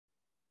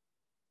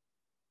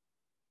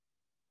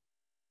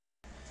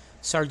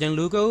Sergeant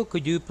Lugo,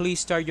 could you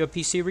please start your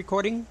PC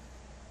recording?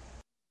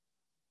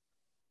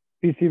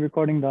 PC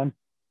recording done.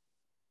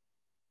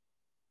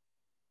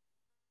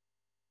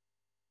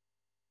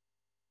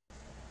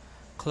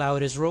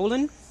 Cloud is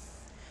rolling.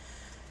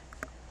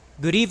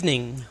 Good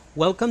evening.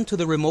 Welcome to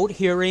the remote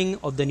hearing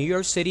of the New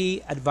York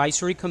City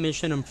Advisory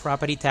Commission on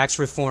Property Tax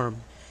Reform.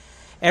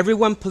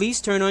 Everyone,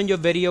 please turn on your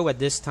video at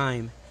this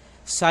time.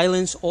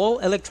 Silence all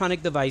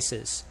electronic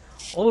devices.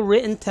 All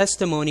written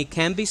testimony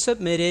can be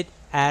submitted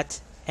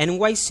at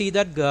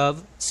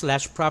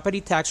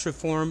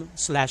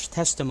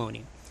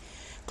nyc.gov/propertytaxreform/testimony.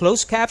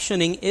 Closed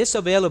captioning is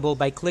available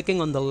by clicking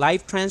on the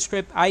live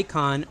transcript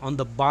icon on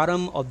the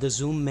bottom of the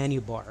Zoom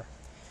menu bar.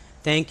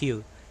 Thank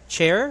you.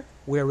 Chair,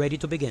 we are ready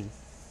to begin.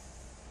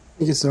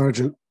 Thank you,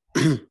 Sergeant.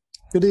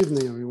 Good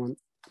evening, everyone.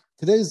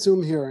 Today's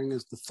Zoom hearing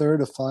is the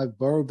third of 5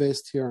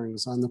 borough-based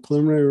hearings on the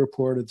preliminary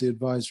report of the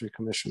Advisory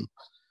Commission.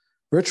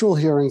 Virtual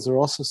hearings are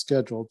also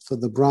scheduled for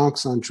the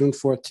Bronx on June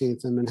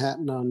 14th and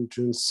Manhattan on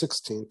June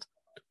 16th.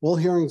 All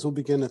hearings will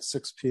begin at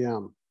 6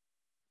 p.m.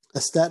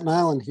 A Staten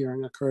Island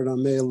hearing occurred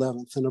on May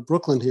 11th and a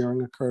Brooklyn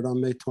hearing occurred on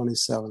May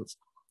 27th.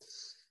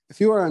 If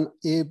you are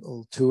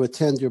unable to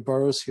attend your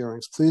borough's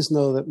hearings, please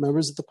know that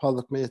members of the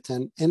public may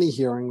attend any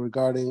hearing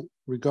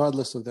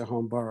regardless of their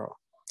home borough.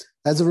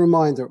 As a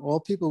reminder, all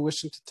people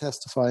wishing to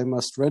testify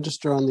must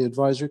register on the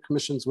Advisory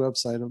Commission's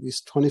website at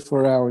least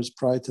 24 hours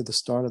prior to the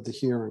start of the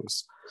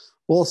hearings.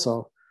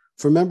 Also,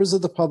 for members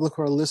of the public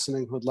who are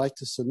listening who would like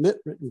to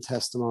submit written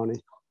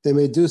testimony, they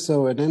may do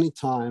so at any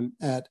time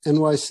at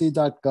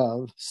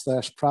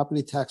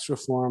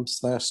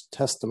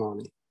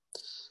nyc.gov/propertytaxreform/testimony.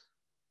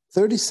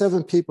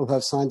 37 people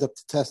have signed up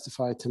to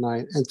testify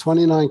tonight, and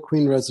 29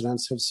 Queen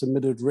residents have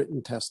submitted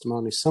written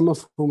testimony, some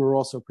of whom are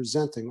also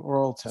presenting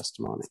oral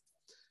testimony.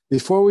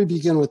 Before we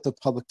begin with the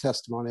public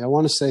testimony, I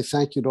want to say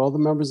thank you to all the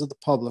members of the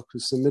public who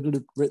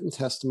submitted written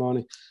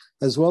testimony,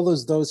 as well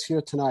as those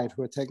here tonight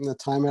who are taking the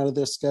time out of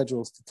their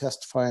schedules to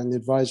testify on the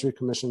Advisory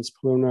Commission's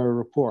preliminary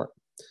report.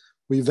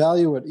 We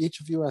value what each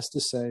of you has to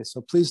say,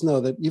 so please know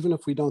that even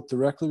if we don't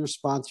directly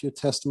respond to your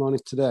testimony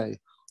today,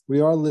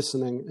 we are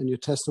listening and your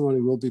testimony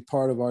will be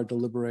part of our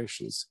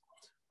deliberations.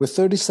 With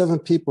 37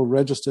 people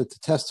registered to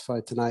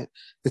testify tonight,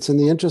 it's in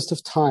the interest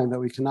of time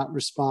that we cannot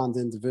respond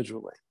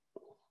individually.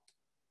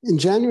 In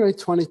January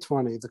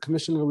 2020, the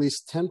Commission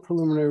released 10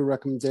 preliminary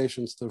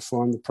recommendations to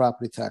reform the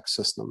property tax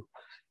system.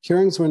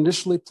 Hearings were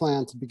initially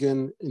planned to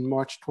begin in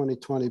March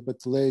 2020,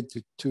 but delayed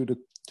due to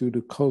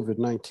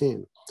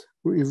COVID-19.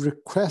 We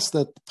request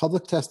that the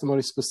public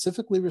testimony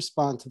specifically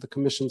respond to the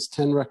Commission's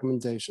 10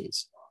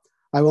 recommendations.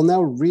 I will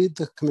now read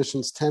the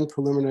Commission's 10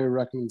 preliminary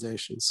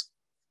recommendations.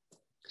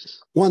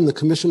 1, the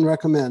Commission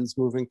recommends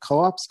moving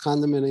co-ops,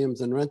 condominiums,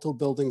 and rental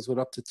buildings with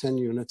up to 10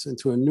 units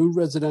into a new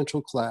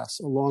residential class,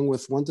 along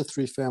with 1 to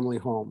 3 family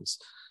homes.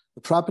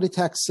 The property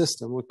tax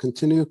system would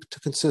continue to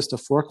consist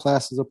of 4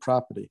 classes of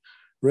property: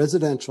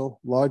 residential,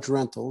 large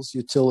rentals,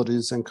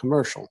 utilities, and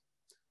commercial.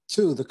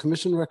 2, the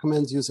Commission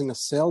recommends using a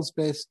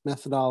sales-based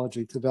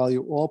methodology to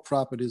value all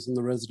properties in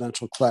the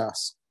residential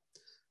class.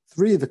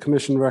 3, the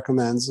Commission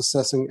recommends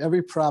assessing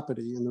every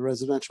property in the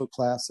residential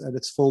class at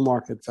its full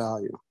market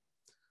value.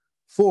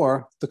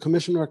 4, the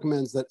Commission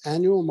recommends that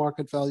annual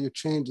market value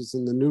changes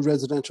in the new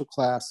residential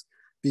class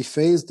be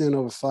phased in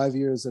over 5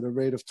 years at a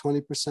rate of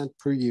 20%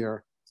 per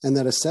year, and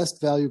that assessed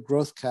value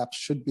growth caps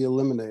should be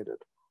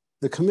eliminated.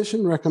 The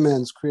Commission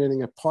recommends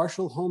creating a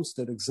partial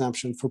homestead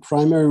exemption for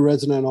primary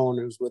resident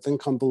owners with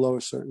income below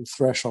a certain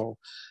threshold.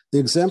 The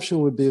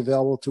exemption would be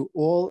available to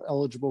all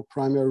eligible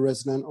primary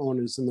resident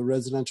owners in the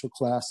residential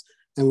class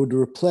and would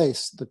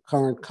replace the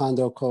current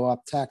condo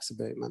co-op tax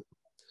abatement.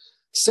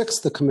 6,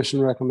 the Commission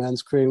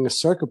recommends creating a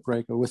circuit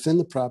breaker within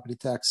the property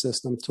tax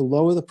system to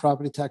lower the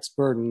property tax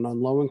burden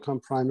on low-income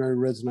primary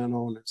resident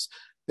owners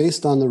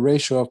based on the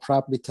ratio of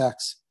property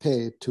tax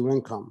paid to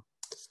income.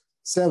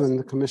 7,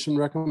 the Commission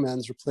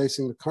recommends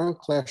replacing the current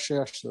class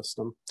share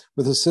system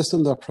with a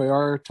system that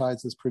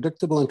prioritizes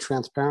predictable and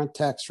transparent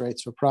tax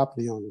rates for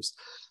property owners.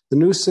 The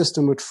new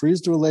system would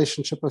freeze the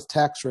relationship of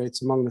tax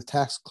rates among the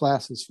tax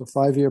classes for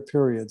 5-year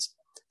periods,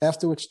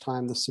 after which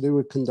time the city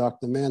would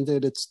conduct a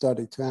mandated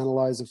study to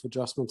analyze if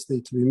adjustments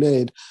need to be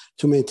made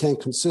to maintain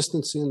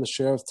consistency in the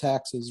share of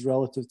taxes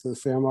relative to the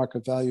fair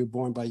market value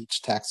borne by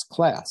each tax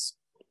class.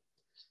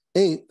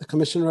 8, the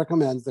Commission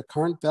recommends the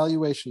current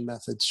valuation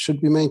methods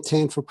should be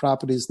maintained for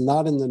properties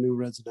not in the new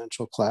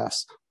residential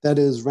class, that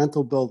is,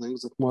 rental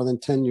buildings with more than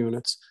 10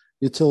 units,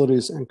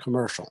 utilities, and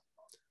commercial.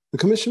 The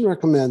Commission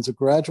recommends a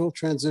gradual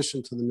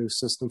transition to the new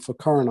system for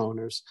current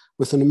owners,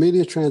 with an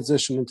immediate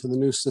transition into the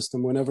new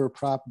system whenever a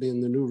property in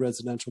the new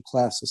residential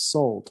class is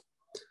sold.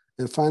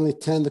 And finally,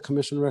 10, the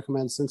Commission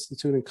recommends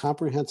instituting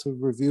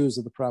comprehensive reviews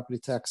of the property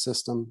tax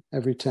system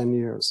every 10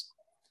 years.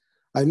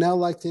 I'd now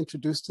like to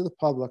introduce to the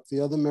public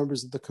the other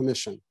members of the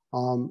Commission.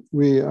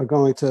 We are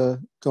going to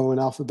go in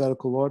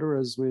alphabetical order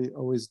as we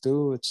always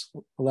do, which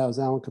allows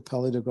Alan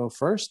Capelli to go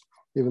first,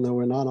 even though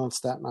we're not on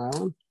Staten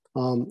Island.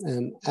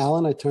 And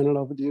Alan, I turn it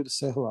over to you to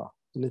say hello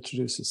and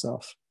introduce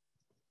yourself.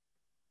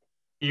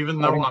 Even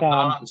though I'm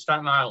not on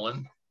Staten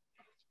Island,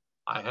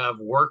 I have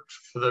worked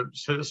for the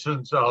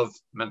citizens of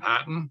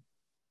Manhattan,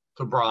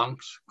 the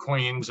Bronx,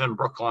 Queens, and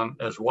Brooklyn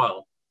as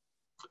well.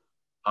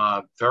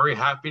 Very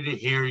happy to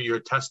hear your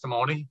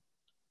testimony.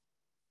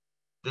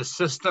 The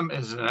system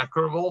is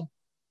inequitable.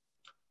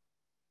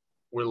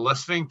 We're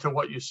listening to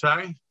what you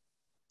say.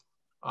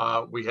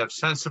 We have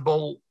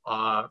sensible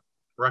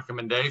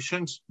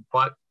recommendations,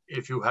 but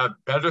if you have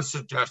better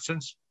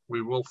suggestions,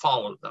 we will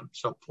follow them.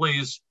 So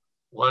please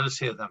let us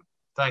hear them.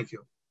 Thank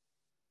you.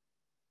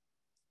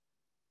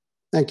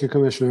 Thank you,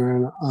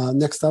 Commissioner. And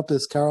next up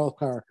is Carol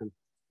Carrican.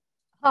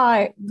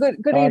 Hi, good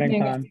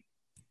evening. Time.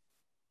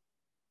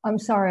 I'm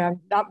sorry, I'm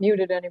not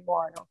muted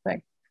anymore, I don't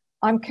think.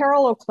 I'm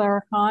Carol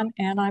O'Claricon,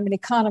 and I'm an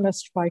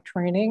economist by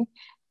training,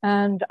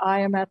 and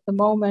I am at the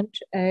moment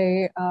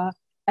a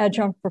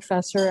adjunct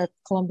professor at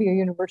Columbia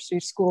University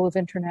School of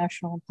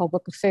International and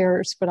Public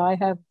Affairs, but I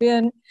have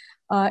been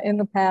in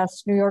the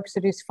past New York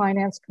City's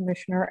finance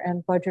commissioner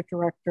and budget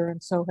director,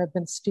 and so have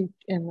been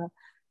steeped in the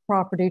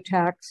property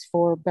tax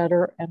for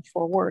better and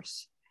for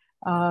worse.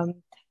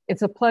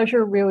 It's a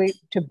pleasure really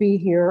to be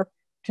here.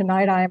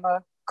 Tonight I am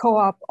a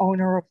co-op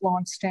owner of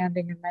lawn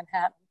standing in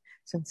Manhattan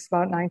since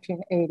about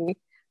 1980.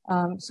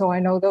 So I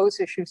know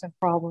those issues and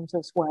problems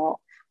as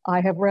well.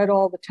 I have read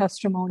all the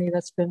testimony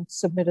that's been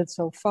submitted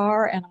so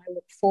far, and I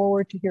look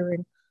forward to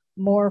hearing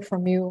more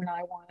from you. And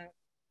I want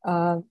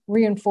to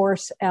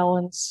reinforce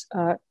Alan's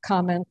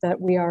comment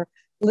that we are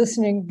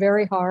listening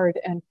very hard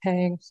and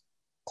paying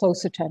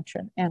close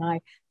attention. And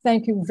I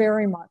thank you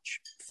very much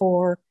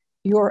for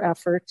your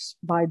efforts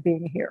by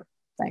being here.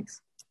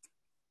 Thanks.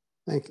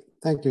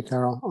 Thank you,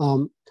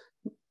 Carol.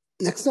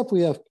 Next up,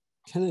 we have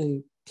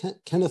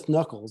Kenneth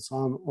Knuckles,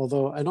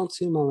 although I don't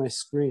see him on my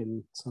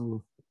screen.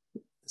 So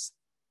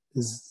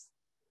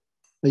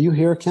are you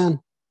here, Ken?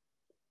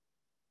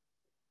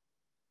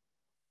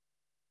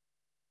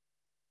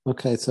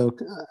 Okay, so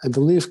I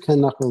believe Ken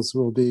Knuckles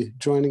will be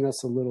joining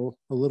us a little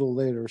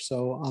later.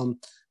 So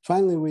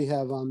finally, we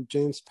have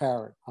James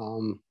Parrott,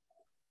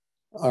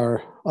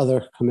 our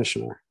other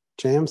commissioner.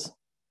 James?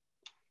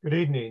 Good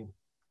evening.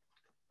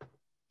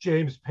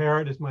 James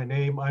Parrott is my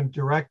name. I'm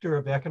Director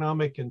of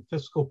Economic and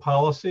Fiscal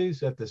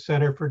Policies at the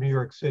Center for New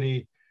York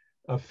City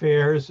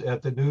Affairs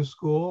at the New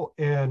School.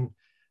 And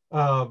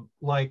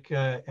like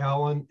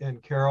Alan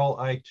and Carol,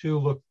 I too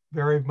look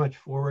very much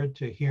forward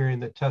to hearing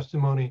the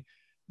testimony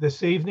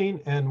this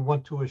evening and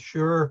want to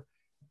assure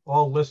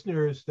all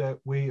listeners that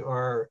we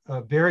are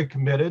very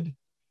committed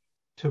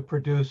to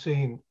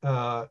producing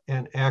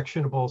an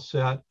actionable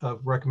set of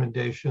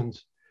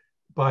recommendations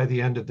by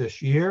the end of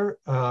this year.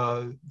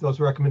 Those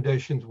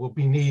recommendations will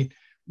need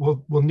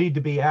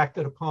to be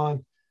acted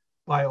upon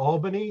by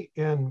Albany,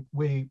 and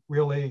we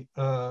really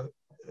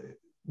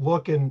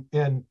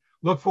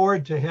look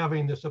forward to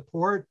having the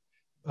support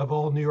of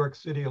all New York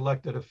City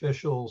elected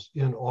officials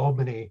in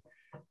Albany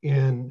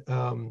in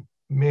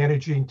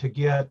managing to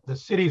get the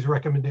city's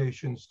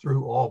recommendations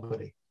through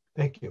Albany.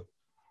 Thank you.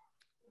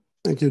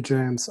 Thank you,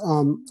 James.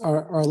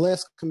 Our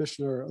last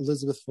commissioner,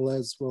 Elizabeth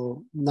Velez,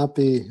 will not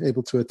be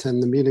able to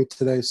attend the meeting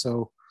today.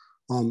 So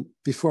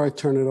before I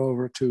turn it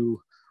over to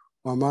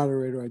our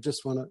moderator, I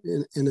just want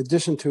to, in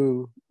addition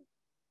to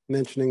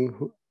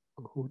mentioning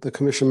who the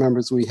commission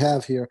members we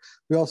have here,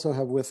 we also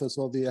have with us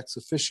all the ex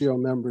officio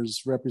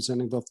members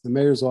representing both the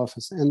mayor's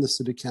office and the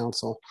city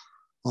council.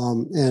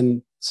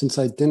 And since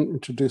I didn't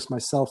introduce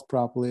myself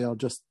properly, I'll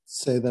just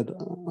say that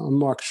I'm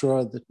Mark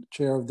Shaw, the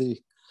chair of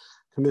the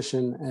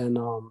commission, and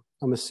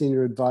I'm a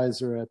senior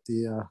advisor at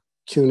the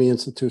CUNY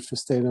Institute for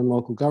State and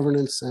Local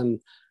Governance, and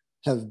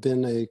have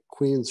been a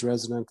Queens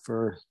resident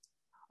for,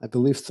 I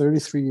believe,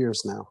 33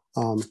 years now.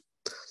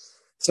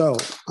 So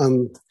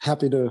I'm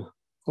happy to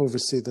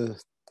oversee the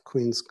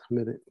Queens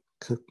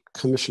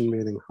Commission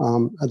meeting.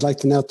 I'd like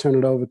to now turn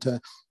it over to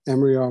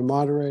Emery, our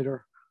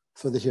moderator,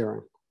 for the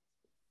hearing,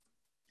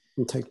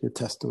 and take your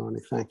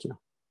testimony. Thank you.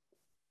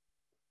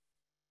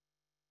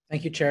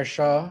 Thank you, Chair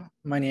Shaw.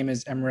 My name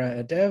is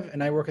Emra Adev,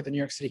 and I work at the New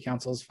York City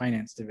Council's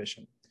Finance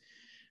Division.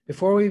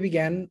 Before we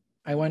begin,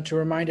 I want to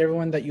remind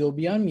everyone that you'll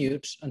be on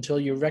mute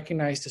until you're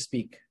recognized to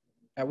speak,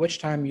 at which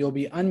time you'll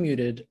be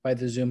unmuted by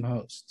the Zoom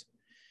host.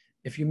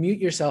 If you mute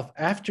yourself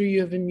after you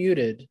have been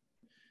muted,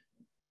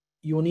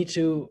 you will need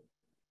to,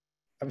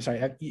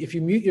 if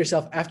you mute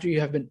yourself after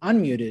you have been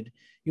unmuted,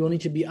 you will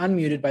need to be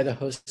unmuted by the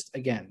host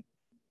again.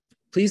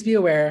 Please be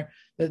aware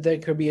that there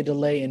could be a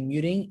delay in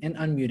muting and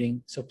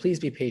unmuting, so please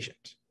be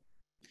patient.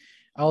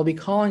 I will be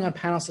calling on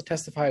panelists to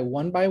testify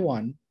one by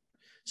one,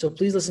 so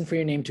please listen for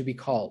your name to be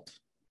called.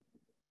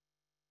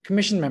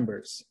 Commission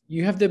members,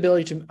 you have the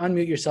ability to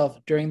unmute yourself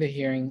during the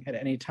hearing at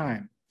any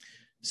time.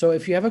 So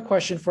if you have a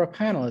question for a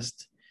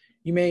panelist,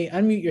 you may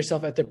unmute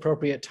yourself at the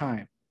appropriate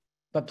time,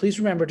 but please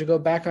remember to go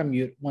back on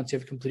mute once you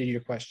have completed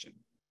your question.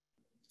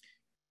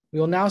 We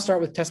will now start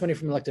with testimony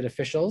from elected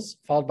officials,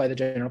 followed by the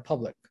general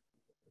public.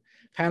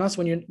 Panelists,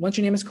 once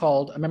your name is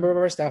called, a member of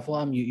our staff will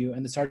unmute you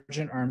and the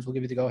Sergeant at Arms will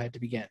give you the go-ahead to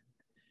begin.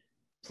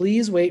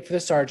 Please wait for the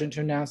Sergeant to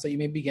announce that you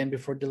may begin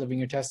before delivering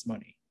your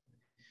testimony.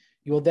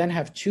 You will then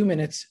have 2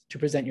 minutes to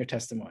present your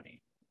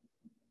testimony.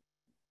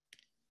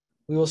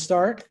 We will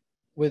start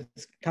with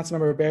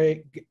Councilmember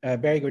Barry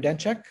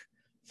Grodenchuk,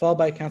 followed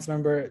by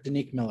Councilmember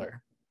Danique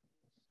Miller.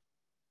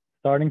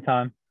 Starting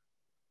time.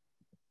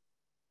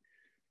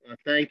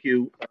 Thank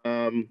you.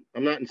 I'm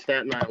not in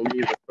Staten Island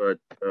either, but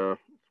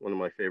it's one of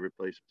my favorite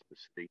places in the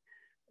city.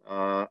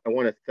 I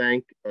want to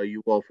thank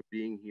you all for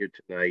being here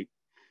tonight,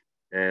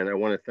 and I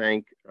want to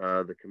thank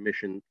the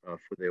commission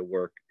for their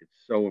work.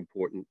 It's so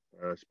important,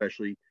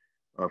 especially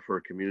for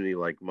a community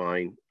like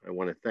mine. I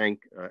want to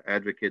thank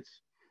advocates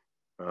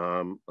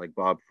like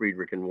Bob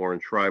Friedrich and Warren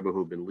Schreiber,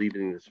 who've been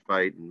leading this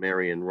fight, and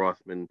Marion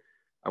Rothman.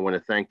 I want to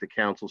thank the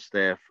council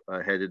staff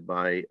headed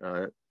by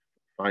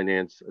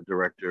Finance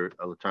Director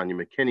Latanya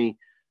McKinney,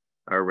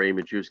 Ray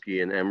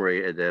Majewski, and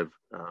Emre Edev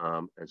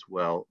as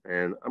well.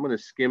 And I'm going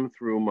to skim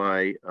through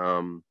my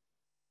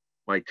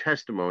my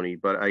testimony,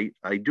 but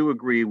I do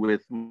agree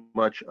with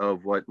much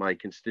of what my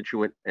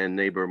constituent and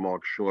neighbor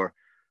Mark Shaw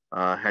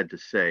had to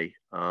say.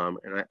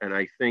 And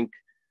I think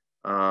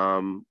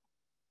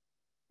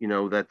you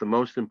know, that the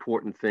most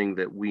important thing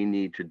that we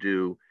need to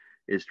do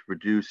is to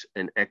produce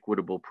an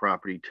equitable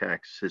property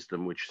tax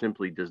system, which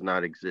simply does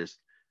not exist.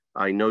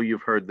 I know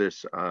you've heard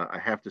this. I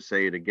have to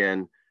say it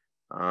again.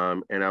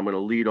 And I'm going to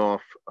lead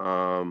off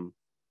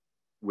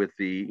with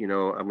the, you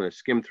know, I'm going to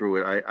skim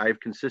through it.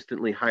 I've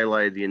consistently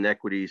highlighted the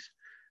inequities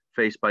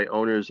faced by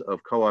owners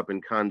of co-op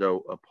and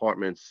condo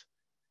apartments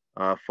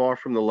far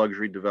from the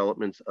luxury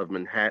developments of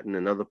Manhattan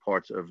and other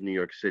parts of New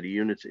York City.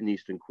 Units in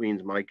Eastern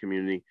Queens, my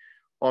community,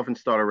 often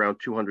start around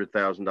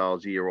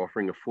 $200,000 a year,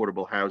 offering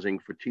affordable housing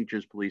for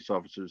teachers, police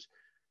officers,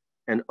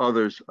 and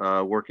others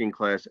working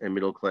class and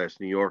middle class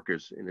New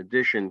Yorkers. In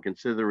addition,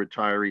 consider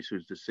retirees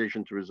whose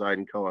decision to reside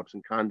in co-ops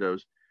and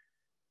condos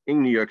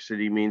in New York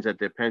City means that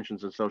their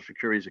pensions and social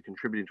securities are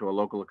contributing to a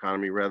local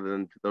economy rather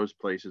than to those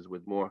places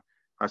with more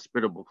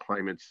hospitable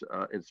climates,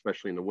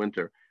 especially in the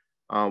winter.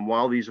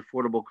 While these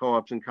affordable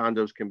co-ops and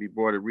condos can be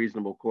bought at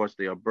reasonable cost,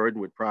 they are burdened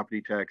with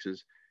property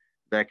taxes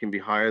that can be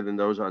higher than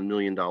those on $1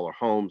 million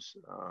homes.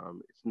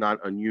 It's not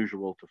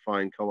unusual to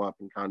find co-op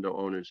and condo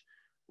owners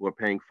who are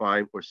paying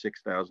 $5,000 or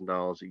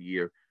 $6,000 a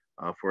year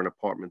for an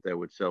apartment that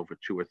would sell for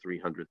 $200,000 or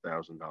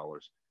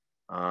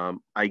 $300,000.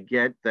 I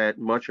get that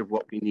much of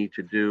what we need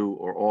to do,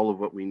 or all of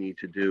what we need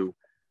to do.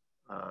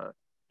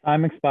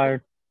 Time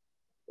expired.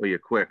 Well, you're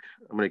quick.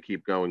 I'm going to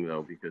keep going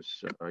though, because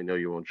I know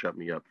you won't shut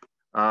me up.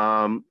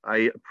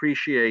 I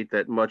appreciate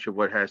that much of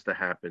what has to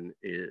happen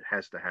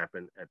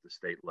at the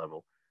state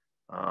level.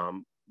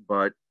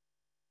 But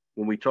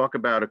when we talk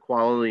about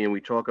equality and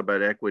we talk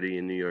about equity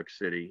in New York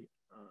City,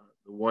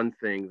 the one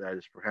thing that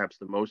is perhaps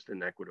the most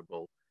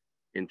inequitable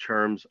in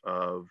terms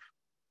of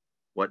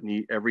what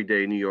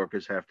everyday New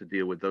Yorkers have to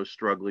deal with, those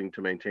struggling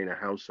to maintain a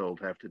household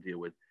have to deal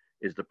with,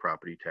 is the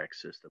property tax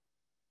system.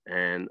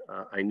 And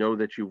I know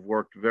that you've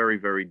worked very,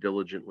 very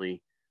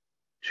diligently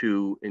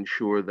to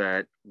ensure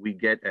that we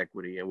get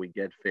equity and we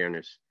get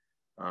fairness.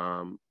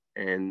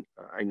 And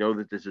I know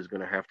that this is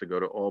going to have to go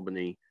to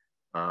Albany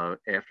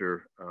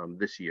after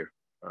this year.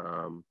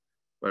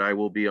 But I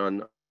will be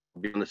on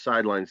the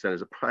sidelines then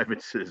as a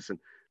private citizen,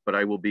 but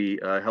I will be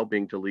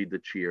helping to lead the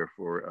cheer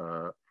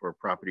for a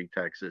property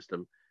tax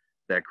system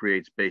that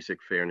creates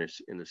basic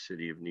fairness in the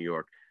city of New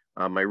York.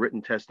 My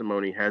written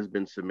testimony has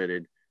been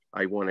submitted.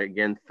 I want to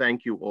again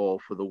thank you all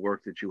for the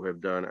work that you have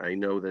done. I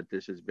know that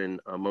this has been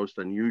a most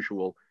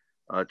unusual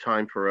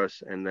time for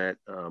us, and that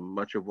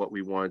much of what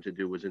we wanted to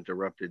do was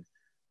interrupted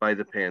by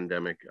the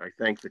pandemic. I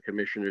thank the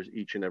commissioners,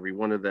 each and every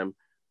one of them.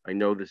 I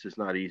know this is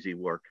not easy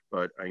work,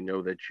 but I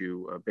know that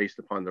you, based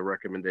upon the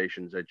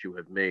recommendations that you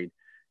have made,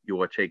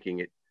 you are taking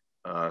it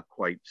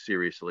quite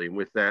seriously. And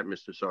with that,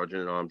 Mr.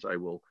 Sergeant at Arms, I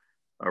will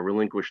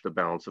relinquish the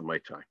balance of my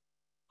time.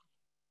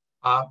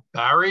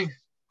 Barry?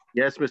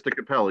 Yes, Mr.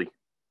 Capelli.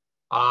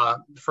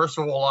 First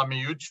of all, I'm a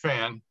huge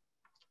fan.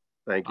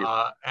 Thank you.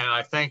 And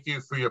I thank you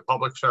for your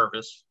public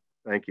service.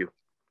 Thank you.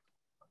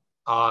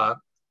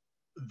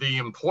 The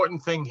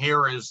important thing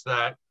here is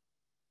that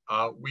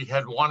we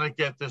had wanted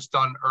to get this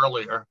done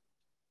earlier,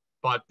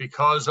 but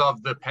because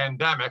of the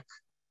pandemic,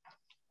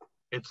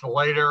 it's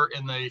later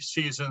in the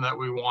season that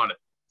we want it.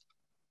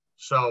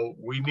 So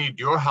we need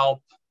your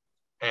help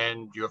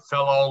and your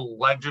fellow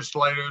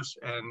legislators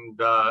and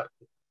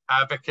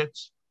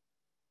advocates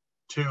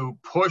to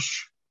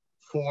push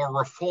for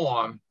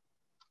reform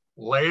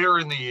later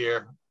in the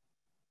year,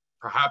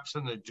 perhaps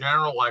in the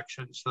general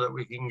election, so that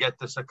we can get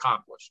this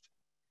accomplished.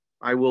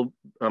 I'm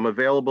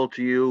available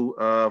to you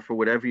for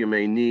whatever you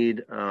may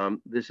need.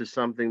 This is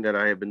something that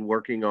I have been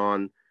working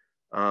on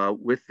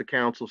with the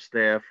council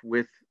staff,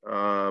 with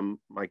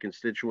my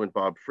constituent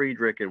Bob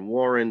Friedrich and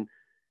Warren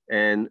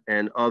and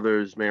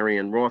others,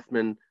 Marion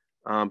Rothman,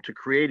 to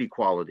create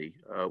equality.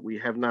 We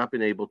have not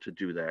been able to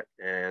do that.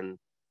 And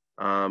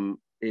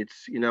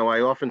it's, you know,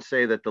 I often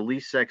say that the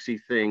least sexy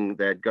thing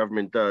that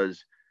government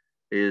does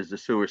is the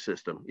sewer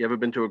system. You ever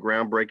been to a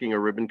groundbreaking or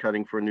ribbon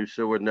cutting for a new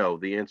sewer? No,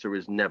 the answer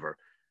is never.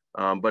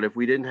 But if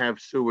we didn't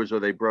have sewers or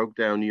they broke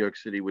down, New York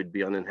City would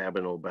be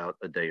uninhabitable about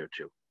a day or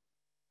two.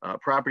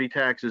 Property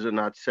taxes are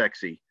not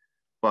sexy,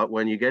 But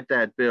when you get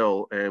that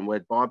bill and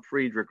when Bob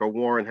Friedrich or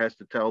Warren has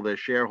to tell their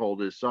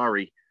shareholders,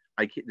 sorry,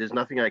 there's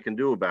nothing I can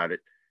do about it.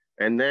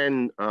 And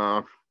then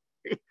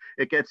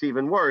it gets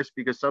even worse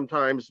because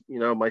sometimes,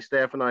 my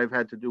staff and I have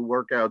had to do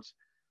workouts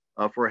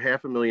for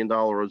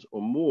 $500,000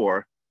 or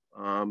more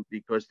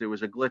because there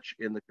was a glitch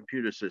in the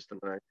computer system.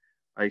 And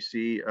I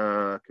see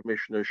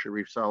Commissioner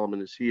Sharif Solomon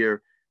is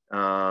here,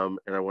 and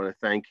I want to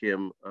thank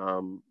him,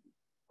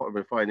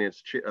 Department of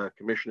Finance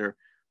Commissioner.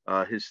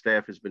 His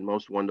staff has been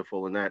most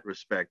wonderful in that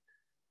respect.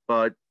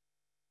 But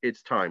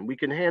it's time. We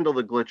can handle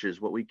the glitches.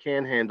 What we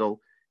can't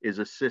handle is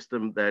a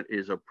system that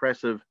is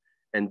oppressive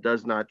and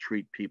does not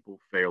treat people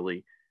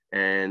fairly.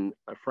 And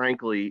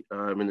frankly,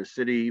 in a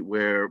city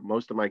where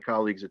most of my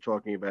colleagues are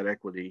talking about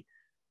equity,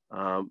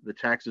 the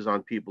taxes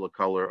on people of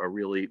color are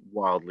really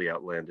wildly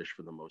outlandish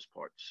for the most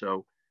part.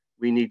 So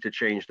we need to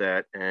change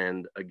that.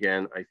 And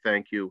again, I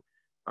thank you.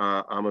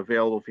 I'm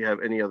available if you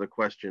have any other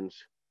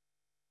questions.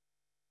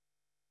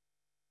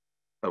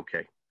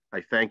 Okay,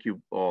 I thank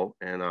you all,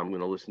 and I'm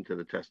going to listen to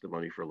the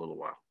testimony for a little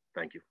while.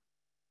 Thank you.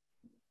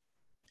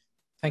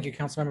 Thank you,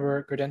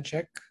 Councilmember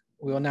Grodenchik.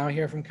 We will now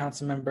hear from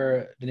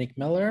Councilmember Danique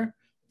Miller,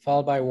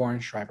 followed by Warren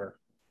Schreiber.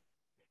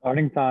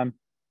 Starting time.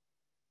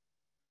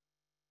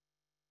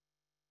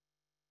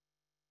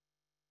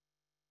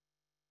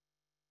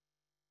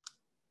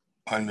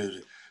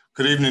 Unmuted.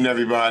 Good evening,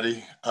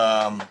 everybody.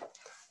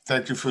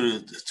 Thank you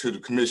to the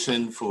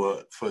commission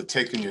for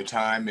taking your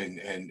time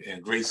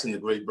and gracing the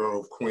great borough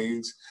of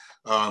Queens.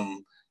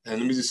 And let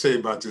me just say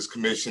about this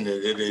commission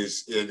that it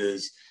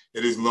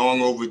is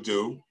long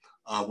overdue.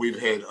 We've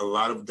had a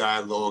lot of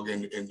dialogue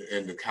in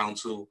the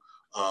council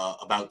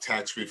about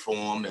tax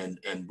reform,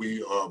 and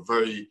we are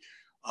very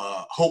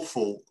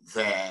hopeful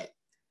that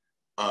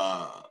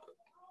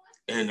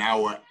in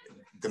our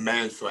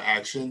demands for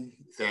action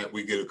that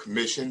we get a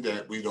commission,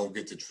 that we don't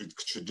get the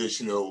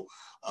traditional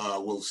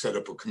we'll set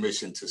up a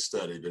commission to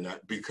study, but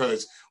not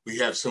because we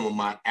have some of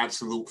my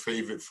absolute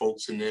favorite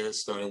folks in there,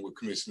 starting with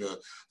Commissioner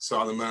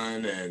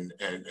Solomon and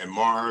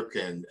Mark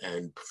and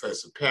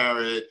Professor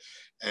Parrott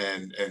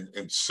and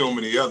so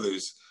many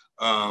others.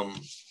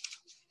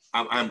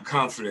 I'm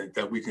confident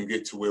that we can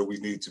get to where we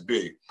need to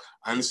be.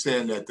 I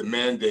understand that the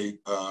mandate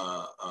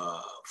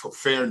for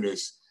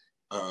fairness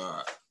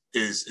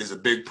is a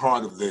big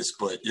part of this,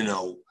 but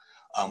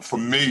for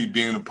me,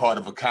 being a part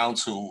of a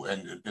council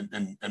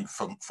and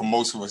for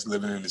most of us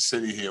living in the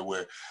city here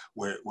where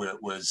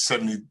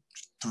 74%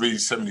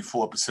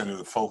 of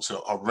the folks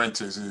are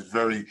renters, it is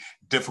very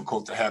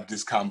difficult to have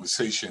this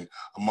conversation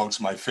amongst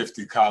my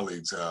 50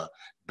 colleagues.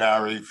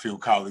 Barry, a few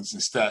colleagues in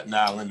Staten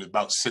Island,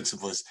 about 6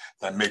 of us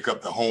that make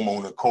up the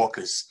homeowner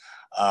caucus.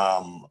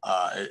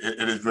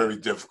 It is very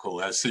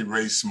difficult. I see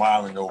Ray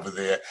smiling over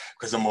there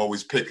because I'm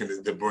always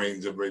picking the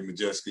brains of Ray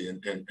Majeski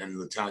and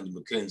LaTanya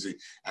McKenzie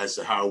as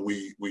to how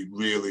we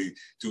really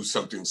do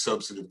something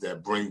substantive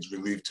that brings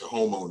relief to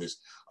homeowners,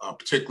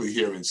 particularly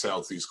here in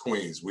Southeast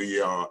Queens.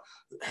 We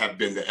have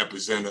been the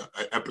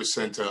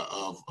epicenter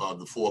of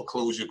the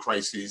foreclosure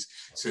crises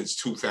since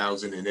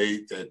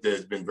 2008. That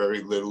there's been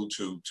very little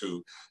to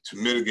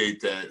mitigate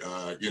that.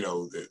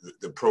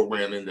 The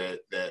programming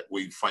that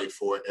we fight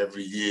for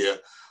every year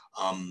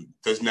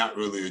does not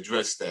really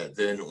address that.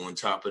 Then on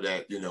top of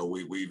that,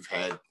 we've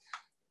had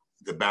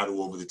the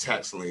battle over the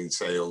tax lien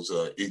sales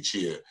each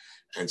year.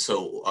 And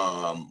so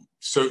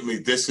certainly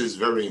this is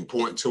very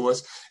important to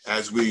us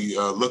as we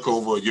look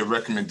over your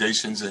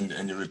recommendations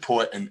and your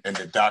report and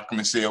the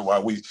documents there.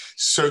 While we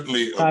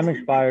certainly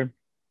expired.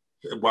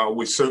 While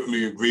we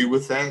certainly agree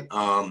with that,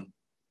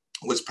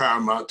 what's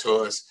paramount to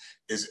us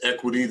is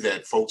equity,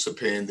 that folks are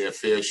paying their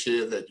fair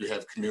share, that you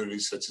have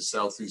communities such as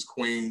Southeast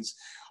Queens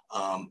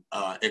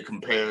in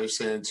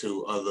comparison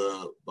to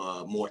other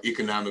more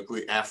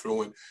economically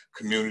affluent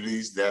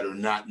communities that are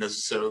not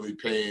necessarily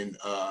paying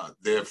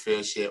their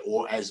fair share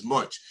or as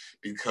much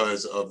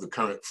because of the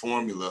current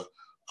formula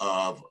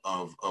of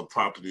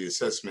property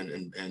assessment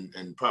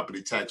and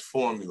property tax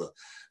formula.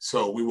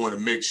 So we want to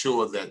make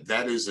sure that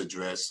that is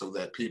addressed so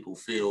that people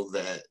feel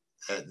that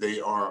they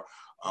are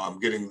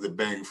getting the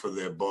bang for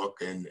their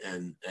buck and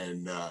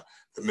the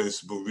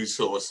municipal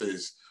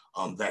resources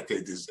that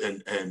they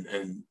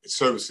and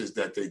services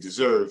that they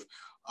deserve,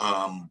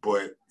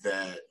 but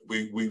that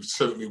we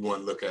certainly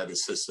want to look at a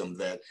system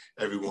that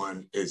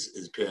everyone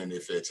is paying their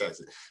fair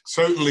taxes.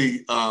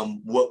 Certainly,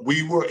 what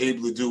we were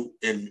able to do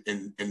in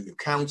the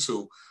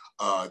council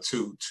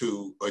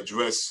to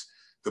address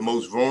the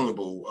most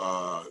vulnerable,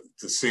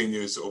 the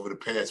seniors over the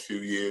past few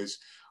years,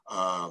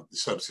 the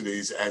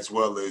subsidies as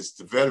well as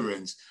the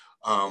veterans.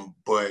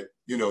 But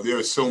there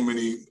are so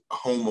many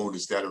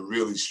homeowners that are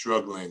really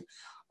struggling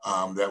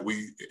that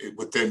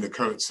within the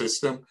current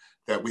system,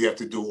 that we have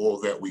to do all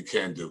that we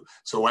can do.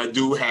 So I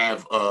do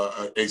have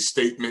a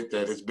statement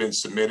that has been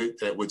submitted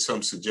that with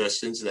some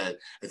suggestions that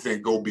I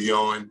think go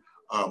beyond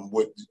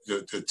what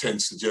the 10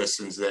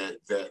 suggestions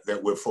that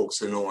we're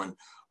focusing on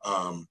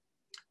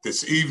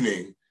this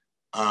evening.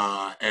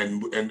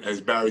 And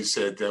as Barry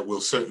said, that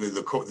will certainly,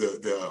 the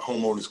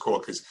homeowners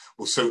caucus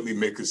will certainly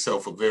make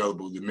itself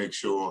available to make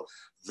sure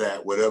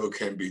that whatever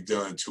can be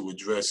done to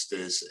address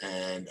this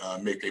and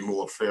make a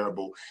more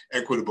fairable,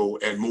 equitable,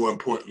 and more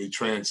importantly,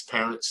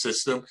 transparent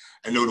system.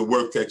 I know the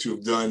work that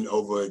you've done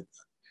over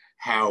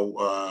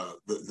how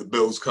the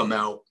bills come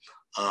out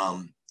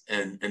and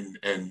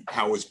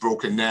how it's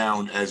broken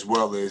down, as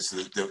well as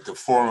the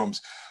forums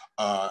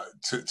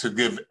to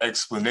give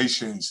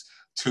explanations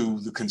to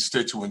the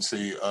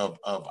constituency of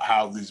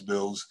how these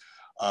bills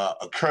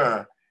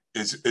occur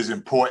is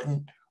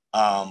important.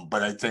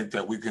 But I think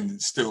that we can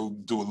still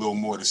do a little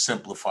more to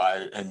simplify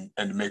it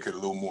and make it a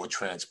little more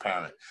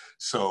transparent.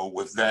 So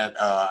with that,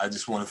 I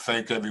just want to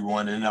thank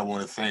everyone, and I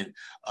want to thank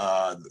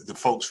the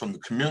folks from the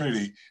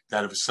community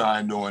that have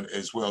signed on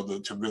as well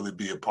to really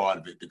be a part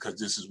of it, because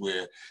this is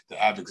where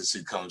the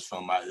advocacy comes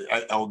from.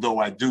 Although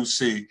I do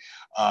see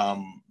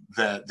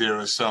that there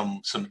are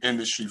some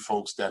industry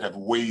folks that have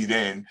weighed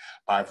in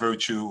by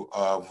virtue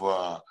of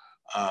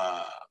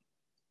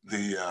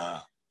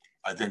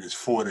I think it's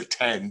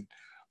 4-10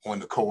 on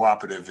the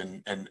cooperative,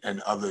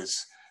 and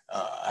others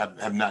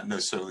have not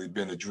necessarily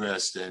been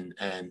addressed.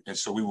 And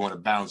so we want to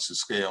balance the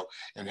scale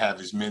and have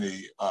as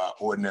many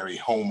ordinary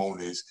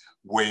homeowners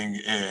weighing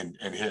in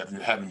and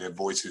having their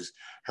voices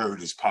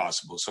heard as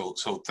possible.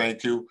 So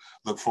thank you.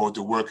 Look forward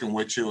to working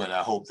with you. And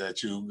I hope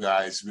that you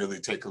guys really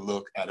take a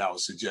look at our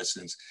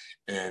suggestions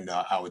and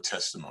our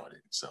testimony.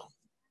 So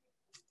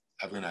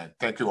have a good night.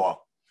 Thank you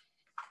all.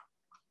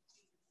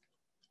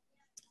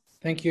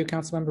 Thank you,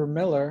 Councilmember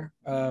Miller.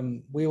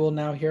 We will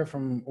now hear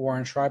from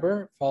Warren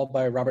Schreiber, followed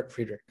by Robert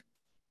Friedrich.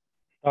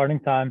 Starting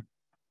time.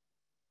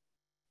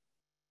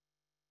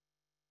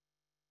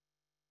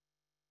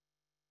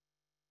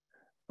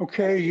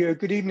 Okay,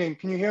 good evening.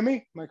 Can you hear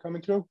me? Am I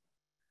coming through?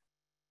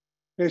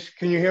 Yes,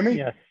 can you hear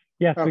me?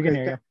 Yes, okay, we can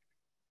hear you.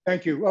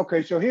 Thank you.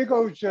 Okay, so here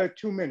goes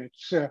 2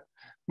 minutes.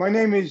 My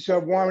name is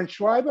Warren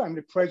Schreiber. I'm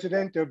the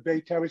president of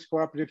Bay Terrace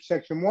Cooperative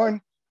Section 1.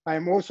 I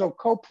am also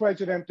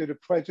co-president of the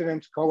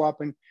President's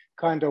Co-op and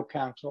Condo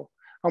Council.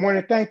 I want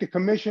to thank the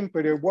Commission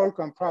for their work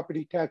on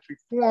property tax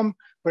reform,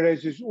 but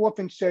as is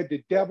often said,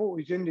 the devil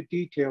is in the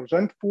details.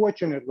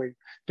 Unfortunately,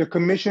 the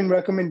Commission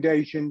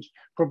recommendations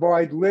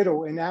provide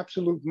little in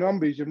absolute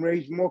numbers and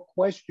raise more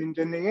questions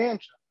than they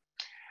answer.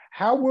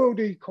 How will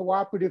the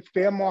cooperative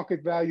fair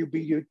market value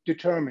be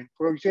determined?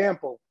 For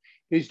example,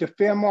 is the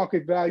fair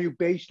market value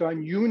based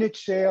on unit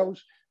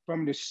sales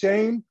from the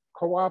same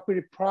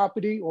cooperative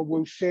property, or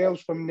will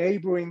sales from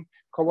neighboring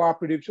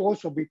cooperatives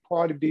also be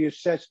part of the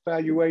assessed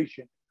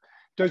valuation?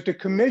 Does the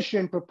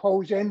Commission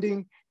propose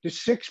ending the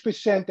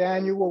 6%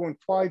 annual and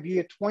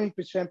 5-year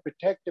 20%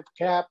 protective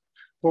cap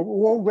for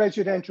all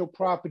residential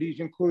properties,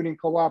 including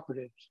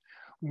cooperatives?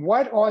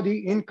 What are the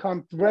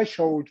income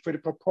thresholds for the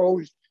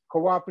proposed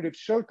cooperative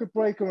circuit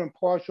breaker and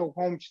partial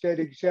homestead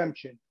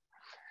exemption?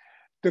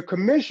 The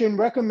Commission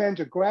recommends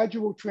a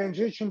gradual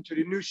transition to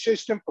the new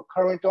system for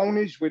current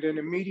owners with an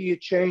immediate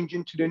change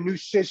into the new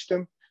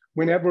system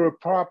whenever a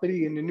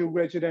property in the new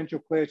residential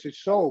class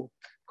is sold.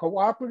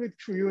 Cooperative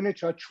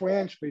units are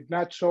transferred,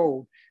 not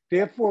sold.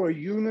 Therefore,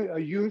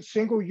 a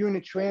single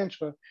unit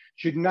transfer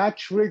should not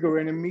trigger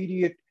an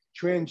immediate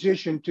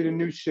transition to the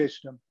new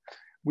system.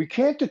 We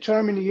can't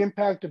determine the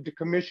impact of the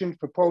Commission's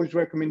proposed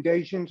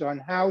recommendations on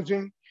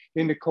housing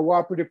in the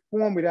cooperative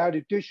form without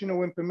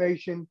additional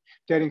information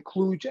that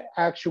includes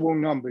actual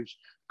numbers.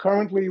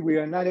 Currently, we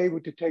are not able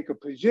to take a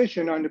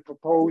position on the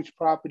proposed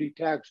property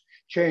tax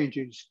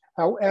changes.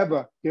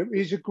 However, there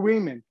is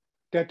agreement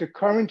that the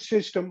current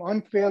system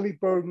unfairly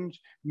burdens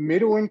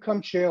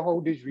middle-income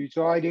shareholders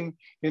residing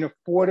in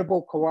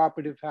affordable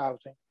cooperative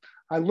housing.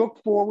 I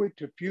look forward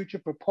to future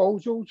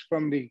proposals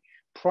from the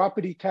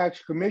Property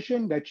Tax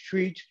Commission that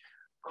treats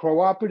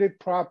cooperative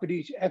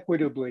properties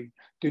equitably.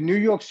 The New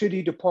York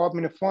City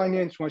Department of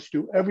Finance must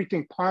do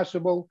everything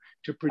possible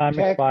to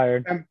protect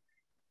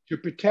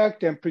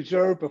and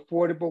preserve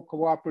affordable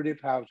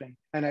cooperative housing.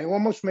 And I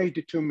almost made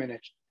the 2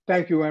 minutes.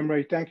 Thank you,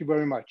 Emre. Thank you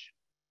very much.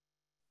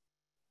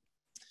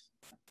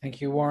 Thank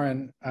you,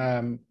 Warren.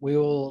 We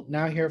will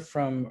now hear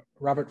from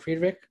Robert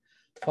Friedrich,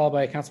 followed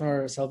by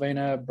Councilmember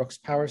Sylvana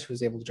Brooks-Powers,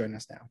 who's able to join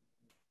us now.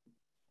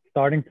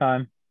 Starting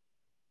time.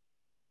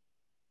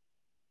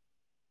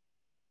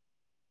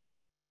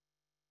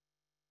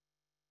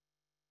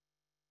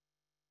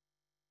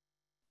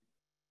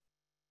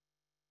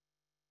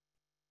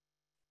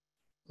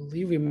 I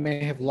believe we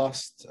may have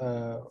lost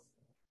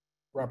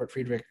Robert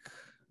Friedrich.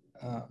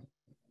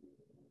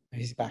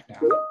 He's back now.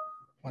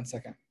 1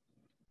 second.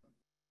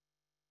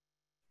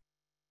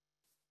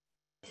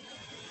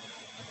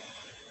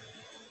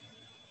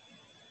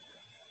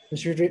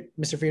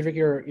 Mr. Friedrich,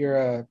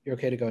 you're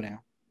okay to go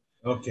now.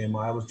 Okay,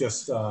 I was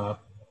just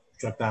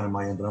shut down on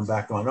my end, but I'm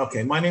back on.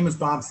 Okay, my name is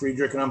Bob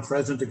Friedrich, and I'm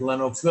president of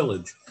Glen Oaks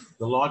Village,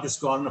 the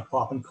largest garden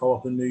apartment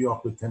co-op in New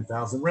York with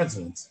 10,000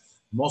 residents.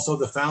 I'm also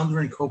the founder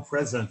and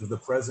co-president of the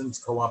President's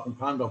Co-op and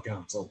Condo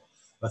Council,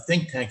 a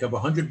think tank of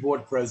 100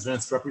 board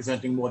presidents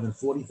representing more than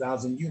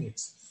 40,000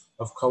 units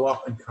of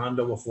co-op and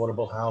condo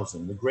affordable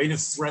housing. The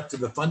greatest threat to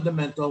the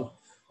fundamental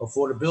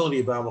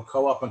affordability of our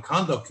co-op and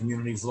condo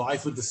communities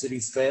lies with the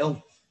city's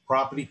failed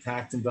property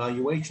tax and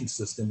valuation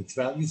system, which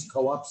values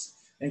co-ops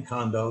and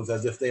condos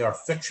as if they are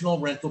fictional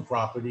rental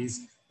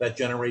properties that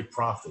generate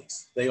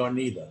profits. They are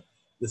neither.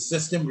 The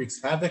system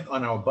wreaks havoc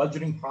on our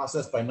budgeting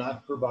process by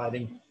not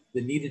providing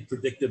the needed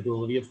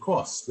predictability of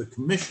costs. The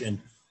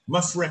Commission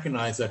must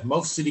recognize that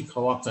most city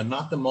co-ops are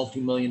not the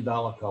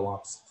multi-million-dollar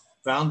co-ops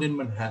found in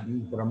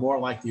Manhattan, but are more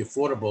like the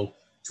affordable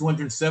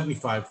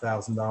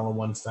 $275,000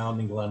 ones found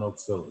in Glen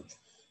Oaks Village.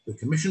 The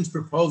Commission's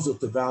proposal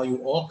to value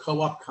all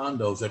co-op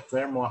condos at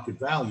fair market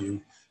value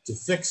to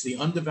fix the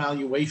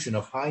undervaluation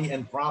of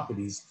high-end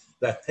properties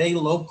that pay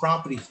low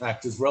property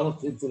taxes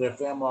relative to their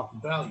fair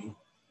market value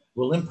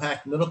will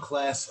impact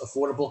middle-class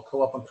affordable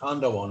co-op and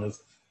condo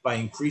owners by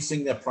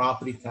increasing their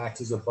property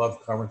taxes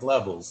above current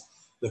levels.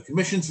 The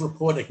Commission's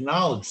report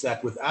acknowledged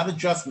that without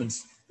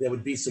adjustments, there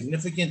would be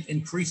significant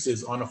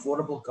increases on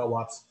affordable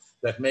co-ops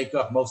that make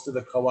up most of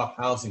the co-op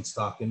housing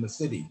stock in the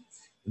city.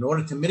 In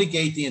order to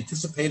mitigate the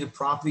anticipated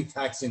property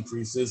tax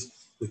increases,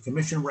 the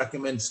Commission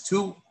recommends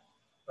two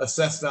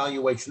assessed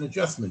valuation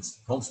adjustments,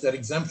 homestead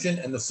exemption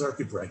and the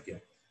circuit breaker.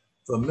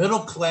 For middle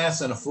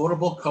class and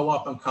affordable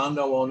co-op and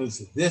condo owners,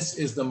 this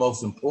is the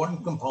most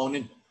important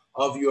component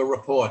of your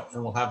report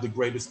and will have the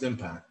greatest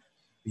impact.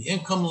 The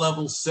income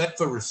levels set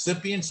for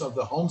recipients of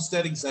the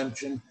homestead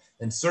exemption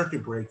and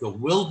circuit breaker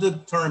will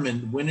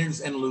determine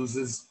winners and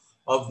losers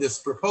of this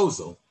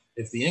proposal.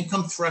 If the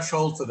income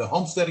threshold for the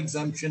homestead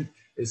exemption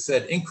is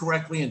set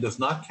incorrectly and does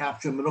not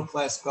capture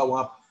middle-class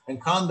co-op and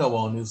condo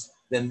owners,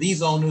 then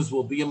these owners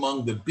will be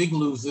among the big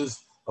losers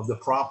of the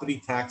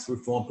property tax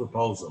reform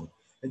proposal.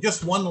 And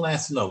just one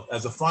last note,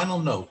 as a final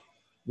note,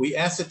 we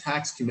ask the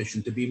Tax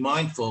Commission to be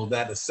mindful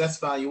that assessed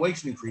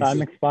valuation increases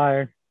Time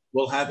expired.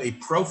 will have a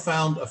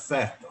profound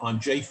effect on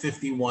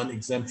J51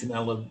 exemption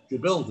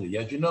eligibility.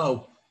 As you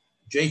know,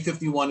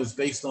 J51 is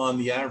based on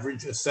the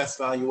average assessed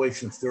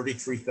valuation of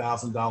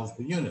 $33,000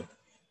 per unit.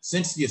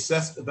 Since the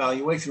assessed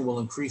valuation will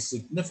increase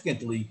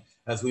significantly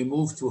as we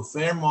move to a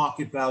fair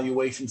market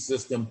valuation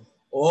system,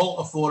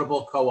 all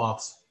affordable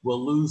co-ops will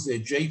lose their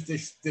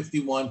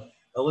J51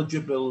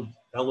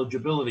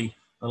 eligibility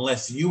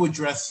unless you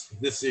address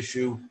this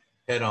issue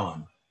head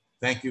on.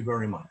 Thank you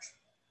very much.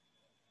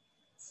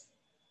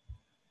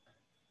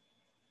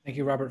 Thank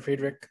you, Robert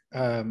Friedrich.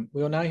 We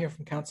will now hear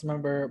from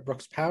Councilmember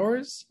Brooks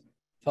Powers,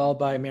 followed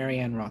by Mary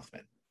Ann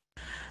Rothman.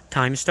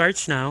 Time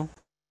starts now.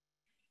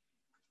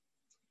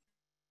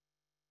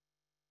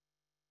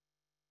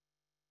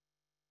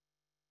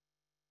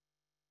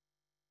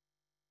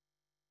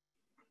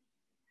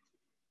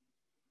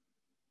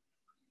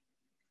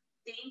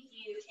 Thank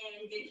you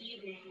and good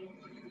evening.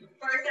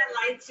 First,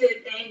 I'd like to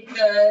thank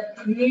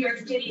the New York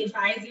City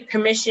Advisory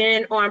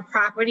Commission on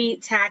Property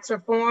Tax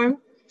Reform.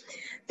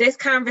 This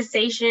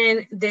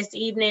conversation this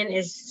evening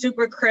is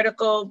super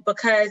critical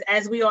because,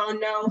 as we all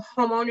know,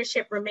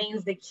 homeownership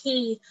remains the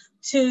key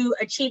to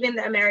achieving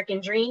the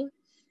American dream.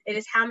 It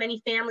is how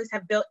many families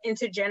have built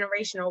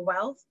intergenerational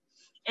wealth,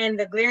 and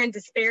the glaring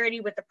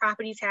disparity with the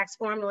property tax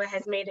formula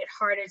has made it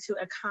harder to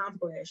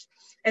accomplish.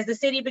 As the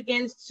city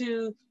begins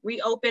to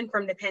reopen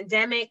from the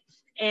pandemic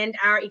and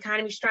our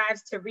economy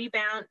strives to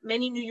rebound,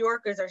 many New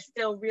Yorkers are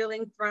still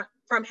reeling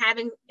from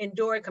having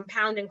endured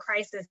compounding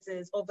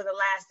crises over the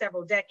last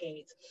several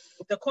decades.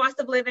 The cost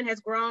of living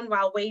has grown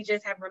while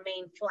wages have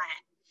remained flat.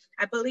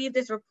 I believe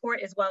this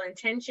report is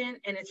well-intentioned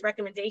and its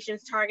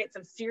recommendations target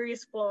some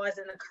serious flaws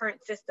in the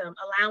current system,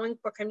 allowing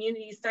for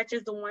communities such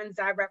as the ones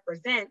I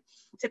represent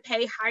to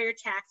pay higher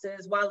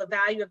taxes while the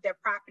value of their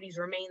properties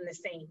remain the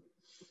same.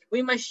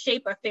 We must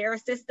shape a fairer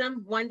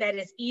system, one that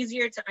is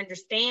easier to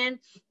understand,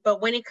 but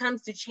when it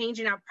comes to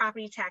changing our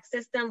property tax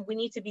system, we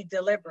need to be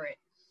deliberate.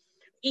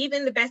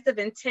 Even the best of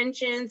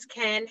intentions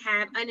can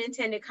have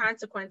unintended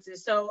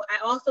consequences. So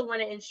I also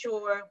want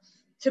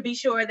to be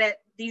sure that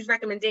these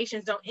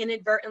recommendations don't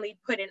inadvertently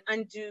put an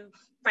undue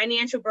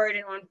financial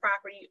burden on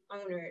property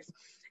owners.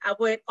 I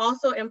would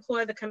also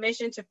implore the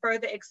commission to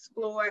further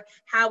explore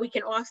how we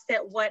can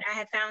offset what I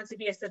have found to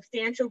be a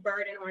substantial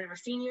burden on our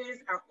seniors.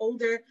 Our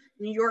older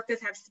New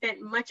Yorkers have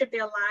spent much of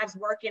their lives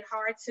working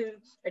hard to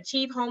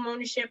achieve home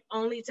ownership,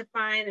 only to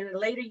find in the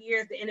later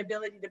years the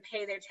inability to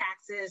pay their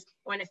taxes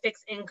on a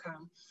fixed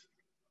income.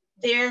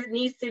 There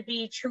needs to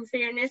be true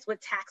fairness with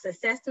tax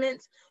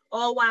assessments,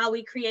 all while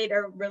we create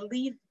a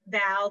relief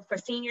valve for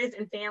seniors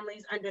and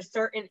families under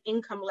certain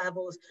income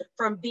levels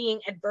from being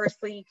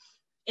adversely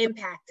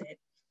impacted.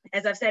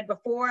 As I've said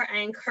before,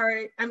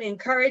 I'm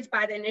encouraged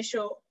by the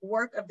initial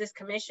work of this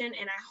commission,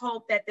 and I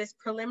hope that this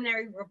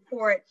preliminary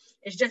report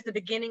is just the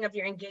beginning of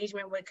your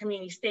engagement with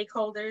community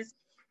stakeholders.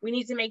 We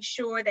need to make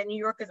sure that New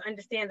Yorkers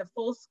understand the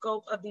full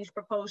scope of these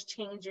proposed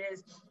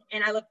changes,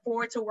 and I look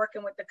forward to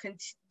working with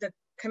the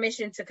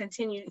commission to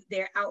continue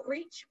their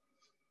outreach.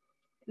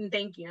 And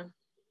thank you.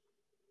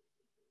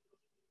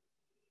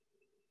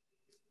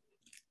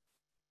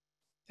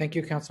 Thank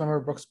you,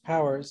 Councilmember Brooks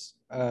Powers.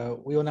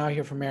 We will now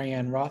hear from Mary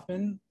Ann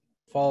Rothman,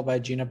 followed by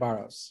Gina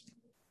Barros.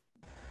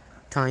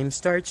 Time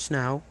starts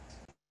now.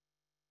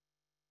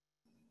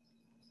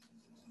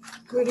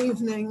 Good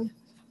evening.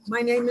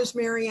 My name is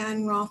Mary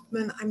Ann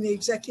Rothman. I'm the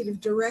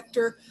Executive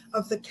Director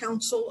of the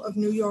Council of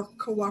New York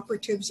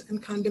Cooperatives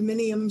and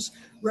Condominiums,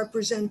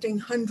 representing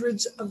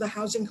hundreds of the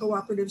housing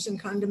cooperatives and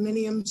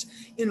condominiums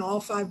in all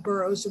 5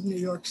 boroughs of New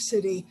York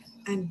City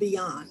and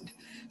beyond.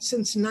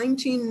 Since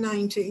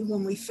 1990,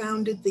 when we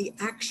founded the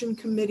Action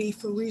Committee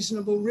for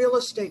Reasonable Real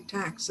Estate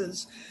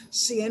Taxes,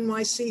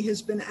 CNYC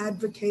has been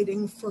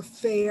advocating for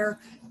fair,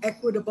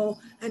 equitable,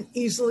 and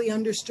easily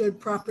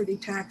understood property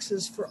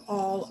taxes for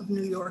all of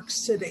New York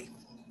City.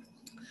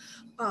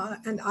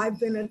 And I've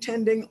been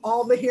attending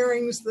all the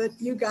hearings that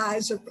you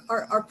guys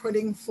are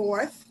putting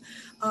forth,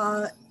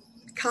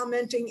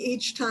 commenting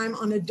each time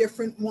on a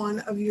different one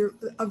of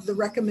the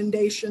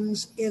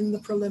recommendations in the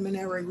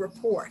preliminary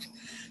report.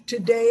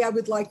 Today, I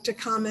would like to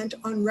comment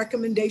on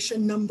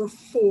recommendation number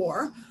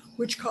 4,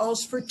 which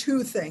calls for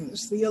 2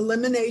 things: the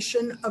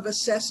elimination of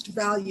assessed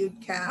value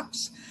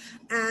caps,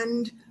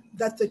 and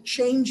that the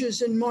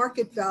changes in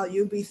market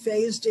value be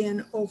phased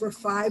in over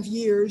 5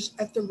 years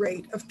at the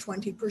rate of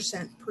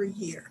 20% per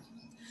year.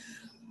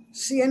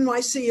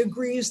 CNYC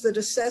agrees that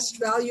assessed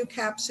value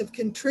caps have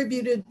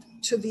contributed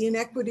to the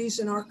inequities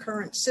in our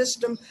current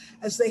system,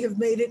 as they have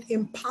made it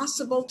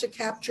impossible to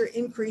capture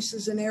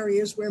increases in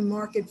areas where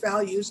market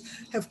values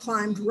have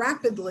climbed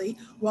rapidly,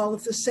 while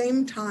at the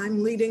same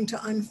time leading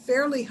to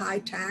unfairly high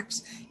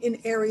tax in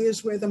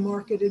areas where the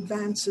market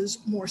advances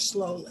more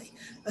slowly.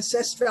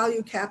 Assessed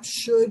value caps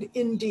should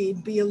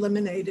indeed be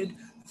eliminated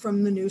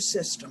from the new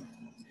system.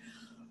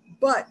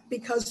 But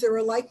because there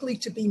are likely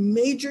to be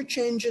major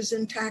changes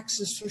in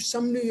taxes for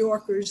some New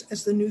Yorkers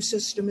as the new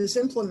system is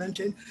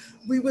implemented,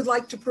 we would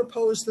like to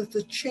propose that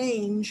the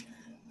changes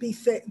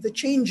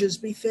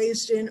be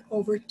phased in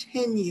over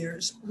 10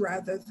 years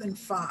rather than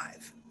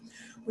 5.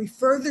 We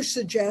further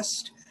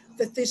suggest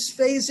that this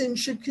phase-in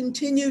should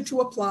continue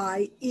to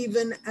apply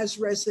even as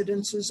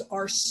residences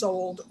are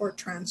sold or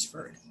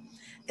transferred.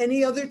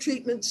 Any other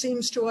treatment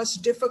seems to us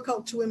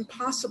difficult to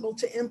impossible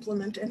to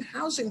implement in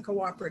housing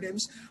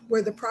cooperatives,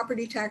 where the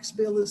property tax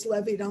bill is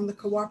levied on the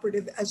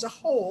cooperative as a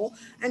whole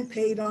and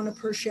paid on a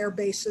per-share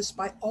basis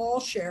by all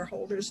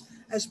shareholders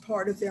as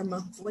part of their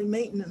monthly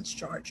maintenance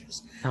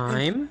charges.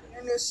 Time. And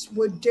fairness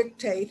would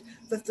dictate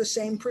that the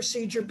same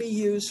procedure be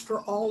used for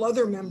all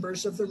other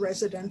members of the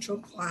residential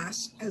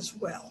class as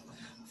well.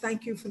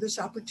 Thank you for this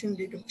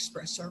opportunity to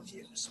express our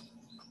views.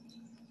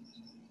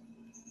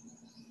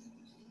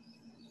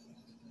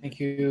 Thank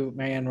you,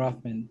 Marianne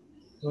Rothman.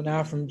 We'll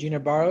now from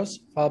Gina Barros,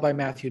 followed by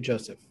Matthew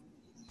Joseph.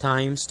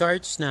 Time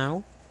starts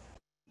now.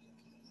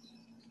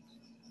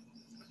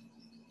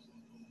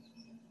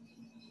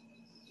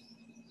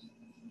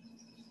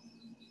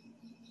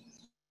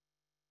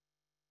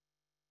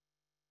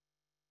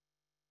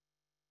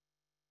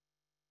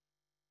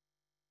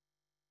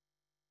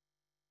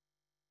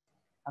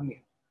 I'm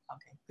here.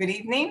 Okay. Good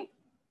evening.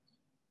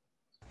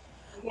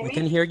 We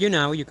can hear you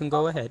now. You can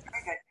go ahead.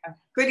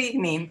 Good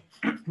evening.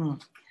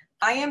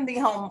 I am the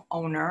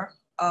homeowner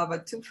of a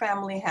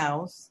 2-family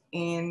house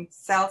in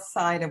south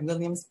side of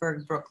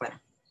Williamsburg, Brooklyn,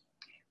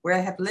 where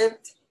I have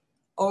lived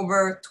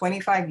over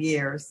 25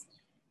 years,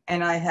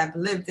 and I have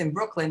lived in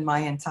Brooklyn my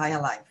entire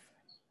life.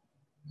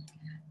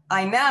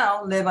 I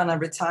now live on a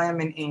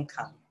retirement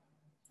income,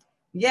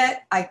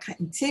 yet I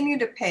continue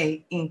to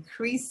pay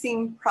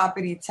increasing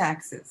property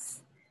taxes.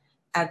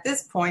 At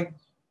this point,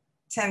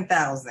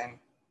 $10,000,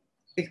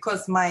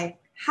 because my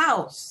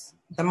house,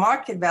 the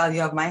market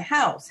value of my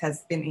house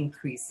has been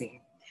increasing,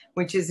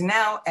 which is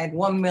now at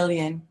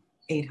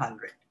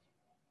 $1,800,000.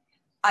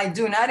 I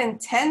do not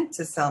intend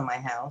to sell my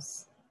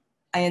house.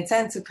 I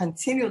intend to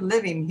continue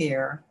living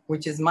here,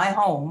 which is my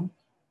home.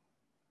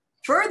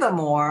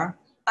 Furthermore,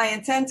 I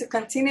intend to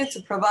continue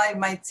to provide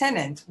my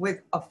tenant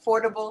with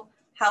affordable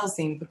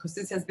housing, because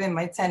this has been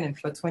my tenant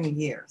for 20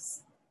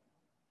 years.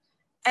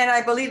 And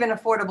I believe in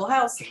affordable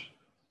housing.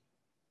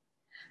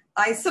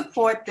 I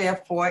support,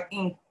 therefore,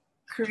 in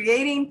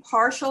creating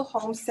partial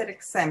homestead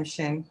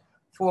exemption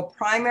for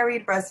primary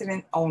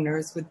resident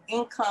owners with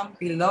income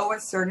below a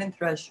certain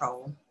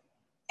threshold,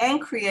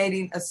 and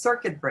creating a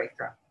circuit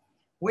breaker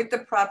with the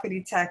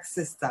property tax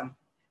system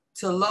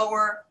to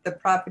lower the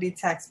property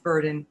tax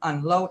burden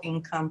on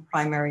low-income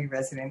primary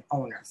resident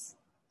owners,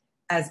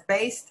 as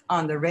based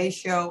on the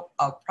ratio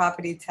of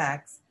property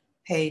tax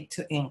paid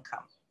to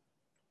income.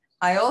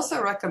 I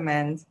also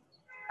recommend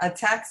a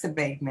tax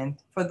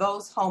abatement for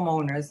those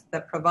homeowners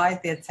that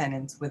provide their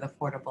tenants with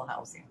affordable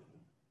housing.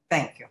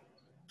 Thank you.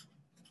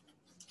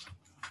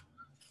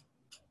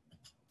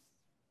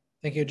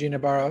 Thank you, Gina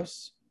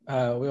Barros.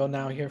 We will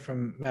now hear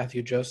from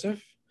Matthew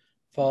Joseph,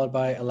 followed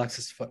by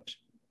Alexis Foote.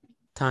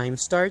 Time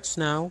starts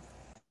now.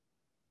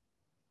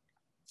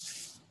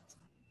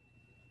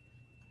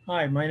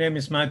 Hi, my name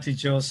is Matthew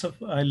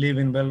Joseph. I live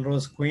in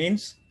Belrose,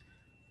 Queens.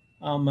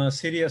 I'm a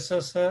city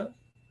assessor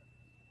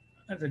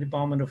at the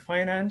Department of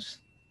Finance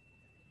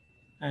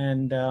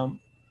and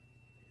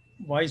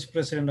vice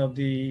president of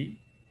the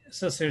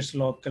Assessors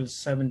Local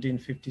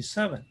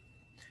 1757.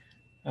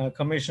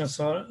 Commissioner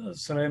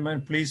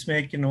Sulaiman, please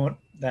make a note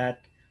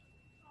that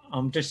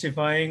I'm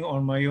testifying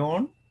on my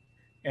own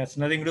It has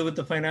nothing to do with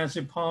the finance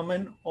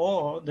department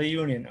or the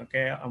union,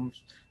 okay?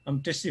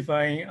 I'm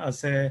testifying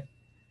as a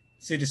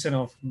citizen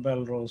of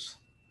Belrose.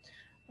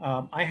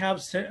 I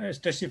have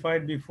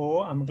testified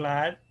before. I'm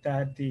glad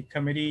that the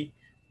committee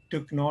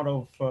took note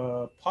of,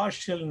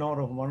 partial note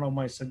of one of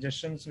my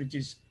suggestions, which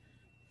is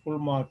full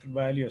market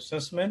value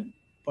assessment.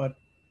 But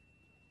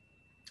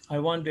I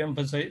want to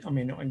emphasize, I'm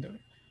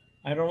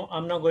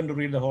not going to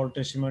read the whole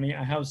testimony.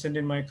 I have sent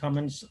in my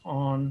comments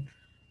on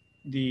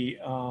the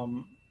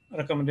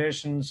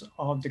recommendations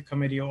of the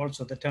committee,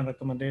 also the 10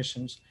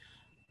 recommendations.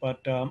 But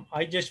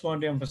I just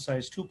want to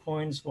emphasize 2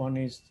 points. One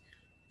is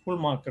full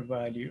market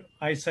value.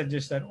 I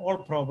suggest that all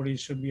properties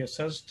should be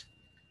assessed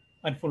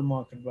at full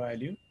market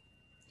value.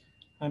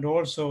 And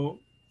also,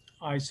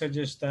 I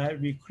suggest that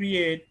we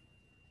create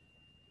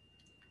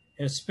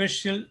a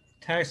special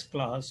tax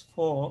class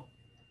for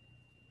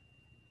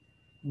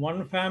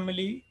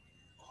one-family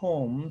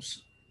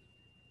homes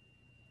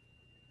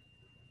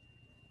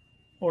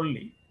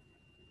only.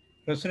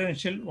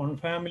 Residential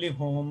one-family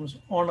homes,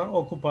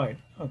 owner-occupied.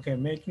 Okay,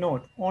 make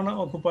note,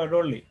 owner-occupied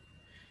only.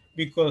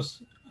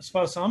 Because as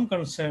far as I'm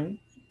concerned,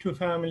 2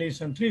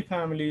 families and 3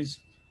 families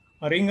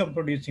are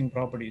income-producing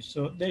properties.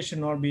 So they should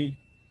not be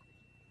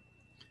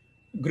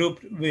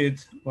grouped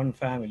with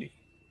one-family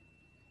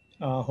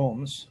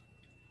homes.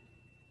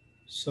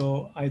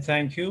 So I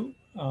thank you.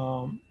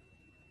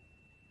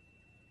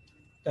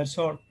 That's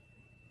all.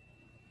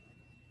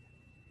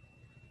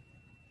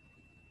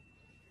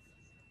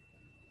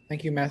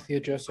 Thank you, Matthew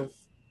Joseph.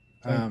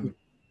 We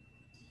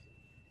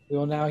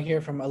will now hear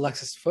from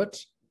Alexis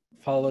Foote,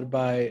 followed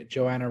by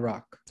Joanna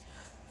Rock.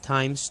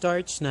 Time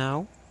starts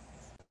now.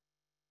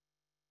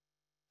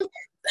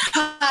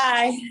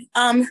 Hi.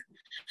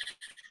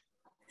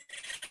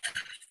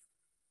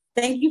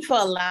 Thank you for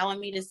allowing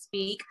me to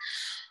speak.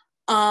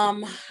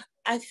 I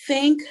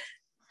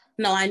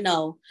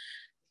know.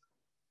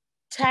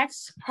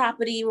 Tax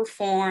property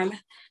reform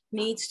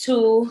needs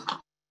to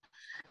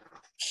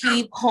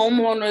keep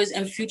homeowners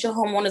and future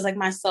homeowners like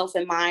myself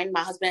in mind.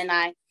 My husband and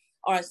I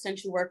are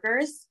essential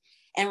workers.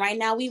 And right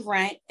now we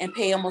rent and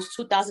pay almost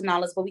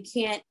 $2,000, but we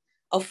can't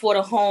afford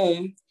a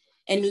home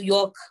in New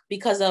York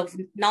because of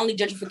not only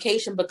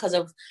gentrification, because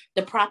of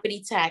the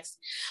property tax.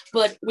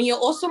 But when you're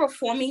also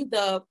reforming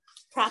the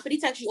property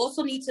tax, you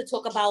also need to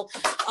talk about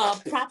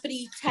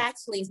property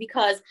tax liens,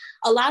 because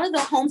a lot of the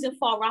homes in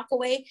Far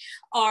Rockaway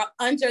are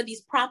under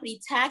these property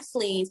tax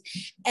liens.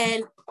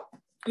 And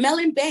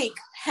Mellon Bank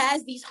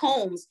has these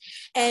homes,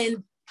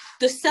 and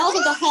the sales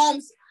of the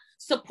homes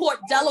support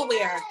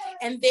Delaware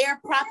and their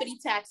property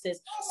taxes.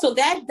 So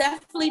that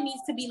definitely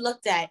needs to be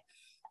looked at.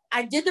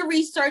 I did the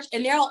research,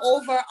 and there are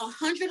over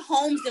 100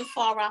 homes in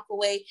Far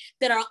Rockaway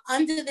that are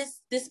under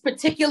this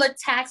particular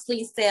tax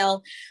lien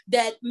sale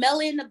that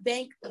Mellon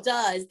Bank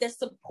does that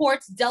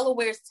supports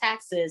Delaware's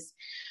taxes.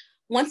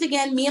 Once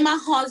again, me and my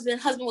husband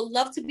would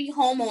love to be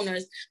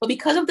homeowners, but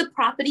because of the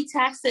property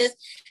taxes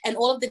and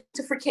all of the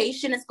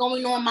gentrification that's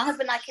going on, my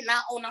husband and I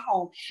cannot own a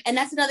home. And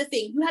that's another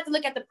thing. You have to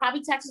look at the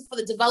property taxes for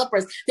the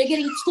developers. They're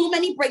getting too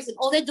many breaks, and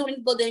all they're doing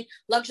is building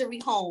luxury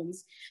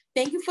homes.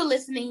 Thank you for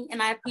listening,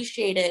 and I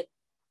appreciate it.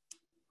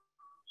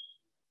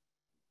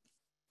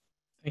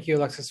 Thank you,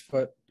 Alexis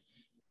Foote.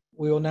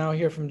 We will now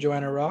hear from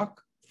Joanna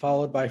Rock,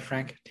 followed by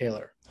Frank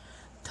Taylor.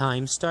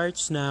 Time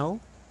starts now.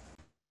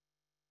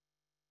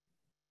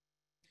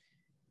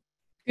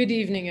 Good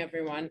evening,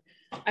 everyone.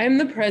 I am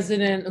the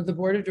president of the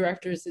board of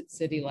directors at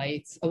City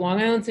Lights, a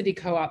Long Island City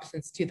co-op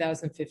since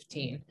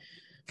 2015.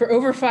 For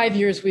over 5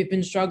 years, we've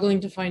been struggling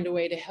to find a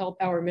way to help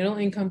our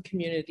middle-income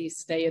communities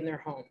stay in their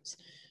homes.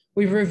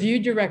 We've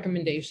reviewed your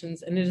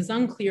recommendations, and it is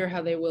unclear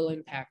how they will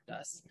impact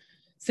us.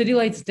 City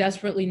Lights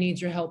desperately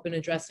needs your help in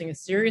addressing a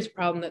serious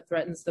problem that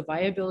threatens the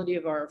viability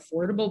of our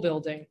affordable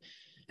building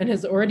and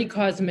has already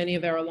caused many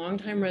of our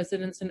longtime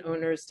residents and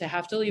owners to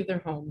have to leave their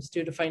homes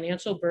due to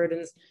financial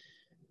burdens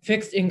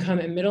fixed income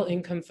and middle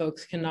income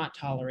folks cannot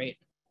tolerate.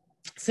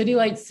 City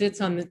Lights sits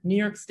on the New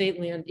York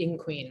State land in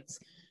Queens.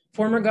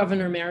 Former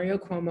Governor Mario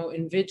Cuomo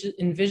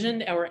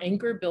envisioned our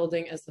anchor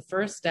building as the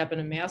first step in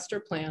a master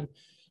plan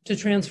to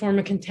transform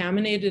a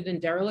contaminated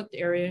and derelict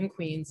area in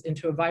Queens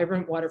into a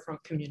vibrant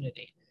waterfront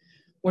community.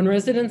 When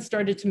residents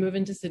started to move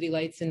into City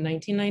Lights in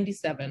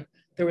 1997,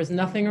 there was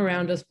nothing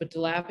around us but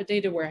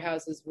dilapidated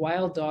warehouses,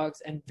 wild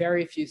dogs, and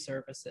very few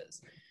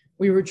services.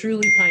 We were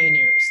truly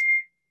pioneers.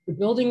 The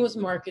building was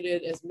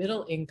marketed as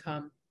middle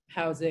income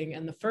housing,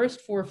 and the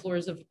first 4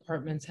 floors of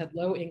apartments had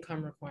low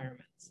income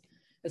requirements.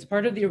 As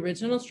part of the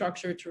original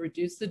structure to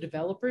reduce the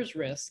developer's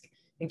risk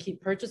and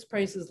keep purchase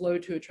prices low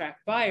to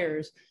attract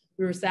buyers,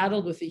 we were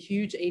saddled with a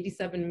huge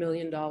 $87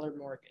 million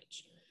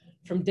mortgage.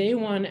 From day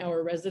one,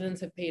 our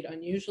residents have paid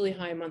unusually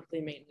high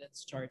monthly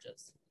maintenance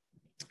charges.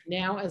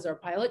 Now, as our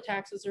pilot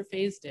taxes are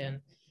phased in,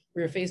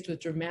 we are faced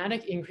with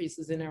dramatic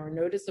increases in our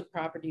notice of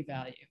property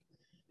value.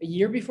 A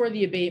year before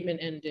the abatement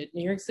ended,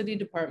 New York City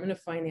Department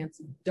of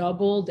Finance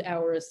doubled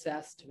our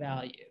assessed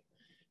value.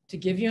 To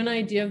give you an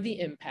idea of the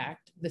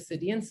impact, the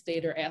city and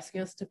state are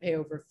asking us to pay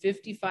over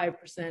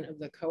 55% of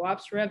the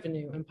co-op's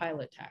revenue in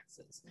pilot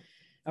taxes.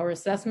 Our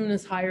assessment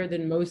is higher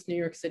than most New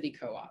York City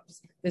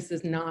co-ops. This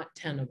is not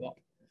tenable.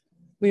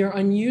 We are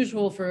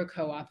unusual for a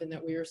co-op in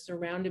that we are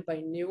surrounded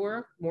by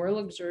newer, more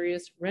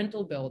luxurious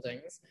rental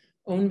buildings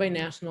owned by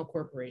national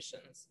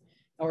corporations.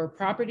 Our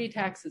property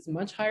tax is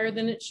much higher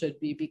than it should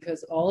be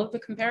because all of the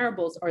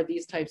comparables are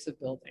these types of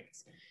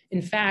buildings.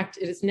 In fact,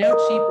 it is now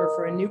cheaper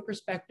for a new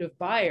prospective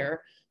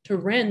buyer to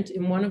rent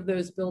in one of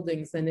those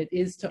buildings than it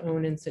is to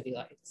own in City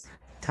Lights.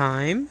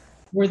 Time.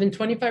 More than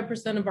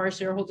 25% of our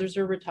shareholders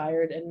are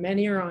retired and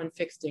many are on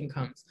fixed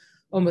incomes.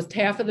 Almost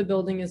half of the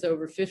building is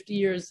over 50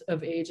 years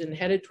of age and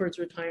headed towards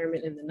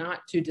retirement in the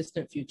not too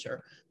distant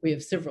future. We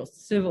have several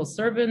civil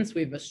servants.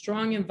 We have a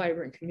strong and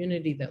vibrant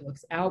community that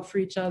looks out for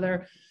each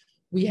other.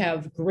 We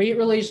have great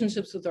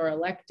relationships with our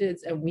electeds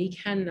and we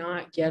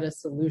cannot get a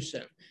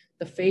solution.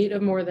 The fate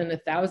of more than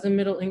 1,000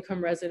 middle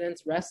income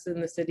residents rests in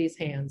the city's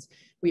hands.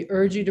 We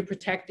urge you to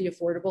protect the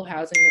affordable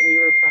housing that we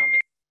were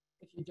promised.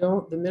 If you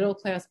don't, the middle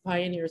class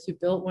pioneers who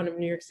built one of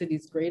New York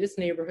City's greatest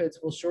neighborhoods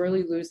will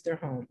surely lose their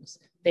homes.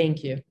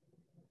 Thank you.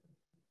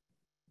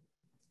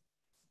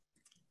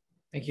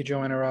 Thank you,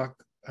 Joanna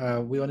Rock.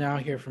 We will now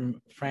hear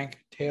from Frank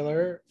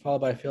Taylor,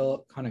 followed by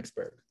Phil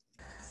Konigsberg.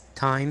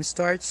 Time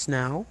starts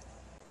now.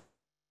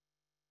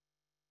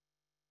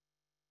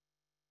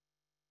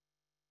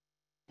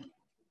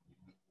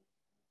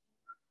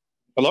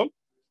 Hello?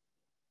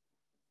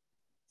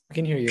 I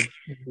can hear you.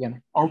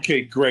 Again.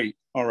 Okay, great.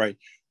 All right.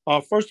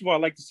 First of all,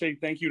 I'd like to say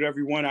thank you to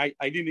everyone. I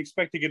didn't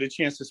expect to get a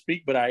chance to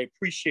speak, but I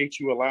appreciate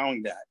you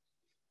allowing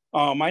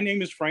that. My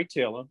name is Frank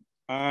Taylor.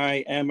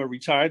 I am a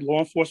retired law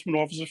enforcement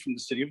officer from the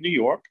city of New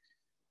York.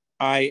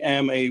 I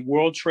am a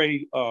World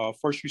Trade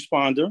first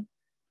responder.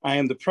 I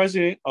am the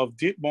president of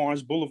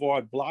Ditmars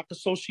Boulevard Block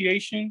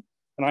Association,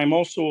 and I'm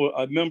also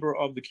a member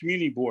of the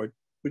community board,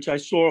 which I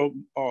saw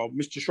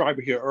Mr.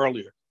 Schreiber here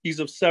earlier. He's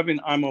of 7,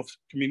 I'm of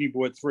community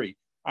board 3.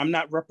 I'm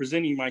not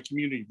representing my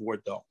community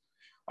board though.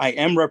 I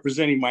am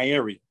representing my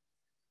area.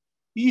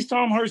 East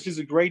Elmhurst is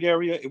a great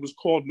area. It was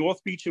called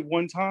North Beach at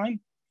one time.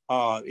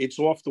 It's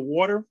off the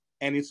water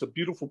and it's a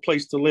beautiful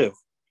place to live.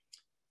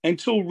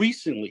 Until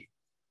recently,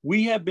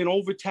 we have been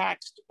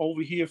overtaxed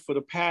over here for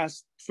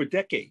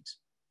decades.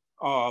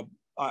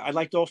 I'd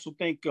like to also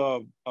thank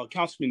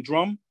Councilman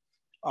Drum,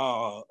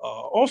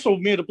 also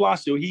Mayor de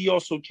Blasio. He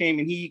also came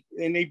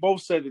and they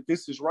both said that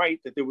this is right,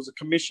 that there was a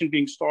commission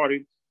being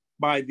started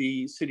by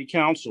the city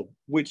council,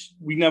 which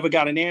we never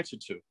got an answer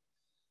to.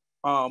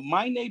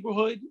 My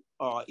neighborhood,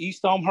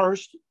 East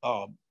Elmhurst,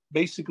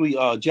 basically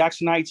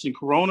Jackson Heights and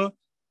Corona,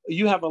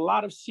 you have a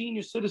lot of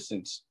senior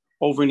citizens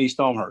over in East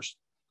Elmhurst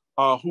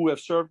who have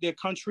served their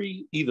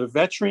country, either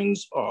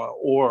veterans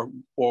or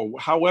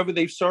however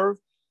they've served.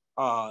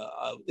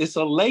 It's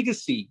a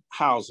legacy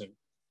housing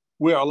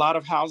where a lot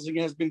of housing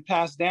has been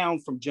passed down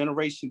from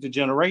generation to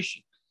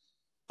generation.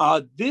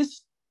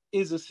 This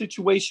is a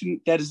situation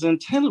that is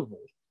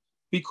untenable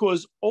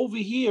because over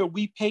here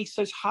we pay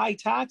such high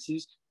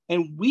taxes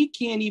and we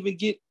can't even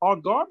get our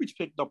garbage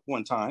picked up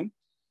one time.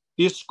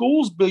 There's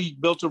schools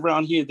built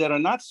around here that are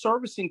not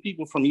servicing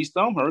people from East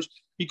Elmhurst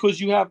because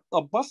you have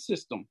a bus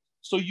system.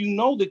 So you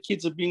know the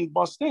kids are being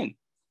bused in,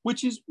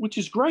 which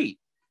is great.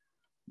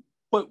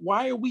 But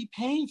why are we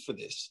paying for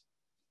this?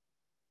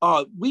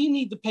 We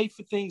need to pay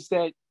for things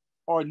that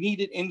are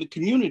needed in the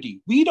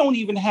community. We don't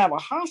even have a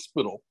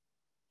hospital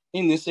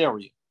in this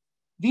area.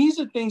 These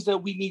are things that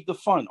we need to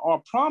fund.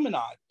 Our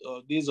promenade,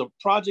 there's a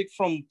project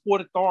from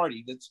Port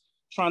Authority that's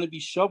trying to be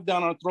shoved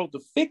down our throat to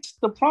fix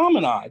the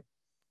promenade,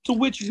 to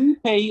which we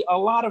pay a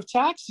lot of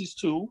taxes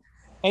to,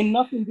 and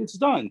nothing gets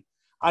done.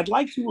 I'd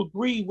like to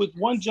agree with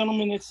one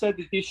gentleman that said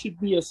that there should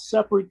be a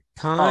separate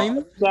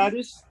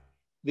status.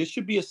 There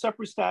should be a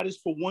separate status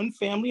for one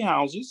family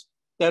houses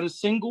that are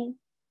single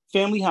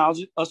family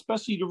houses,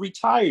 especially the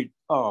retired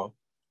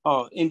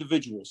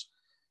individuals.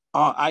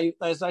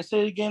 As I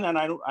said again, and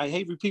I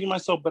hate repeating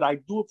myself, but I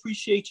do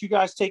appreciate you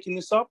guys taking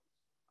this up.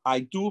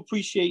 I do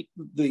appreciate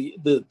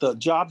the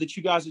job that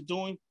you guys are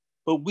doing,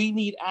 but we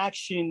need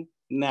action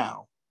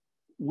now.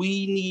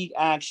 We need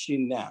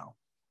action now.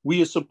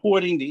 We are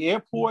supporting the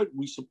airport.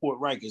 We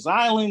support Rikers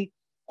Island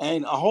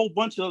and a whole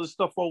bunch of other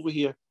stuff over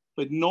here,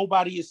 but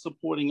nobody is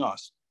supporting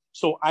us.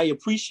 So I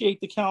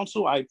appreciate the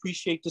council. I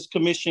appreciate this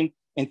commission.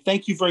 And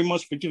thank you very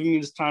much for giving me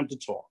this time to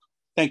talk.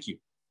 Thank you.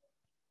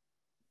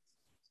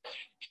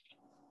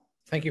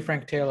 Thank you,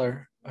 Frank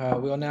Taylor.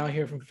 We will now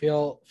hear from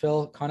Phil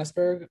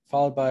Konigsberg,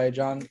 followed by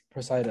John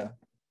Prosida.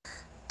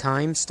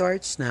 Time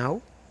starts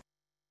now.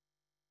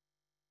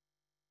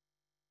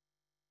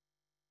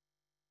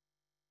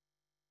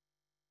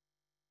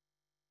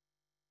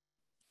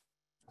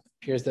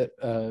 Appears that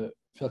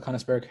Phil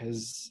Konigsberg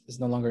is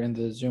no longer in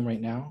the Zoom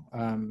right now.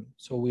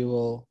 So we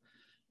will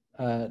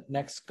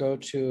next go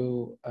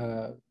to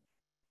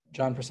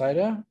John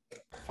Prosida,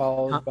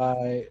 followed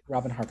by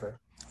Robin Harper.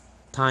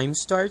 Time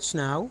starts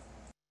now.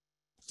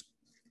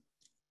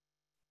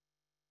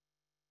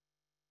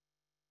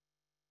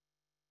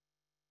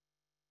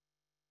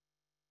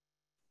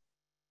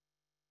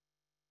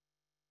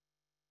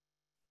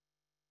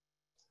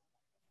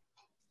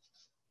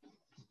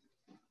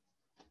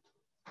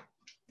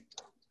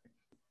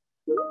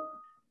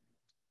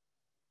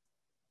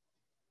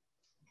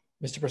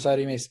 Mr. Prasad,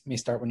 you may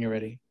start when you're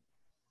ready.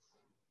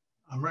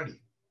 I'm ready.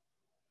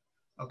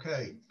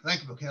 Okay,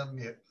 thank you for hearing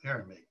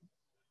me.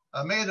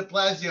 Mayor de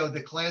Blasio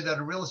declared that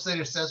a real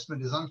estate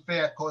assessment is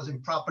unfair,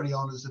 causing property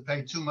owners to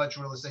pay too much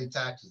real estate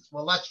taxes.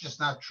 Well, that's just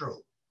not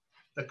true.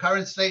 The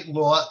current state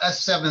law,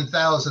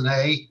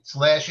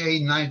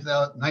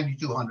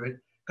 S7000A/A9200,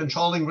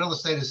 controlling real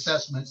estate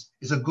assessments,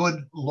 is a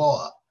good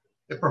law.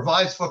 It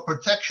provides for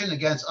protection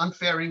against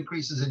unfair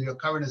increases in your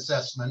current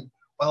assessment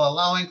while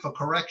allowing for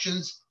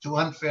corrections to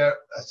unfair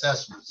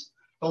assessments.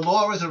 The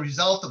law is a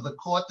result of the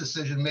court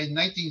decision made in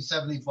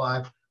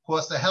 1975,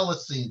 called the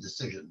Hellerstein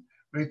decision,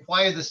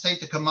 required the state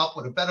to come up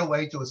with a better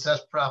way to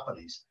assess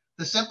properties.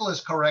 The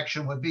simplest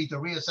correction would be to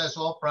reassess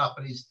all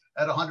properties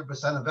at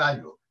 100% of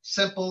value.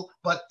 Simple,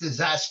 but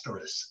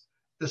disastrous.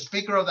 The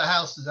Speaker of the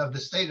House of the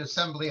State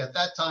Assembly at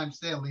that time,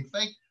 Stanley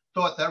Fink,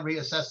 thought that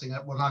reassessing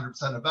at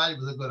 100% of value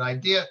was a good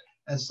idea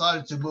and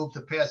started to move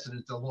to pass it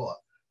into law.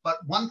 But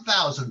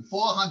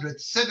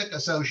 1,400 civic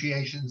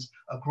associations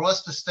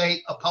across the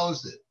state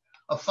opposed it.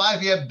 A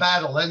 5-year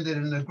battle ended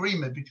in an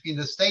agreement between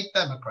the state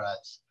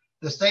Democrats,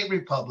 the state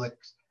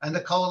Republicans, and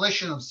the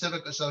coalition of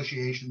civic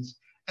associations,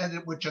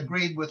 which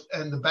agreed with,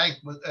 and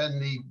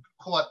the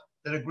court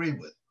that agreed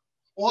with,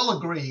 all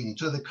agreeing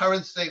to the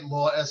current state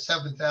law as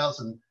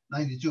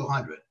 7,092.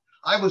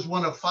 I was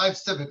one of 5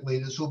 civic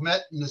leaders who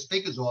met in the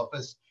Speaker's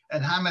office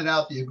and hammered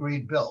out the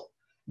agreed bill.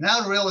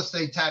 Now real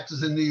estate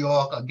taxes in New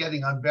York are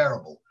getting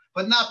unbearable,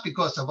 but not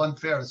because of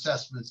unfair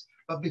assessments,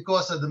 but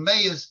because of the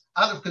mayor's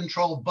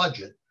out-of-control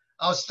budget.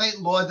 Our state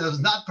law does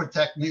not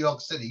protect New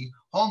York City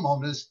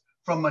homeowners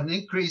from an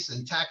increase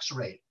in tax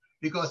rate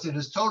because it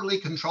is totally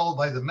controlled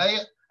by the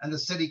mayor and the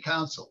city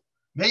council.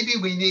 Maybe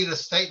we need a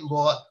state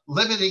law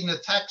limiting the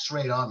tax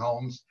rate on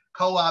homes,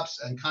 co-ops,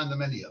 and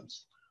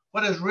condominiums.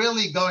 What is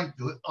really going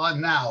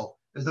on now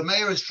is the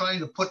mayor is trying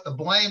to put the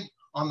blame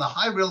on the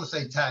high real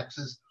estate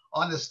taxes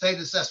on the state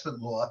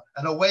assessment law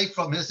and away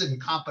from his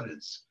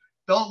incompetence.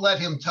 Don't let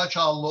him touch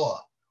our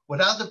law.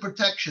 Without the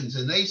protections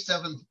in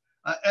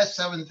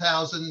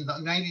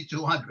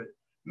S7000-9200,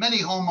 many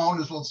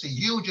homeowners will see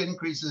huge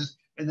increases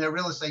in their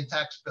real estate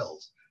tax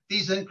bills.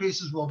 These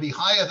increases will be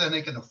higher than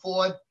they can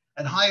afford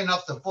and high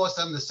enough to force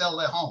them to sell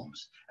their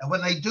homes. And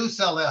when they do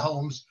sell their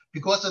homes,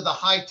 because of the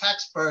high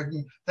tax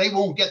burden, they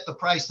won't get the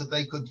price that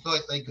they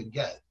thought they could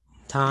get.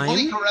 Time. The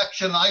only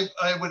correction I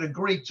would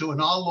agree to in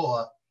our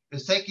law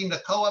is taking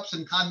the co-ops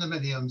and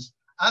condominiums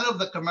out of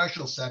the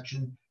commercial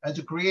section and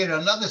to create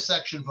another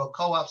section for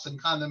co-ops and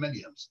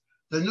condominiums.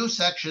 The new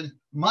section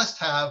must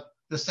have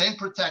the same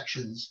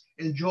protections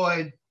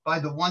enjoyed by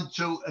the 1,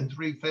 2, and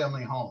 3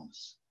 family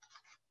homes.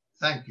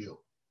 Thank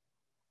you.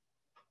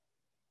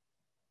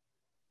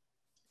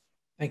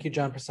 Thank you,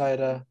 John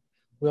Prasad.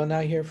 We'll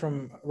now hear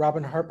from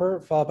Robin Harper,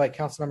 followed by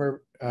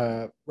Councilmember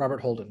Robert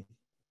Holden.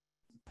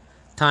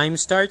 Time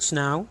starts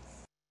now.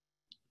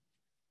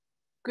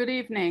 Good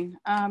evening.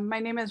 My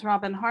name is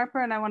Robin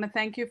Harper, and I want to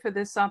thank you for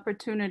this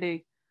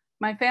opportunity.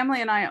 My family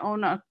and I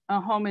own a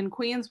home in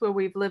Queens where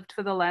we've lived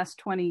for the last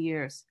 20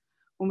 years.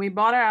 When we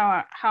bought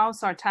our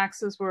house, our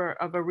taxes were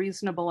of a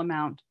reasonable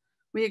amount.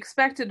 We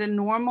expected a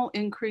normal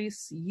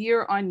increase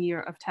year on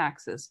year of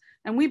taxes,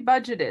 and we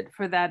budgeted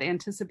for that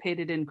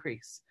anticipated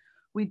increase.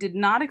 We did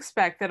not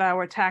expect that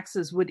our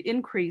taxes would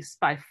increase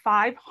by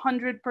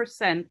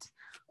 500%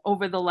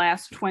 over the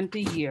last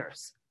 20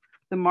 years.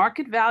 The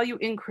market value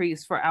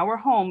increase for our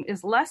home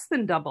is less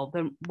than double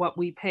than what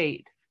we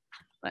paid.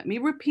 Let me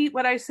repeat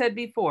what I said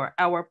before.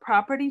 Our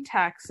property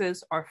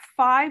taxes are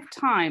 5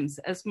 times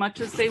as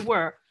much as they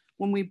were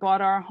when we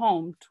bought our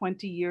home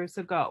 20 years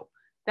ago.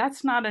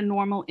 That's not a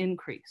normal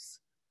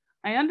increase.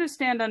 I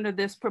understand under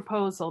this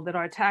proposal that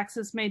our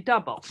taxes may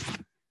double.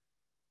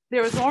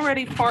 There is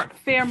already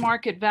fair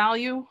market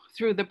value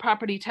through the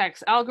property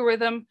tax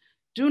algorithm.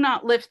 Do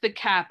not lift the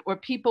cap or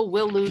people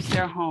will lose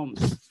their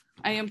homes.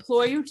 I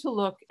implore you to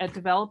look at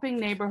developing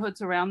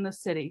neighborhoods around the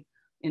city,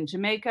 in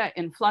Jamaica,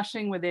 in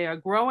Flushing, where they are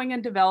growing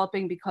and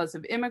developing because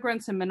of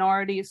immigrants and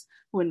minorities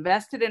who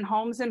invested in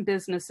homes and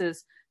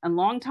businesses, and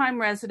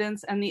longtime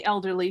residents and the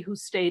elderly who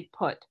stayed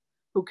put,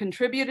 who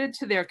contributed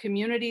to their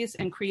communities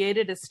and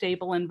created a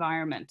stable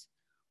environment.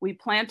 We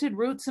planted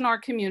roots in our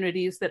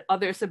communities that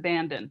others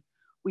abandoned.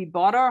 We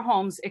bought our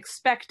homes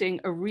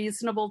expecting a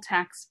reasonable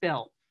tax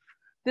bill.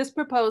 This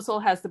proposal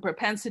has the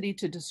propensity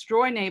to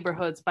destroy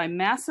neighborhoods by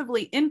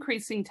massively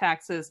increasing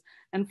taxes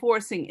and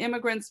forcing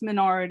immigrants,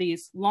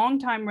 minorities,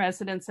 longtime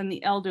residents, and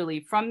the elderly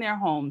from their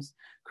homes,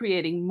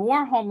 creating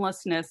more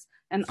homelessness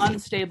and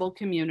unstable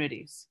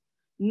communities.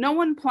 No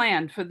one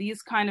planned for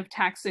these kind of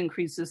tax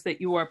increases that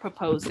you are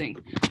proposing.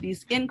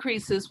 These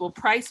increases will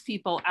price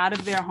people out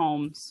of their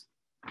homes.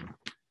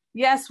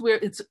 Yes,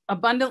 it's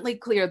abundantly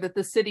clear that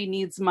the city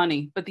needs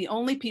money, but the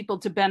only people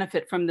to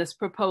benefit from this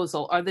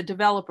proposal are the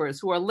developers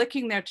who are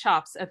licking their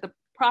chops at the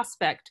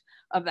prospect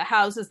of the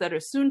houses that are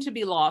soon to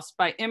be lost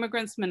by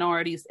immigrants,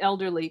 minorities,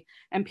 elderly,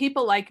 and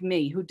people like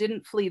me who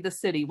didn't flee the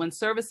city when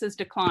services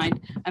declined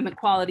and the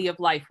quality of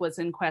life was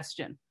in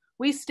question.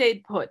 We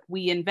stayed put,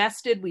 we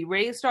invested, we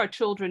raised our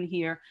children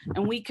here,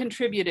 and we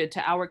contributed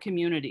to our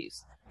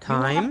communities.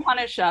 Time. You want to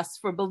punish us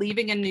for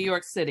believing in New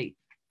York City.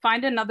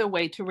 Find another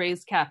way to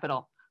raise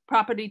capital.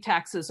 Property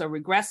taxes are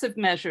regressive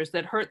measures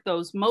that hurt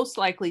those most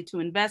likely to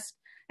invest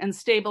and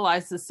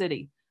stabilize the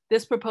city.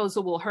 This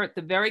proposal will hurt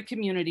the very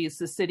communities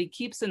the city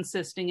keeps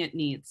insisting it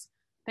needs.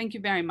 Thank you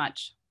very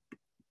much.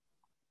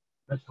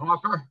 Ms.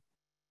 Harper?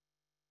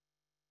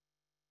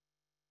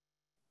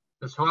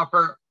 Ms.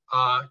 Harper,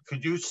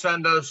 could you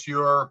send us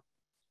your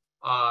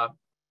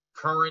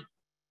current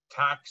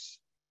tax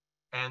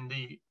and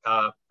the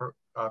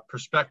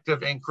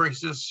prospective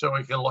increases so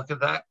we can look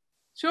at that?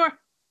 Sure.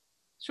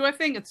 Sure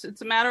thing.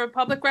 It's a matter of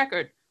public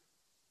record.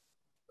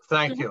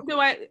 Thank you.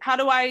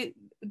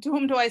 To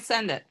whom do I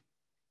send it?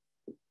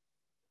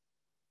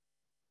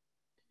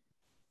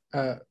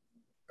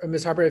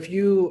 Ms. Harper, if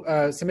you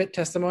submit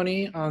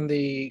testimony on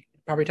the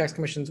Property Tax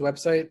Commission's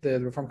website, the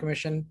Reform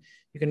Commission,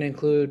 you can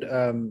include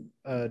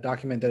a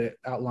document that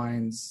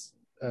outlines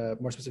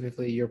more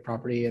specifically your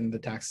property and the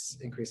tax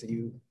increase that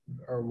you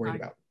are worried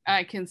about.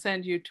 I can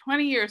send you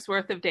 20 years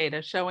worth of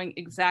data showing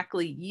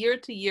exactly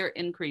year-to-year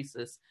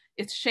increases.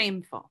 It's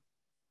shameful.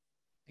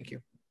 Thank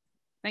you.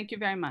 Thank you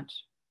very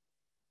much.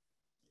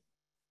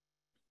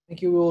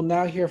 Thank you. We will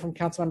now hear from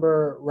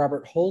Councilmember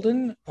Robert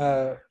Holden,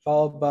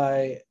 followed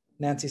by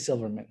Nancy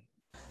Silverman.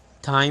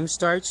 Time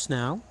starts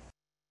now.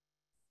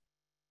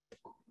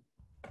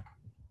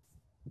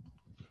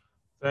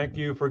 Thank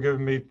you for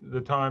giving me the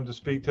time to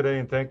speak today,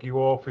 and thank you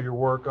all for your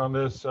work on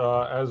this.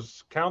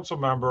 As council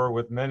member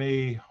with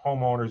many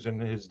homeowners in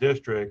his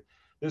district,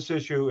 this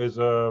issue is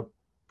of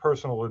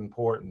personal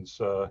importance.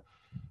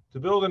 To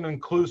build an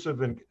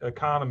inclusive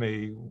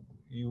economy,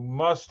 you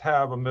must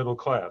have a middle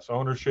class.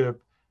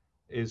 Ownership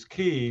is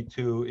key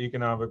to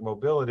economic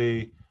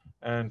mobility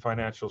and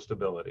financial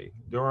stability.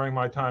 During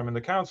my time in the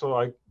council,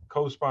 I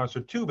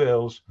co-sponsored 2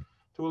 bills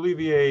to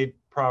alleviate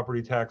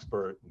property tax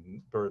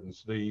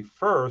burdens. The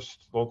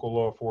first, Local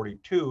Law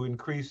 42,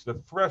 increased the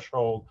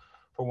threshold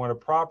for when a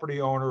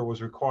property owner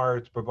was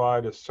required to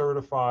provide a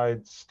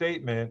certified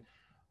statement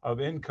of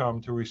income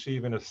to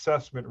receive an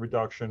assessment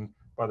reduction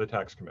by the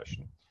Tax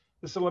Commission.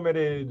 This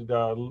eliminated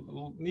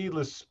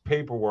needless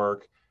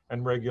paperwork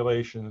and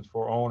regulations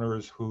for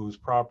owners whose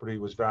property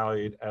was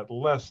valued at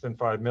less than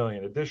 $5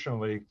 million.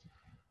 Additionally,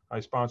 I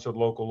sponsored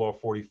Local Law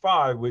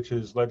 45, which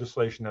is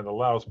legislation that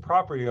allows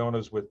property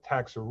owners with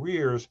tax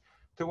arrears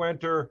to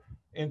enter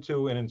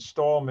into an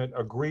installment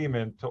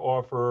agreement to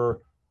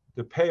offer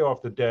to pay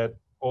off the debt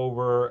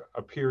over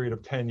a period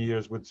of 10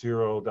 years with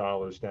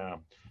 $0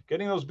 down.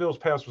 Getting those bills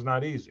passed was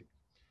not easy,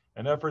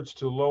 and efforts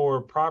to lower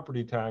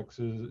property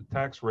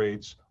tax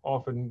rates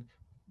often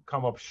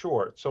come up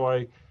short. So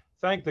I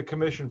thank the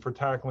Commission for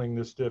tackling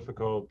this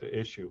difficult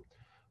issue.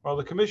 While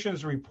the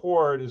Commission's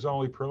report is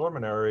only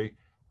preliminary,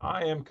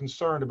 I am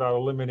concerned about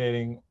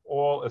eliminating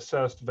all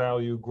assessed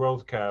value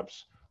growth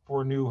caps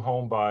for new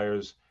home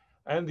buyers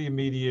and the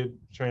immediate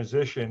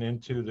transition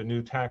into the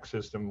new tax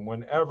system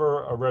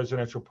whenever a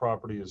residential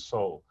property is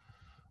sold.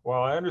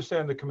 While I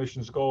understand the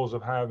Commission's goals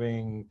of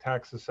having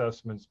tax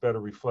assessments better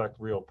reflect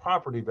real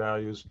property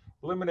values,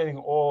 eliminating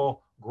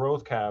all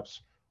growth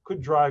caps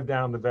could drive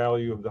down the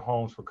value of the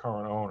homes for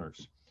current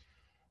owners.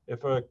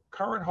 If a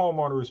current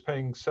homeowner is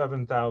paying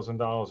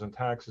 $7,000 in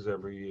taxes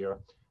every year,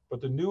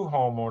 but the new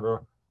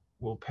homeowner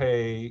will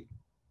pay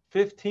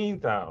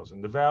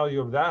 $15,000, the value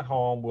of that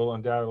home will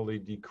undoubtedly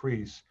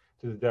decrease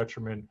to the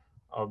detriment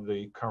of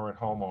the current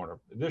homeowner.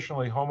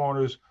 Additionally,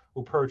 homeowners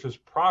who purchase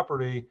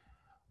property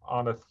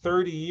on a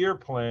 30-year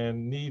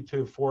plan need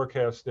to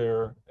forecast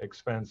their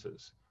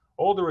expenses.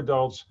 Older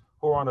adults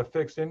who are on a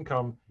fixed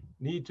income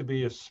need to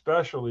be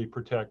especially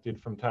protected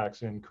from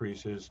tax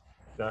increases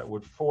that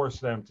would force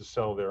them to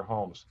sell their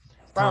homes.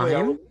 Finally,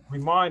 I will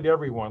remind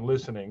everyone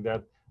listening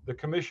that the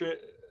Commission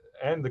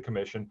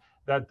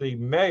that the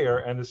mayor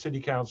and the city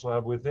council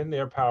have within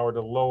their power to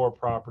lower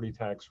property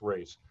tax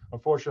rates.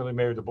 Unfortunately,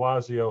 Mayor de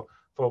Blasio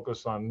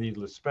focused on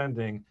needless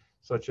spending,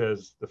 such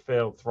as the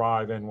failed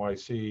Thrive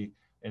NYC,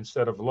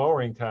 instead of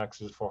lowering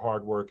taxes for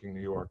hardworking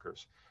New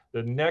Yorkers.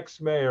 The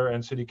next mayor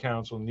and city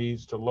council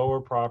needs to lower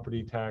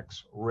property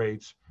tax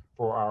rates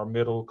for our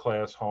middle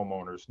class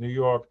homeowners. New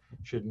York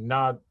should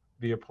not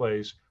be a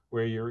place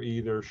where you're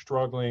either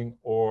struggling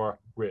or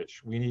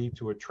rich. We need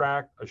to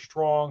attract a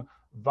strong,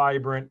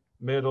 vibrant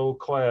middle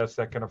class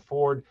that can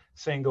afford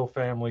single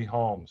family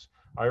homes.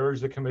 I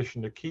urge the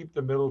Commission to keep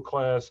the middle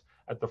class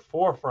at the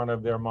forefront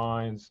of their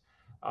minds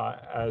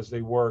as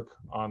they work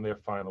on their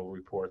final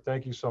report.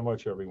 Thank you so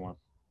much, everyone.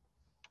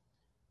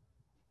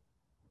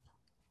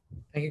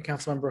 Thank you,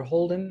 Councilmember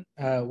Holden.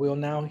 We will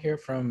now hear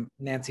from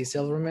Nancy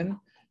Silverman,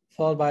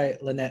 followed by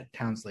Lynette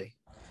Townsley.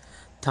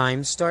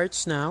 Time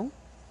starts now.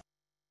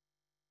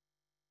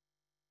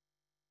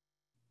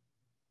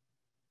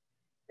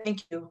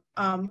 Thank you.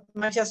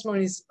 My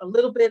testimony is a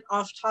little bit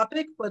off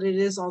topic, but it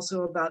is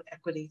also about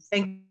equity.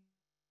 Thank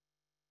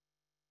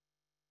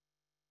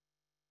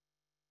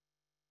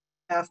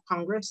you,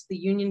 Congress, the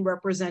union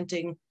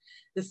representing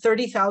the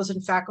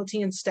 30,000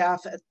 faculty and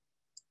staff at,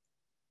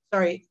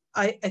 sorry,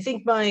 I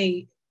think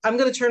I'm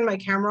going to turn my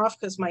camera off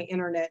because my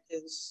internet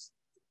is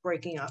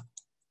breaking up.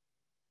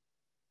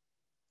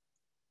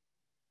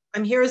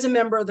 I'm here as a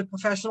member of the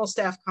Professional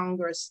Staff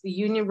Congress, the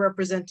union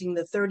representing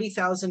the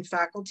 30,000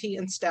 faculty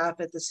and staff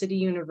at the City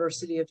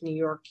University of New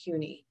York,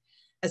 CUNY,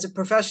 as a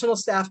professional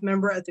staff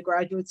member at the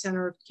Graduate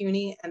Center of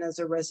CUNY, and as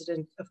a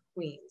resident of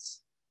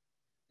Queens.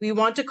 We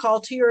want to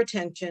call your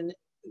attention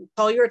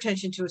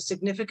to a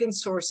significant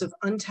source of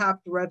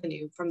untapped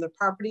revenue from the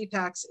property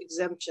tax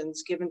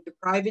exemptions given to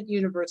private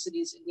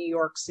universities in New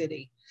York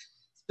City,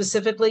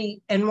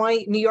 specifically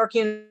New York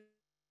University.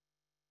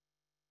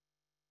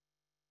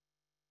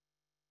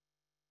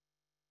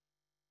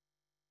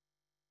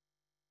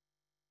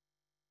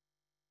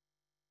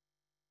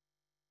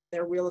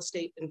 Their real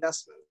estate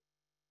investment.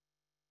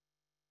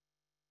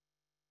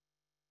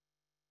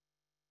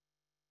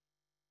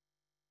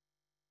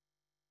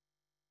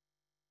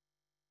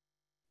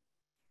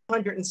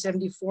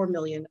 $174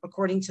 million,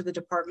 according to the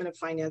Department of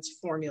Finance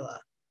formula.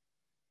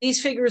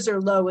 These figures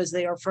are low as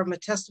they are from a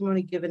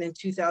testimony given in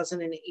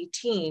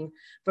 2018,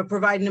 but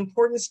provide an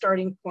important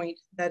starting point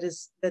that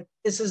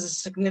this is a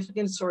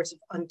significant source of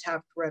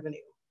untapped revenue.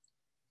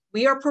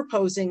 We are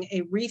proposing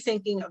a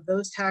rethinking of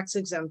those tax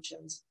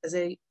exemptions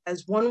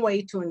as one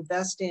way to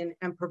invest in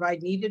and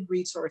provide needed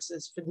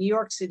resources for New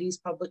York City's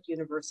public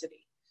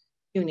university,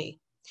 CUNY.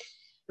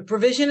 The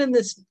provision in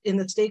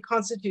the state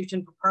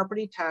constitution for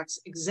property tax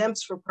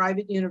exempts for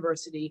private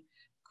university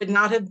could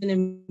not have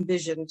been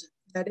envisioned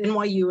that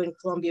NYU and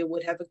Columbia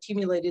would have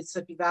accumulated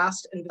such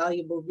vast and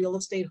valuable real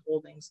estate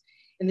holdings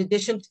in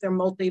addition to their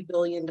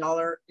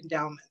multi-billion-dollar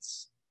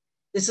endowments.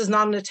 This is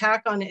not an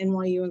attack on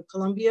NYU and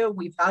Columbia.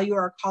 We value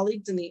our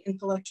colleagues in the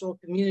intellectual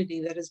community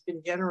that has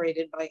been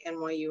generated by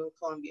NYU and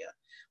Columbia,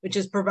 which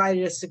has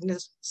provided a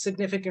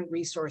significant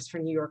resource for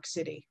New York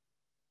City.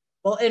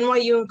 While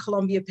NYU and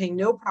Columbia pay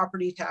no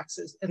property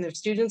taxes and their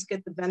students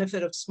get the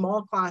benefit of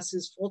small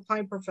classes,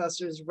 full-time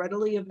professors,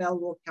 readily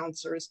available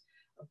counselors,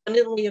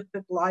 abundantly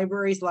equipped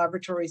libraries,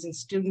 laboratories, and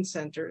student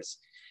centers,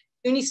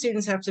 CUNY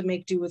students have to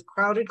make do with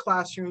crowded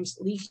classrooms,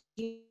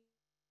 leaky,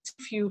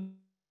 few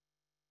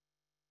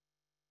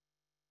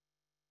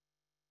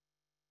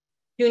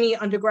CUNY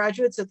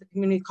undergraduates at the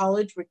community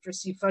college, which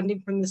receive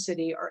funding from the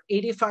city, are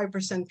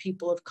 85%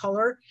 people of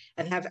color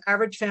and have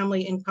average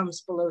family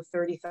incomes below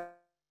 $30,000.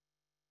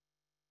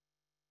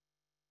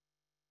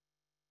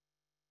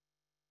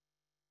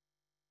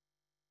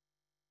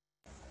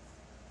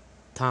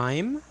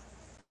 Time.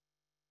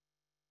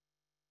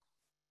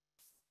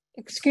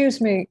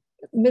 Excuse me,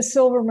 Ms.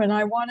 Silverman,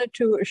 I wanted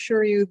to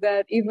assure you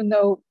that even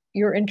though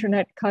your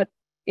internet cut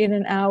in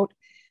and out,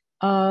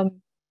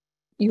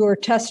 your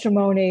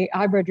testimony,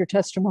 I read your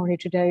testimony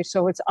today,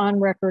 so it's on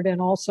record, and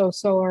also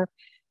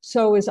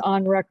so is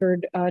on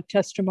record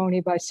testimony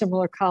by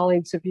similar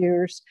colleagues of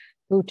yours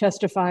who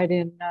testified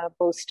in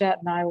both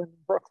Staten Island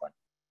and Brooklyn.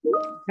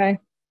 Okay.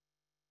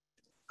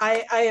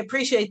 I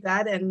appreciate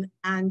that,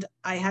 and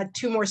I had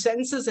 2 more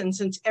sentences, and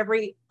since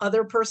every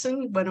other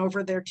person went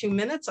over their 2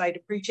 minutes, I'd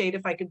appreciate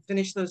if I could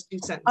finish those 2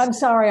 sentences. I'm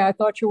sorry, I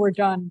thought you were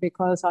done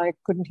because I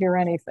couldn't hear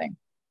anything.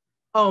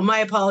 Oh, my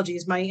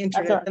apologies, my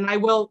internet. And I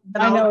will.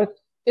 I know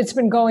it's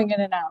been going in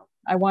and out.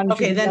 I wanted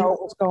you to know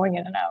it was going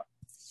in and out.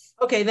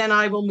 Okay, then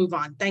I will move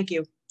on. Thank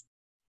you.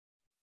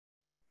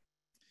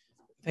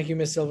 Thank you,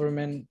 Ms.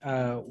 Silverman.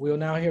 We will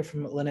now hear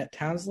from Lynette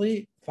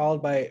Townsley,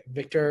 followed by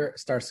Victor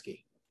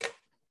Starsky.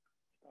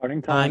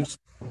 Starting time.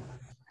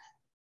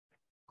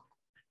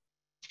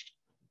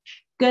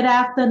 Good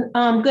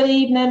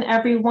evening,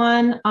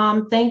 everyone.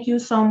 Thank you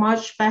so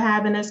much for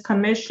having this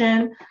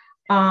commission.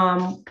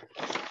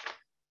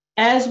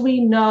 As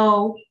we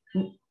know,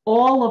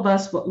 all of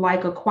us would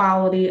like a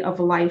quality of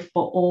life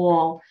for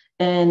all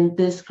in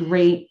this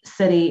great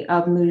city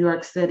of New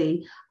York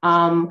City.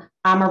 I'm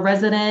a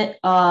resident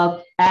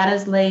of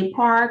Addersley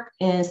Park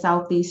in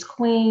Southeast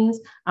Queens.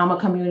 I'm a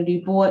Community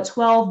Board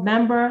 12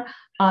 member,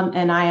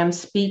 and I am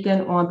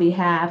speaking on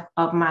behalf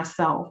of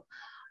myself.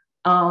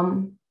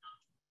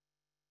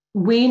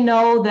 We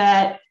know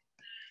that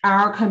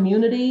our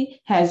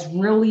community has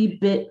really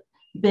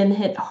been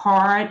hit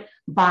hard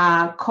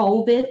by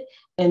COVID,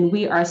 and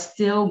we are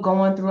still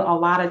going through a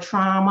lot of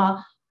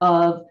trauma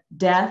of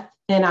death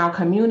in our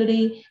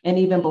community. And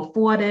even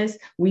before this,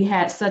 we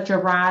had such a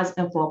rise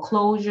in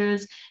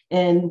foreclosures,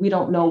 and we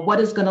don't know what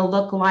it's going to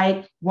look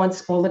like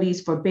once all of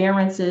these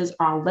forbearances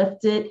are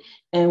lifted.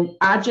 And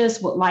I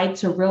just would like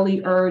to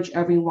really urge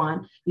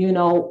everyone,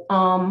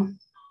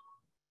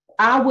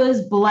 I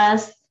was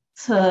blessed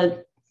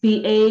to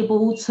be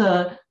able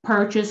to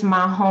purchase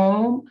my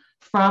home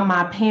from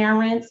my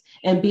parents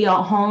and be a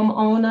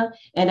homeowner.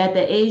 And at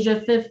the age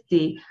of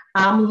 50,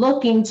 I'm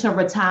looking to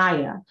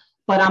retire,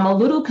 but I'm a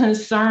little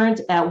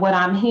concerned at what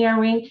I'm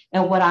hearing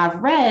and what I've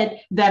read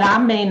that I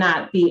may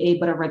not be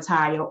able to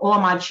retire, or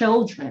my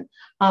children,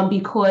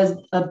 because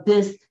of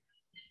this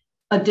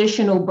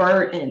additional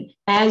burden.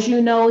 As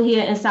you know,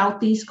 here in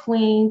Southeast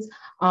Queens,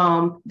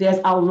 there's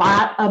a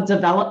lot of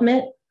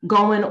development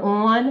going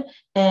on.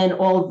 And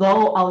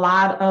although a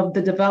lot of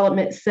the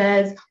development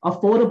says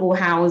affordable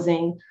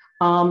housing,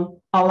 a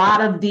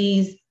lot of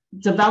these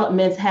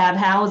developments have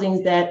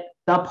housings that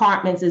the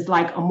apartments is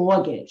like a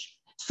mortgage.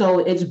 So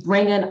it's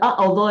bringing up,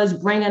 although it's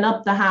bringing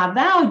up the high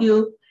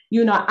value,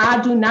 you know,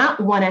 I do not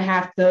want to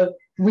have to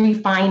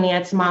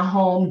refinance my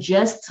home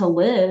just to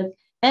live,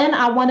 and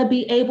I want to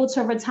be able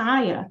to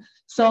retire.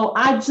 So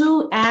I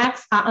do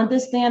ask, I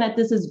understand that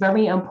this is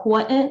very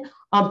important,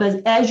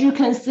 but as you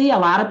can see, a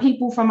lot of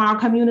people from our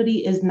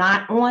community is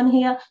not on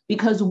here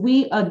because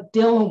we are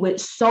dealing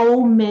with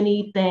so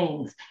many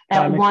things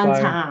at one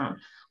time.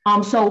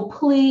 So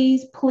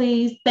please,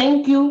 please,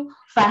 thank you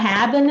for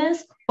having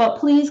this, but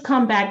please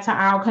come back to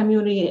our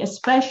community,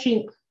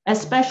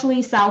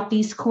 especially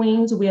Southeast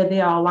Queens, where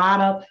there are a lot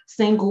of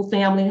single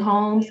family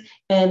homes,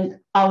 and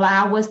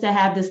allow us to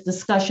have this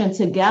discussion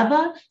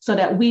together so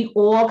that we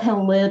all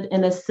can live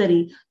in a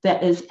city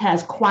that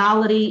has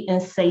quality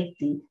and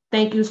safety.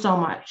 Thank you so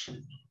much.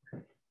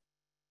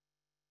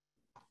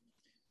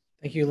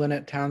 Thank you,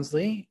 Lynette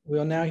Townsley.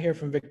 We'll now hear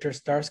from Victor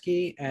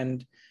Starsky,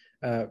 and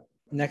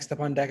next up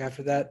on deck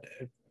after that,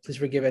 please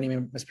forgive any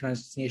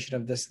mispronunciation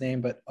of this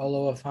name, but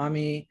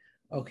Oluwafemi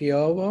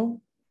Okiowo.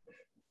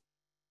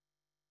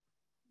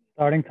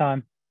 Starting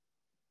time.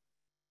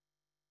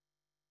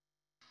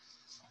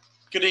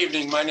 Good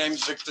evening. My name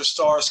is Victor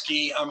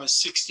Starsky. I'm a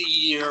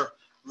 60-year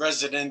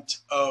resident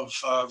of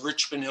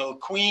Richmond Hill,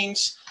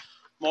 Queens.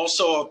 I'm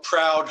also a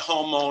proud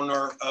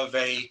homeowner of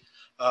a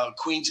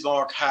Queens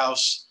Mark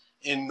house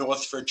in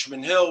North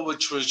Richmond Hill,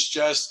 which was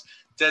just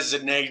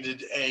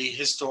designated a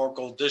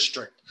historical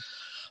district.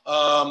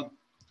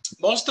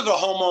 Most of the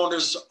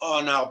homeowners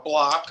on our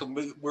block,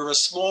 we're a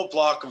small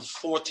block of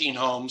 14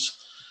 homes.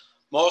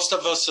 Most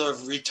of us are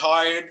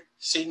retired,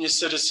 senior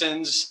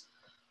citizens,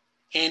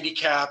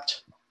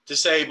 handicapped,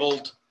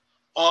 disabled,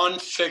 on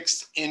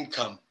fixed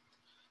income.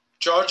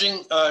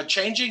 Changing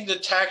the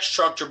tax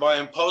structure by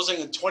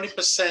imposing a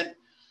 20%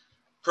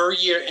 per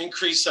year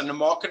increase on the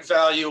market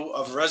value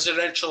of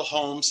residential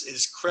homes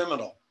is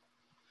criminal.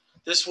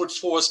 This would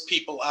force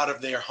people out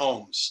of their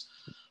homes.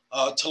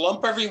 To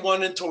lump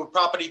everyone into a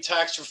property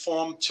tax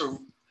reform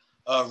to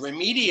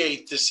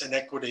remediate this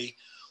inequity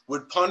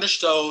would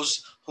punish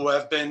those who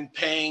have been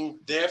paying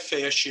their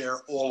fair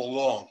share all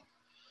along.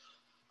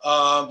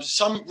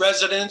 Some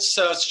residents,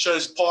 such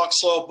as Park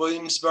Slope,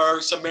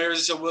 Williamsburg, some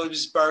areas of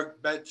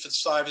Williamsburg,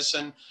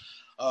 Bedford-Stuyvesant,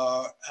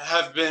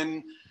 have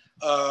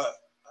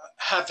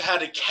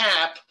had a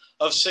cap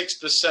of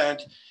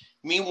 6%.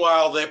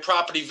 Meanwhile, their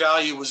property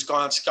value has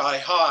gone sky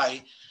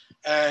high,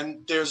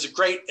 and there's a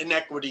great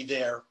inequity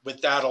there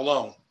with that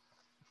alone.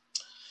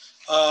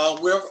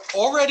 We're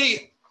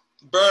already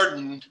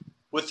burdened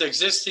with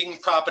existing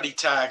property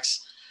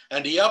tax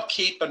and the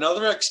upkeep and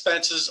other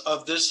expenses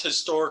of this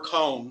historic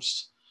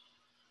homes.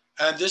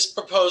 And this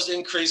proposed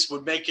increase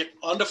would make it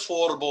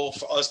unaffordable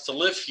for us to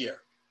live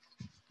here.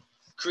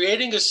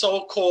 Creating a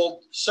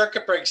so-called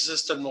circuit breaker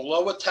system, the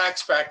lower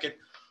tax bracket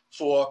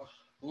for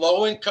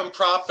low-income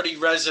property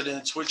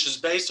residents, which is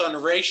based on the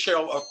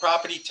ratio of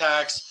property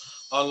tax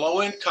on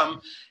low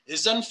income,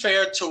 is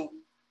unfair to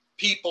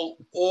people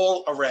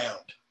all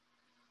around.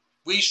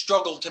 We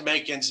struggle to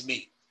make ends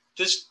meet.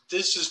 This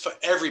is for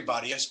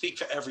everybody. I speak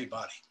for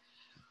everybody.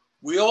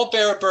 We all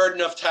bear a burden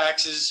of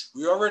taxes.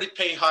 We already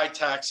pay high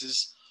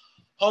taxes.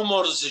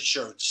 Homeowners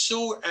insurance,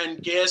 sewer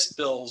and gas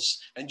bills,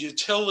 and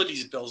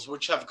utilities bills,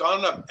 which have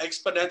gone up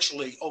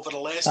exponentially over the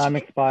last 2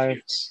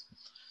 years.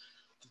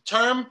 The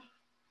term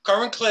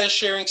current class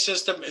sharing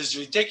system is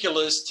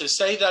ridiculous. To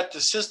say that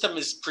the system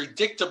is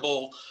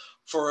predictable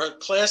for a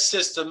class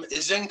system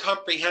is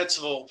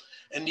incomprehensible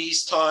in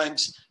these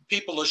times.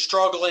 People are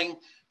struggling.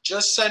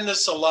 Just send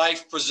us a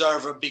life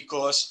preserver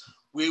because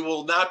we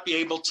will not be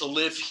able to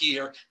live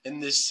here in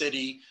this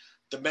city.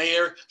 The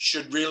mayor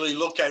should really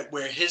look at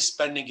where his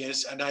spending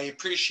is, and I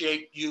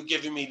appreciate you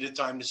giving me the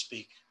time to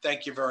speak.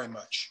 Thank you very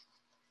much.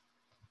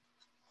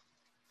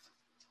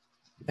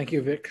 Thank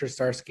you, Victor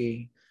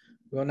Starsky.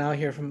 We'll now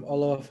hear from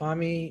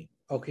Oluwafemi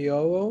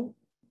Okiowo,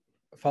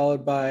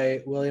 followed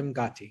by William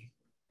Gatti.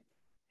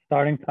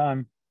 Starting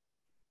time.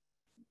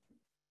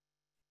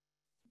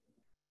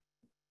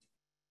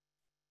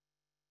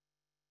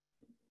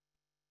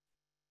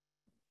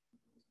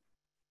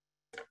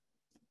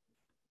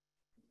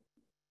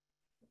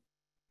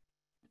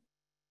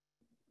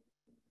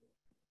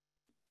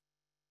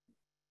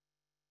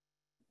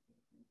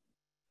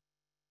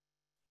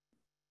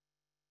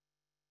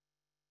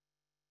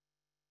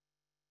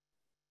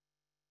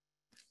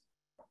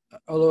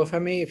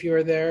 Oluwafemi, if you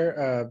are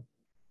there,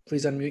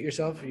 please unmute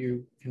yourself.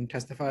 You can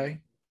testify at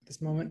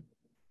this moment.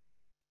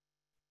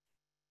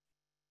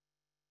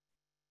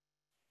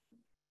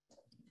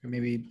 Or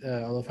maybe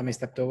Oluwafemi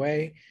stepped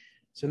away.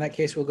 So in that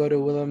case, we'll go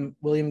to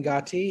William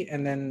Gatti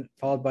and then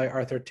followed by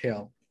Arthur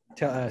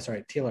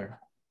Taylor.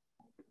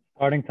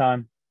 Starting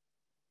time.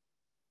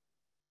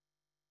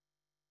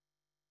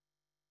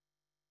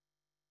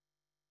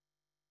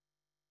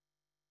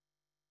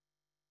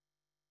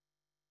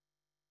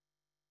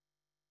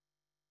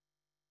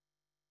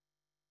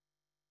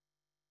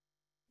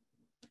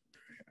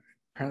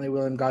 Apparently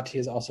William Gatti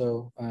has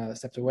also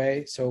stepped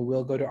away. So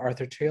we'll go to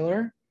Arthur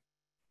Taylor,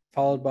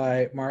 followed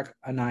by Mark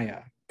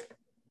Anaya.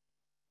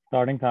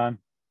 Starting time.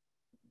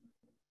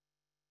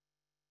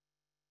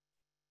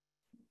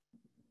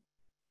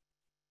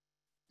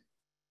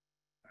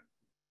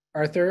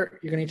 Arthur,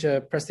 you're going to need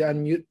to press the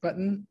unmute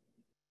button.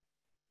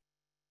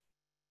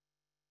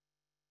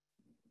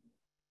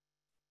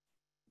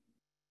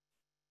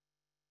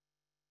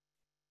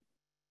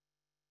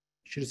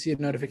 Should see a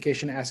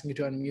notification asking you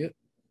to unmute.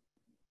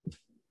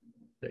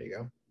 There you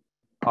go.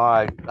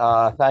 All right,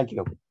 thank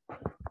you.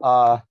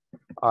 All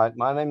right,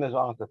 my name is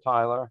Arthur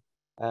Tyler,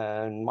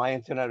 and my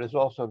internet is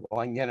also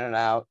going in and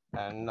out,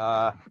 and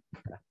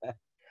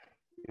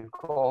you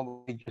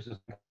called me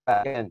just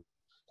back in.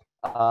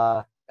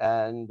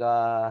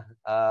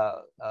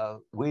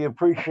 We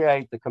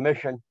appreciate the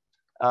commission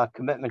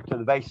commitment to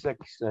the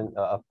basics and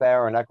a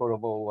fair and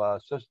equitable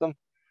system.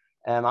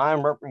 And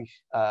I'm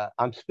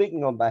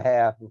speaking on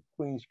behalf of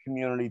Queens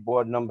Community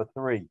Board Number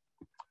 3.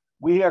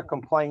 We hear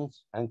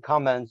complaints and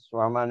comments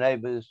from our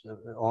neighbors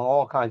on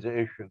all kinds of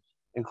issues,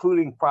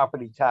 including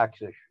property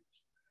tax issues.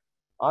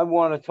 I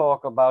want to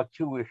talk about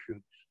 2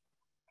 issues.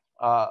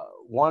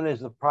 One is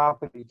the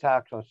property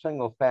tax on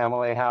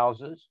single-family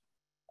houses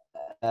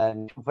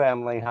and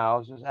 2-family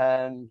houses,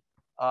 and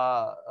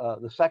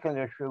the second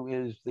issue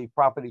is the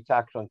property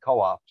tax on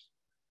co-ops.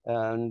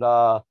 And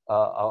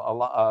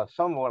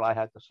some of what I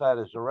had to say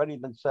has already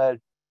been said,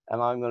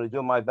 and I'm going to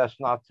do my best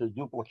not to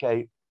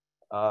duplicate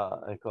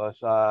because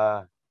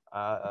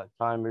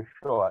time is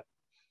short.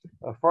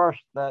 First,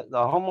 the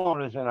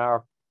homeowners in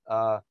our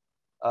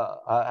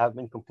have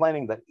been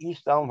complaining that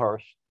East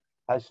Elmhurst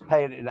has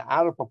paid an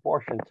out of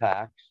proportion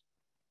tax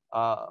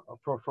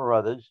for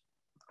others,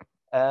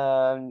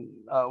 and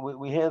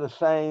we hear the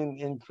same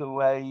into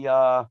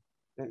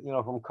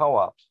from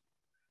co-ops.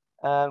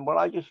 And what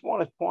I just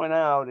want to point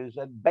out is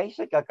that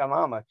basic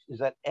economics is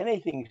that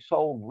anything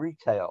sold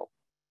retail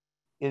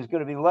is going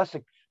to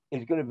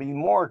be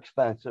more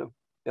expensive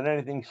than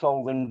anything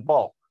sold in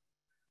bulk.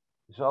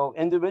 So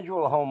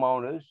individual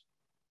homeowners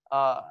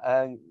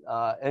and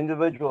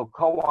individual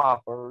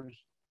co-opers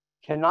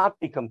cannot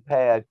be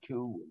compared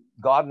to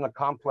garden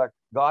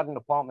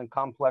apartment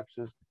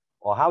complexes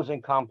or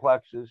housing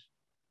complexes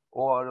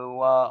or to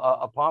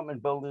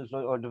apartment builders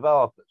or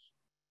developers.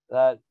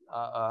 That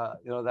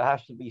there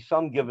has to be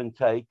some give and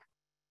take,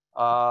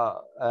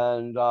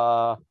 and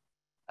that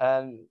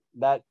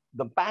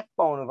the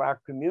backbone of our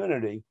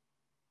community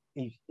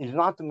is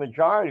not the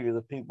majority of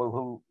the people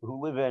who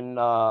live in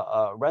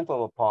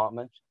rental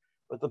apartments,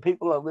 but the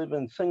people that live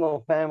in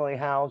single family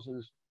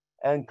houses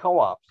and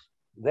co-ops.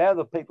 They're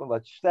the people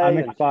that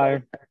stay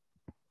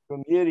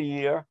from year to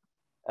year.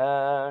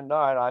 And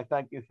all right, I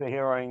thank you for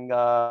hearing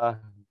as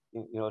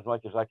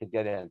much as I could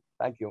get in.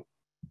 Thank you.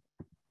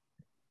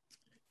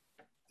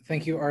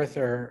 Thank you,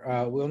 Arthur.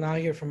 We'll now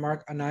hear from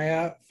Mark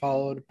Anaya,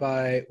 followed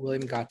by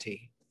William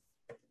Gotti.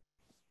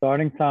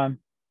 Starting time.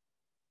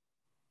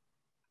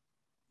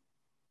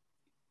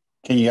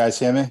 Can you guys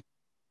hear me?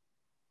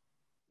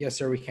 Yes,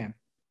 sir, we can.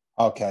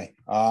 Okay.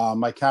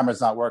 My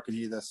camera's not working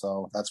either,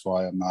 so that's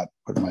why I'm not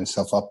putting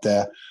myself up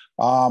there.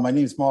 My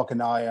name is Mark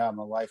Anaya. I'm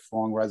a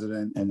lifelong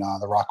resident in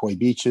the Rockaway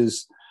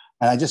Beaches.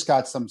 And I just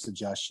got some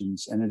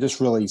suggestions, and they're just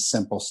really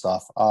simple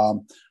stuff.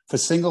 For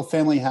single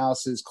family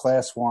houses,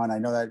 class 1, I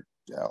know that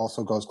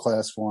also goes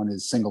class 1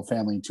 is single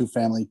family and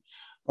 2-family.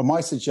 But my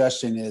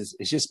suggestion is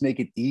just make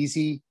it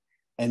easy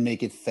and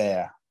make it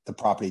fair, the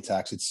property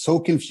tax. It's so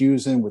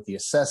confusing with the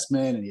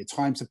assessment and your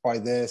time to buy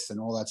this and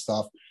all that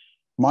stuff.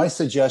 My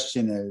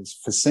suggestion is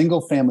for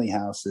single family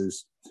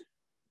houses,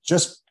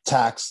 just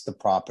tax the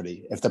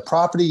property. If the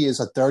property is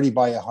a 30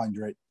 by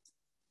 100,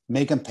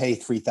 make them pay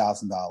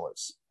 $3,000.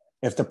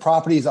 If the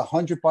property is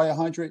 100 by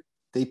 100,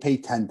 they pay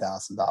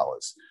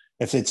 $10,000.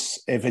 If it's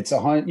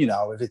 100,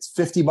 if it's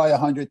 50 by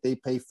 100, they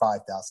pay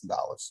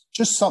 $5,000.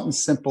 Just something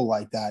simple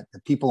like that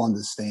people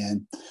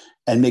understand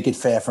and make it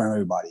fair for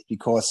everybody.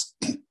 Because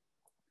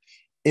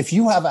if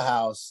you have a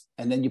house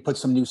and then you put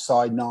some new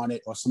siding on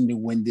it or some new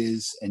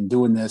windows and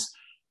doing this,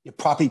 your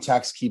property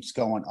tax keeps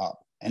going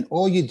up. And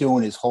all you're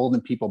doing is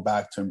holding people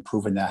back to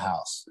improving their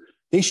house.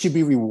 They should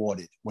be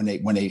rewarded when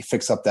they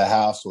fix up their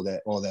house or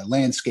their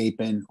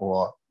landscaping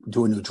or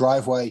do a new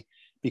driveway,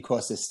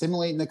 because they're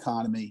stimulating the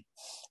economy.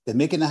 They're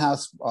making the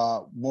house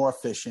more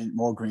efficient,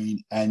 more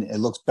green, and it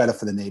looks better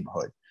for the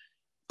neighborhood.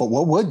 But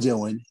what we're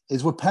doing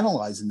is we're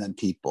penalizing them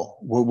people.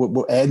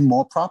 We're adding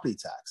more property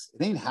tax.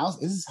 It ain't house.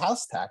 This is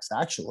house tax,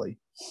 actually.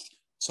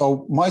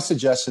 So my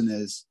suggestion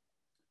is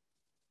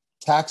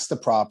tax the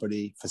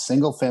property for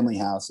single family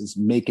houses.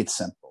 Make it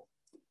simple.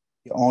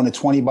 You own a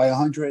 20 by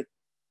 100,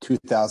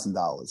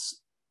 $2,000.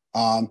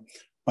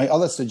 My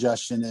other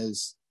suggestion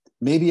is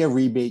maybe a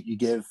rebate you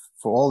give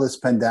for all this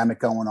pandemic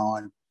going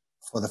on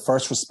for the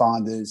first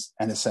responders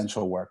and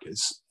essential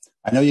workers.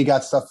 I know you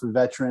got stuff for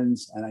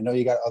veterans, and I know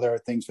you got other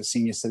things for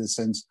senior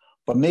citizens,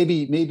 but maybe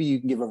you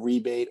can give a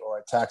rebate or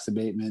a tax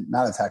abatement,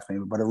 not a tax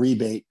abatement, but a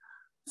rebate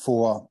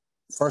for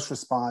first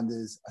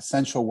responders,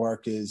 essential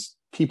workers,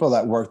 people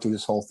that work through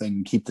this whole thing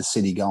and keep the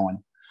city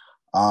going.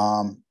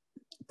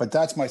 But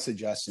that's my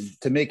suggestion,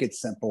 to make it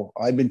simple.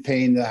 I've been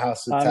paying the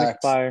house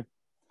tax.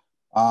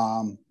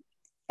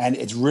 And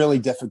it's really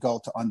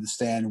difficult to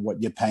understand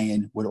what you're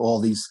paying with all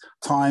these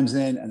times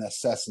in and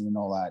assessing and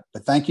all that.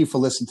 But thank you for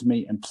listening to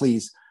me. And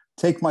please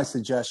take my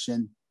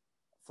suggestion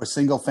for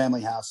single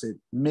family house.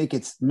 Make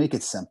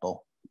it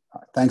simple.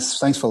 Thanks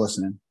for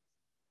listening.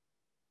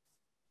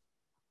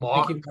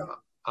 Mark,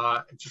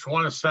 I just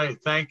want to say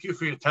thank you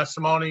for your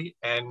testimony,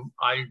 and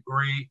I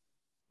agree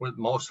with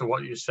most of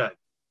what you said.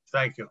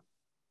 Thank you.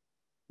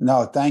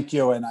 No, thank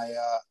you. And I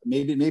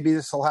maybe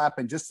this will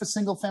happen just for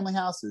single family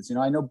houses. You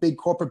know, I know big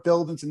corporate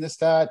buildings and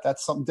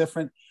that's something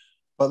different.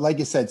 But like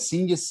you said,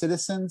 senior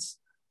citizens,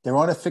 they're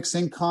on a fixed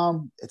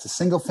income. It's a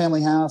single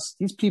family house.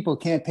 These people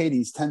can't pay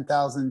these $10,000,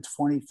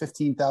 $20,000,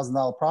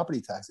 $15,000 property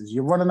taxes.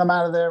 You're running them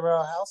out of their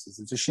houses.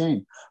 It's a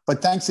shame.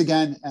 But thanks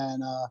again,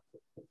 and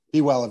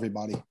be well,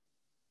 everybody.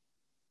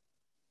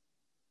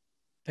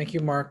 Thank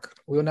you, Mark.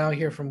 We'll now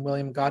hear from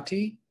William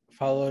Gotti,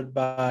 followed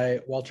by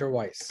Walter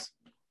Weiss.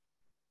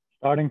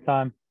 Starting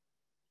time.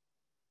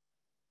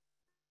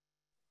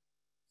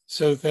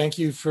 So thank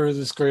you for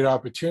this great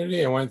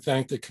opportunity. I want to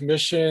thank the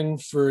Commission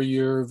for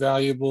your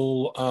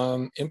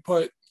valuable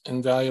input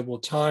and valuable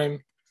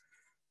time.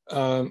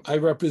 I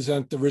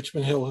represent the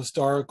Richmond Hill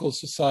Historical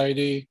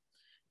Society,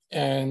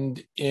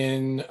 and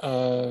in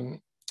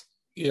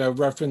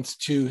reference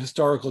to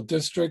historical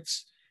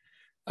districts,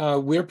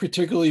 we're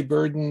particularly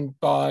burdened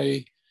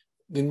by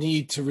the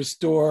need to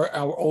restore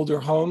our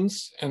older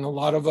homes, and a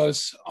lot of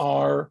us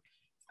are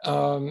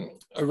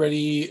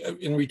already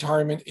in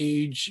retirement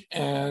age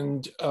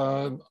and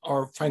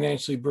are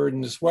financially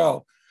burdened as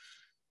well.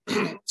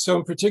 So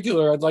in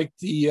particular, I'd like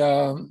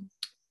the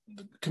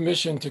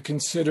Commission to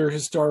consider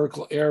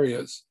historical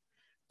areas.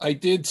 I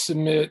did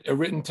submit a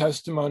written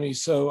testimony,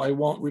 so I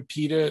won't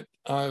repeat it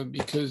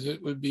because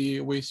it would be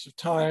a waste of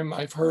time.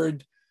 I've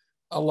heard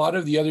a lot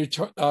of the other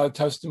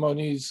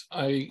testimonies.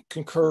 I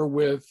concur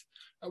with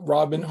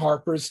Robin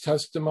Harper's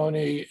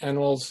testimony and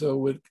also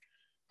with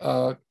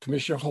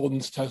Commissioner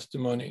Holden's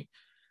testimony.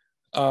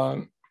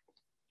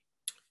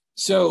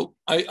 So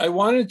I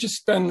want to just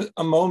spend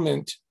a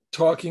moment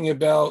talking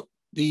about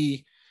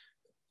the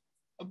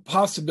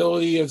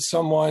possibility of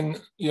someone,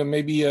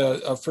 maybe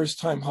a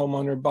first-time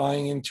homeowner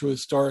buying into a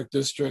historic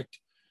district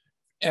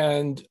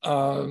and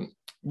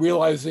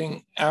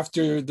realizing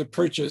after the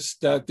purchase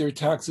that their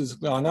taxes have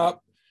gone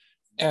up,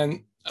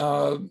 and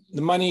the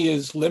money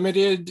is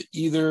limited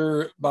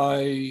either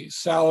by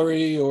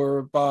salary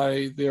or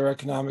by their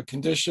economic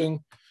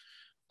condition.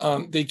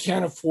 They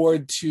can't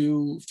afford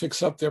to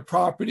fix up their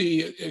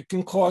property. It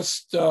can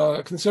cost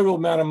a considerable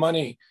amount of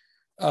money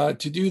to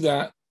do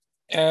that.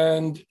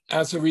 And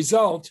as a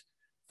result,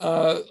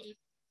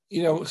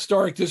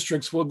 historic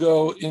districts will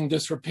go in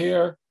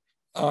disrepair.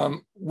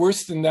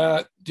 Worse than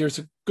that, there's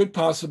a good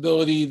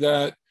possibility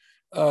that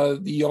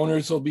the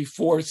owners will be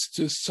forced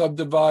to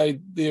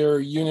subdivide their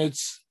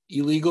units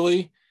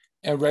illegally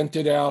and rent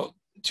it out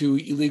to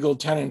illegal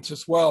tenants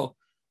as well,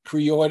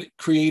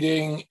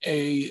 creating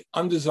a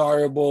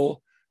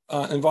undesirable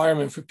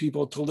environment for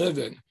people to live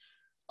in.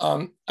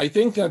 I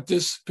think that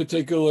this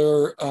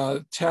particular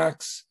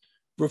tax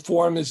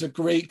reform is a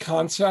great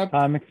concept.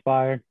 Time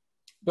expired.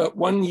 But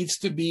one needs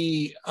to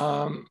be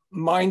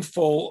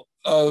mindful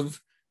of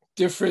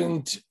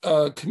different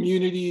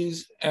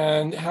communities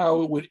and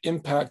how it would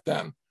impact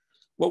them.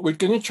 What we're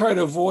going to try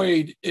to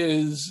avoid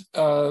is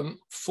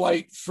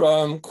flight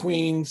from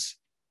Queens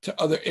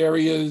to other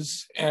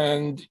areas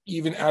and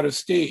even out of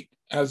state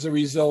as a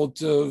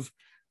result of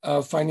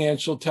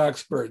financial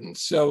tax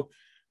burdens. So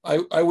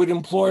I would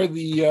implore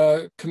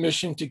the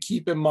Commission to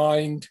keep in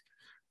mind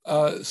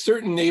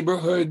certain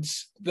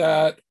neighborhoods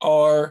that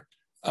are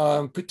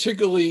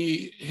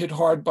particularly hit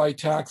hard by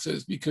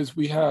taxes, because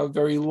we have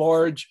very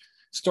large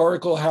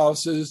historical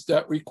houses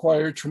that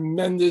require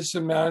tremendous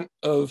amount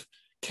of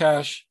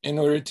cash in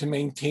order to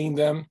maintain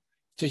them,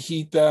 to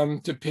heat them,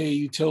 to pay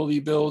utility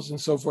bills, and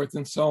so forth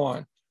and so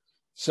on.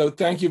 So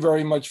thank you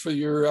very much for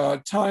your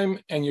time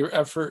and your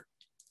effort.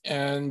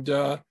 And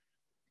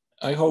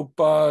I hope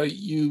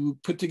you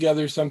put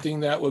together something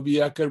that will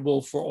be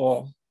equitable for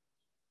all.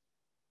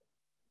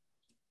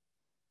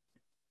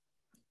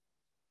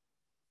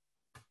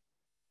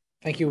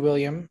 Thank you,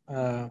 William.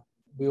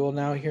 We will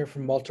now hear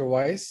from Walter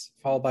Weiss,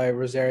 followed by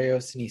Rosario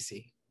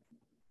Sinisi.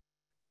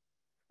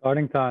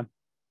 Starting time.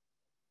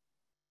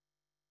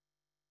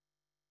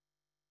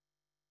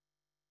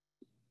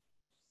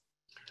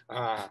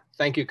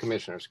 Thank you,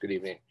 Commissioners. Good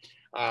evening.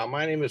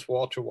 My name is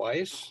Walter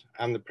Weiss.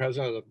 I'm the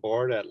president of the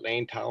board at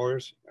Lane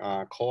Towers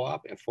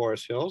Co-op in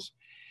Forest Hills.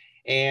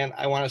 And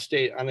I want to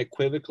state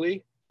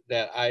unequivocally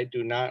that I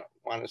would not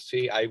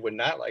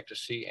like to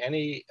see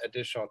any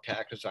additional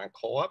taxes on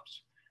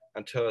co-ops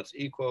until it's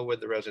equal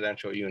with the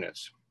residential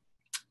units.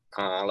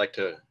 I'd like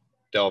to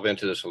delve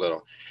into this a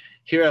little.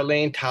 Here at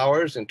Lane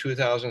Towers in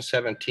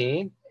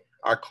 2017,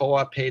 our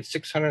co-op paid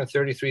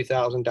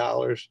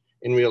 $633,000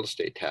 in real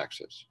estate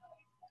taxes.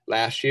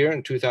 Last year,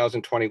 in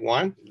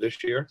 2021,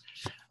 this year,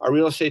 our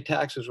real estate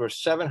taxes were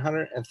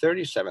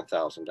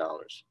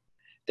 $737,000.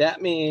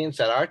 That means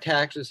that our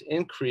taxes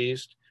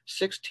increased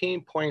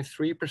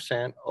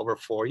 16.3% over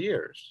 4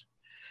 years.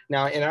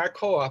 Now, in our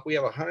co-op, we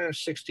have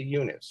 160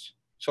 units.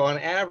 So on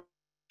average,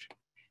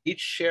 each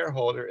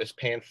shareholder is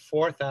paying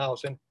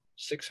 $4,600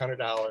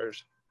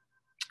 $4,600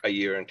 a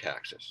year in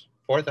taxes.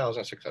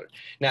 4,600.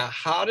 Now,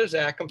 how does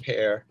that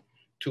compare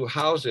to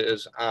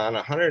houses on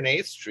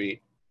 108th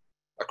Street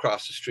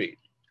across the street?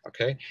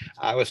 Okay,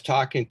 I was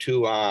talking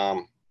to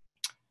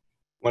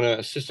one of the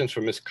assistants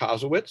from Ms.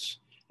 Kozowitz,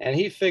 and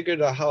he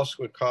figured a house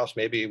would cost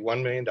maybe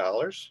 $1 million,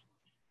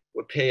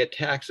 would pay a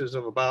taxes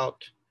of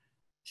about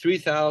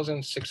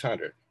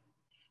 $3,600.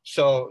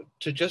 So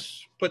to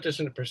just put this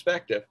into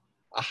perspective,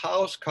 a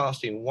house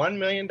costing $1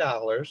 million,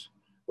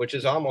 which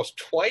is almost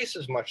twice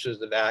as much as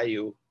the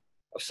value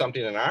of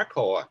something in our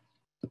co-op,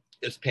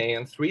 is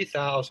paying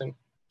 $3,600.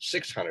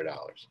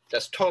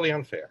 That's totally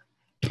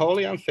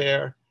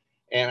unfair,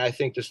 and I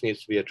think this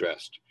needs to be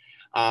addressed.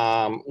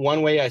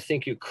 One way I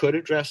think you could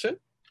address it,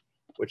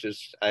 which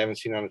is I haven't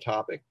seen on the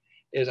topic,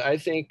 is I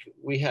think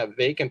we have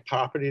vacant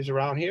properties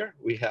around here.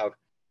 We have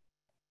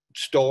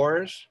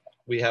stores,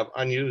 we have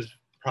unused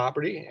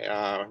property,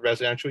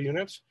 residential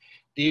units.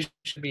 These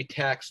should be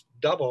taxed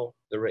double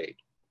the rate.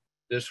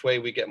 This way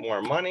we get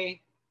more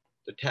money,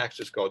 the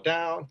taxes go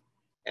down,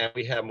 and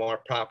we have more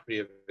property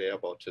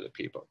available to the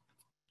people.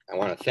 I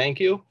want to thank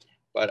you,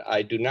 but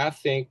I do not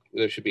think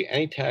there should be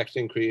any tax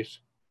increase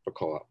for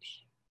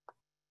co-ops.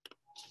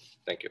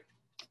 Thank you.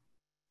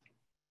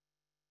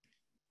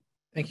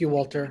 Thank you,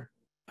 Walter.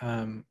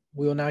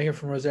 We will now hear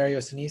from Rosario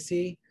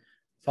Sinisi,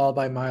 followed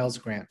by Miles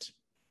Grant.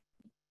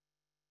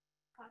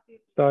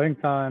 Starting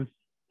time.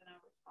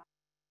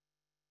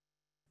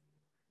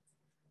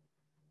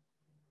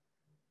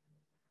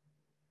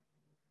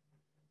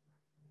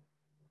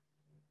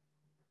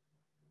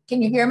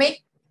 Can you hear me?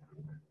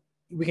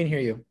 We can hear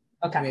you.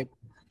 Okay.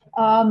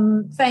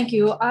 Thank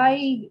you.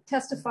 I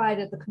testified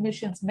at the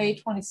Commission's May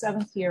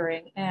 27th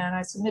hearing, and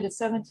I submitted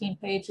 17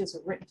 pages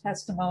of written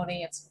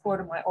testimony in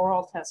support of my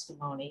oral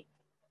testimony.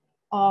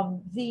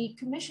 The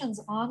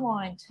Commission's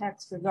online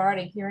text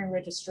regarding hearing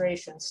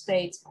registration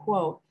states,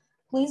 quote,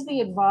 "Please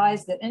be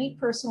advised that any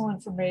personal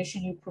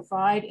information you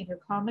provide in your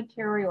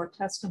commentary or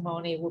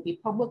testimony will be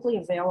publicly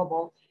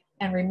available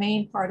and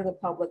remain part of the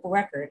public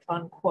record,"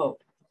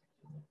 unquote.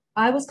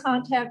 I was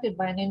contacted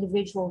by an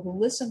individual who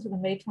listened to the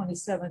May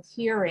 27th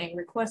hearing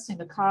requesting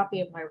a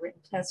copy of my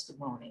written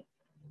testimony.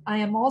 I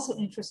am also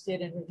interested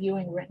in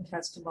reviewing written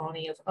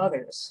testimony of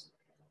others.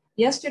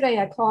 Yesterday,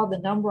 I called the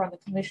number on the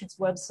Commission's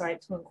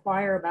website to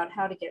inquire about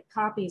how to get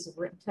copies of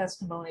written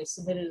testimony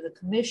submitted to the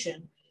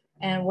Commission,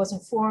 and was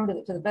informed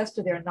that to the best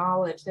of their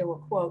knowledge, there were,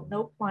 quote,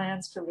 "no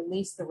plans to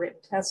release the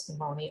written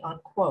testimony,"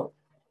 unquote.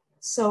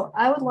 So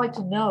I would like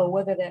to know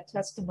whether that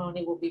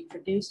testimony will be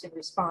produced in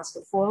response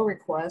to FOIL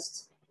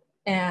requests,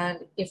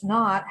 and if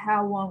not,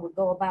 how one would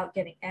go about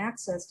getting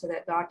access to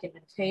that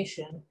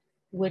documentation,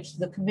 which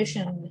the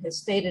Commission has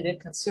stated it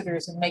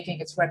considers in making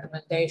its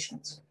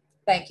recommendations.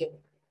 Thank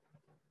you.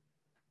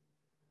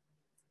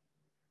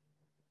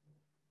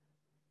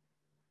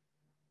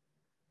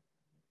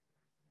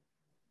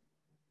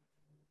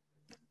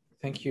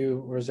 Thank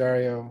you,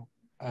 Rosario.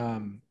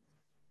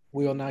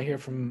 We will now hear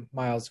from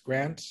Miles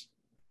Grant,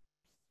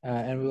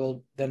 and we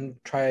will then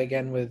try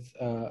again with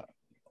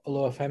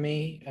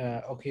Oluwafemi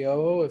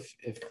Okiowo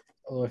if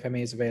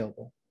Oluwafemi is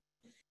available.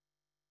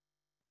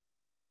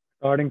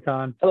 Starting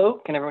time. Hello,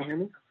 can everyone hear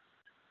me?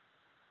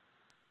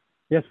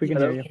 Yes, we can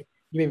hear you.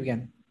 You may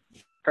begin.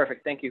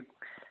 Perfect, thank you.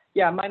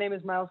 Yeah, my name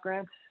is Miles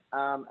Grant,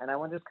 and I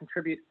want to just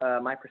contribute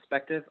my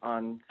perspective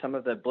on some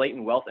of the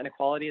blatant wealth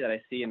inequality that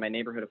I see in my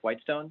neighborhood of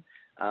Whitestone.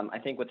 I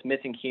think what's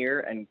missing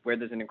here, and where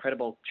there's an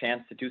incredible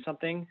chance to do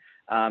something,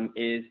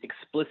 is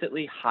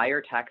explicitly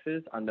higher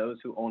taxes on those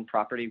who own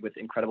property with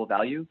incredible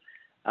value.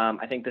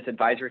 I think this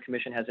advisory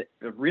commission has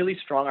a really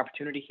strong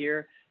opportunity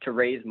here to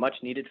raise much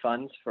needed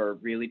funds for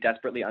really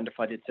desperately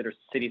underfunded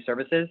city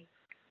services.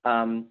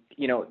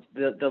 You know,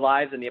 the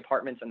lives and the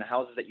apartments and the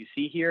houses that you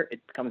see here,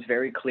 it becomes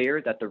very clear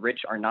that the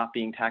rich are not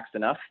being taxed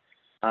enough.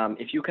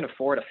 If you can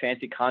afford a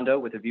fancy condo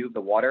with a view of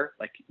the water,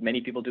 like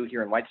many people do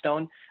here in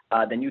Whitestone,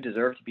 then you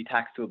deserve to be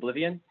taxed to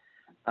oblivion.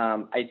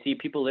 I see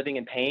people living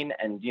in pain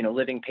and, you know,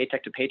 living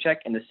paycheck to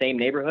paycheck in the same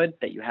neighborhood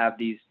that you have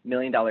these $1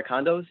 million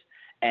condos.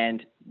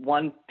 And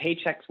one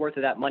paycheck's worth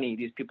of that money,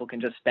 these people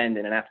can just spend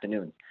in an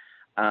afternoon.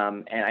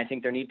 And I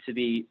think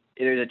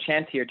there's a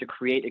chance here to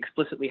create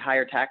explicitly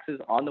higher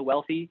taxes on the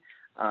wealthy.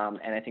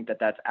 And I think that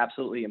that's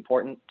absolutely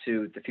important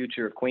to the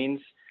future of Queens.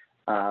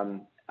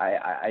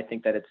 I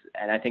think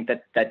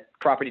that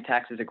property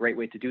tax is a great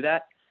way to do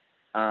that.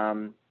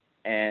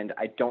 And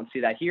I don't see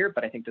that here,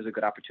 but I think there's a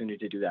good opportunity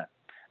to do that.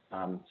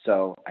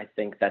 So I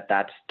think that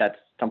that's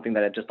something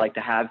that I'd just like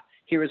to have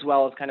here, as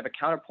well as kind of a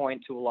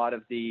counterpoint to a lot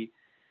of the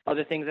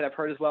other things that I've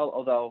heard as well,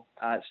 although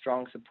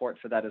strong support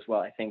for that as well.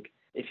 I think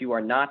if you are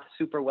not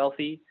super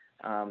wealthy,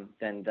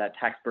 then that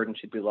tax burden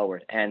should be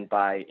lowered. And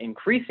by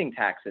increasing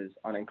taxes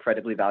on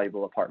incredibly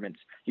valuable apartments,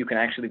 you can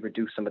actually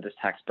reduce some of this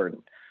tax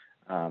burden.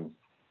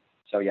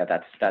 So yeah,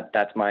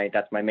 that's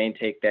my main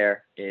take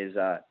there is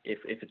if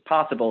it's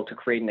possible to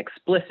create an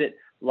explicit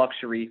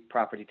luxury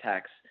property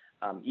tax,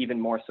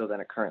 even more so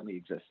than it currently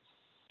exists.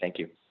 Thank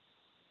you.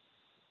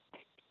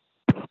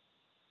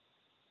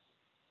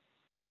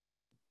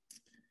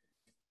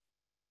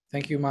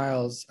 Thank you,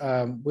 Miles.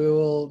 We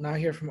will now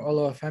hear from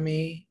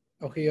Oluwafemi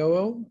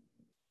Okiowo.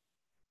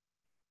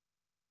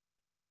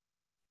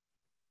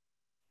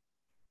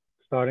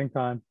 Starting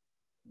time.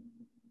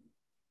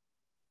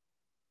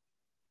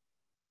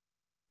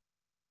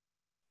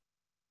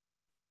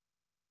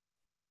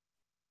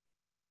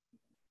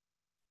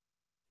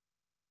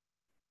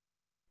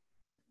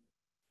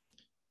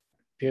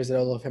 Appears that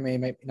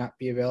Olufemi might not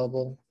be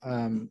available.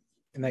 In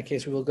that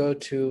case, we will go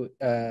to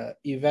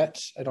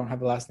Yvette. I don't have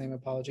the last name,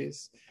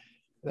 apologies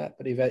for that,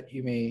 but Yvette,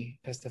 you may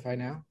testify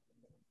now.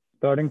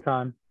 Starting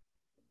time.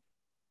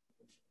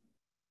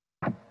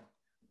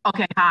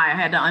 Okay, hi, I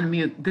had to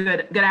unmute.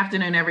 Good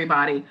afternoon,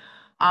 everybody.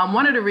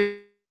 One of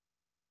the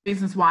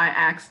reasons why I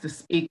asked to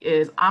speak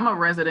is I'm a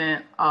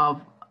resident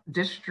of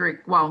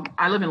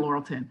I live in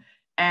Laurelton.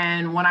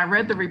 And when I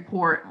read the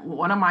report,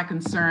 one of my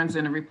concerns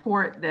in the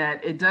report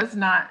that it does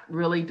not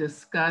really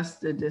discuss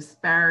the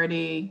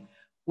disparity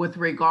with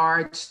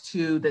regards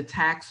to the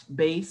tax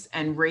base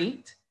and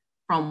rate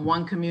from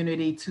one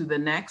community to the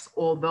next,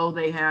 although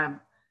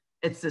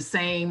it's the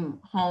same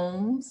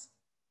homes.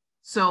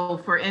 So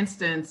for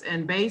instance,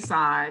 in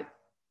Bayside,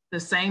 the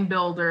same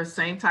builder,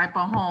 same type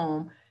of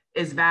home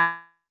is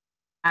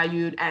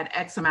valued at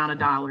X amount of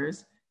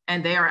dollars,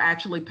 and they are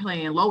actually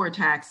paying lower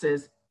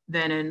taxes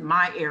than in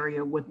my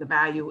area with the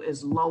value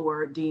is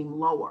lower, deemed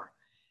lower.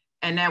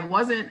 And that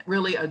wasn't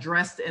really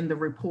addressed in the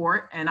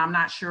report, and I'm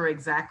not sure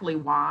exactly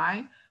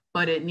why,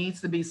 but it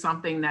needs to be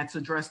something that's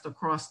addressed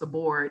across the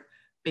board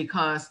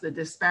because the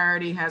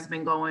disparity has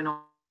been going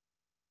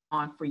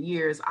on for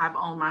years. I've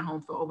owned my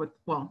home for over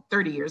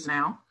 30 years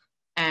now,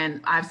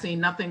 and I've seen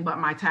nothing but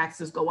my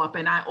taxes go up.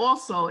 And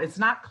it's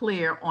not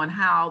clear on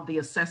how the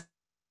assessments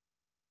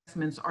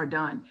are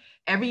done.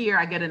 Every year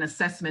I get an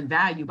assessment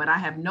value, but I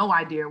have no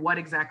idea what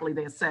exactly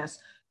they assess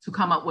to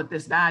come up with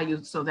this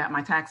value so that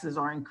my taxes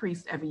are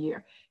increased every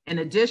year. In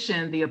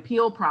addition, the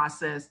appeal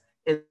process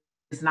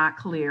is not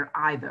clear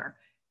either.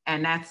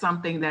 And that's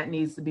something that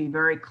needs to be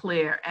very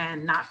clear.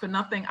 And not for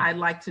nothing, I'd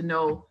like to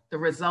know the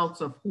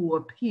results of who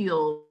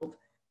appealed,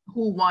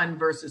 who won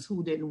versus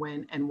who didn't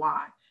win and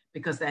why,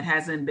 because that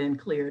hasn't been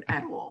cleared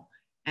at all.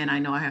 And I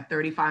know I have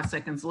 35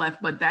 seconds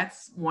left, but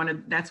that's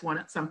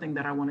something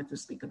that I wanted to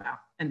speak about.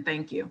 And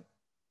thank you.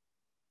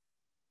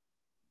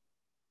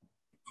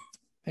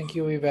 Thank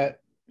you, Yvette.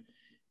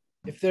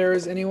 If there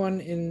is anyone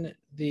in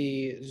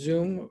the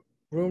Zoom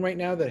room right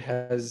now that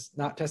has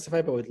not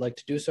testified but would like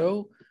to do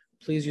so,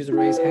 please use the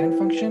raise hand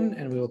function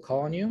and we will call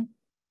on you.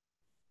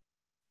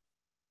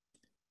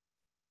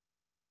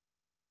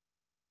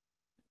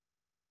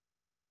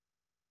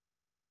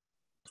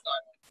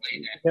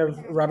 We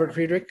have Robert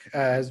Friedrich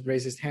has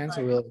raised his hand,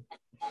 so we'll.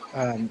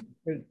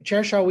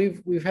 Chair Shaw,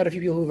 we've had a few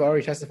people who've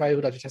already testified who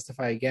would like to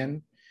testify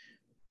again.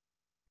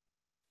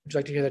 Would you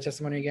like to hear that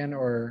testimony again,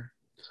 or?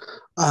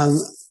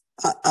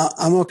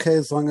 I'm okay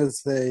as long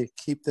as they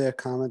keep their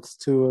comments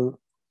to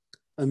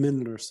a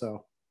minute or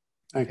so.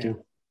 Thank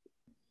you.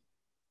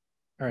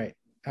 All right.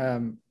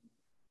 All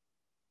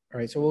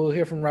right. So we'll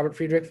hear from Robert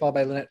Friedrich, followed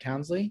by Lynette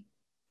Townsley.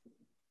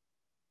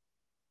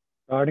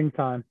 Starting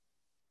time.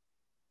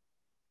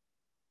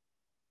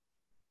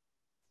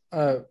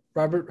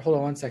 Robert, hold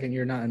on one second.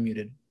 You're not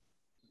unmuted.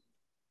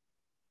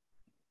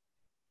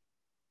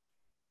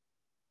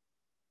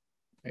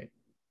 All right.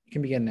 You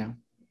can begin now.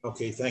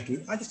 Okay, thank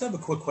you. I just have a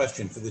quick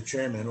question for the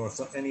chairman or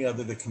any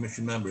other of the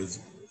commission members.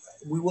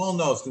 We all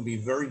know it's going to be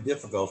very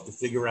difficult to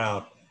figure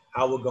out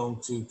how we're going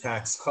to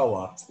tax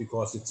co-ops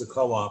because it's a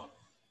co-op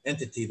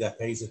entity that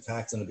pays a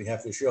tax on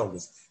behalf of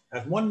shareholders.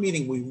 At one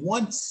meeting, we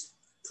once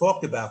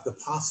talked about the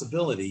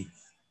possibility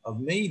of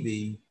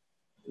maybe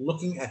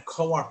looking at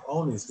co-op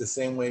owners the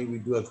same way we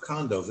do with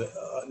condos.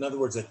 In other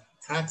words,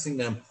 taxing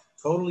them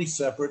totally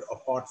separate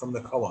apart from the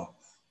co-op.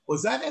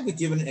 Was that ever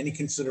given any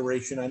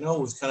consideration? I know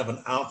it was kind of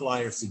an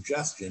outlier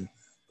suggestion,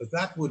 but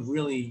that would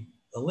really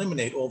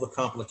eliminate all the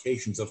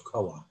complications of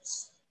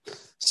co-ops.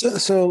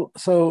 So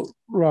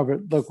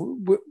Robert, look,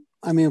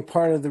 I mean,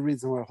 part of the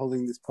reason we're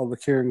holding these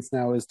public hearings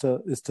now is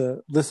to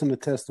listen to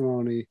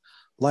testimony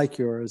like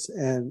yours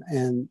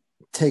and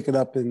take it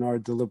up in our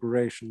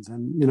deliberations.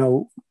 And,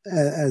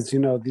 as you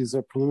know, these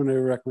are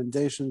preliminary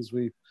recommendations.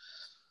 We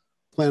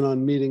plan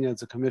on meeting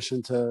as a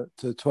commission to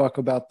talk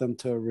about them,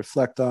 to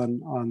reflect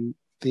on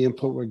the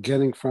input we're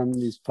getting from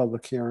these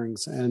public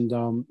hearings. And,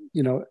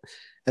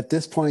 at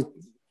this point,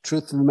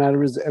 truth of the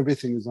matter is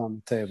everything is on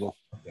the table.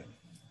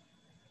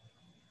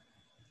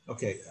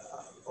 Okay.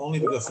 Only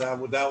because that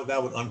would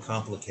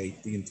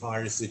uncomplicate the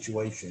entire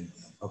situation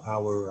of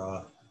how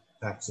we're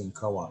taxing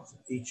co-ops.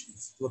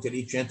 Look at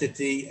each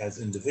entity as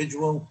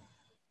individual,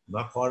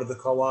 not part of the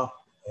co-op,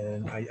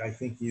 and I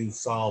think you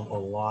solve a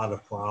lot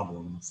of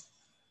problems.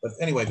 But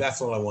anyway,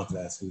 that's all I want to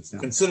ask you. So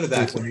consider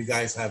that when you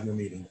guys have your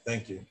meeting.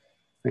 Thank you.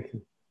 Thank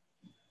you.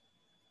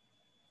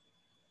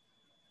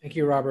 Thank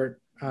you,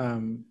 Robert.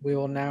 We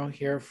will now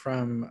hear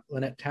from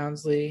Lynette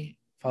Townsley,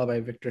 followed by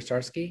Victor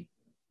Sarsky.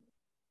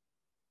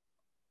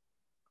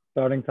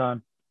 Starting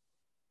time.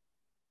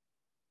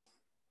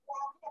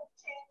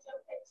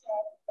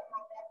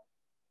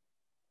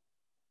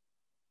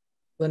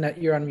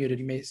 Lynette, you're unmuted.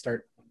 You may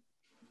start.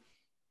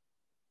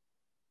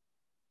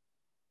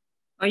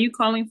 Are you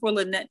calling for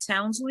Lynette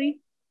Townsley?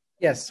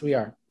 Yes, we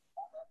are.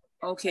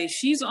 Okay,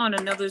 she's on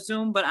another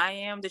Zoom, but I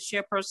am the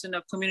chairperson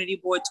of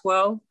Community Board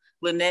 12.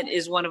 Lynette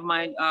is one of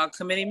my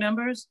committee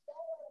members.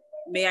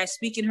 May I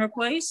speak in her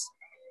place?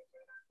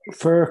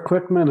 For a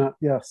quick minute,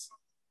 yes.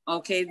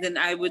 Okay, then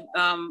I would,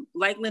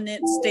 like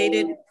Lynette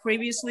stated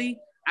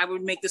previously, I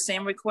would make the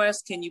same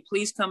request. Can you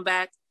please come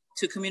back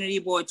to Community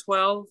Board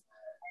 12?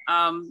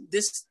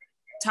 This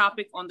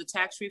topic on the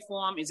tax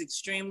reform is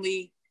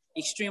extremely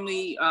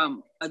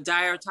a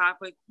dire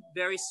topic,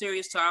 very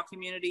serious to our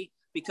community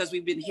because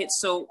we've been hit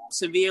so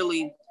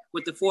severely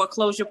with the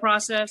foreclosure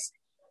process.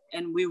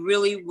 And we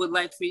really would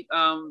like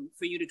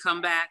for you to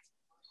come back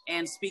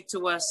and speak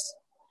to us,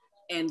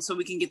 and so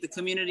we can get the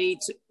community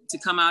to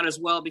come out as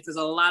well, because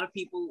a lot of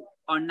people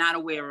are not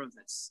aware of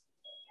this.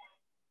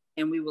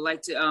 And we would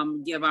like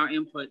to give our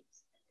input.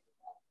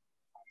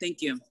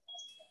 Thank you.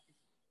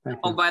 Thank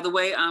you. Oh, by the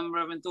way, I'm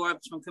Reverend Thorpe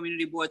from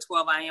Community Board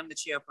 12. I am the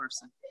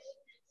chairperson.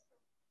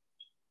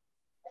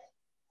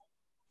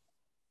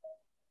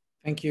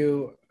 Thank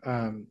you,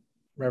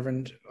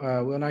 Reverend.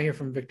 We'll now hear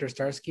from Victor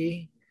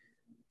Starsky,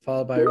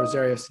 followed by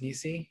Rosario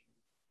Sinisi.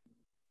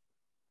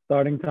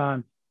 Starting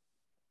time.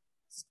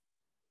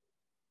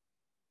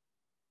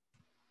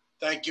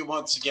 Thank you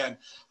once again.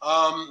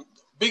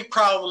 Big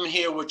problem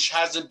here, which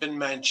hasn't been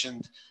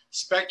mentioned.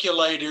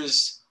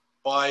 Speculators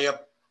buy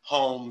up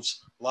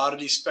homes. A lot of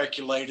these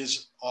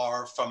speculators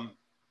are from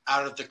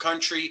out of the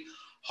country,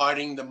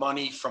 hiding the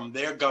money from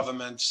their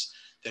governments.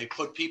 They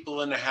put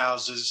people in the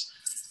houses.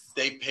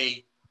 They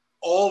pay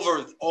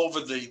over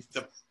the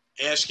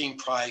asking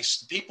price.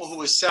 The people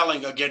who are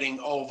selling are getting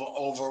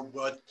over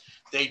what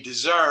they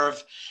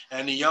deserve.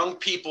 And the young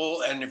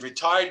people and the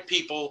retired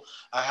people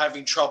are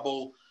having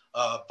trouble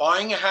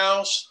buying a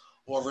house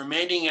or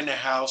remaining in a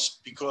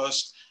house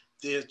because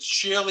there's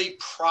sheerly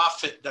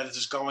profit that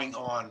is going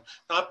on.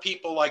 Not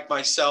people like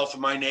myself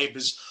and my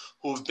neighbors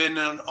who have been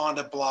on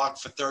the block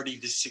for 30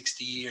 to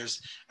 60 years,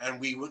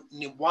 and we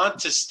want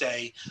to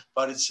stay,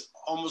 but it's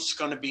almost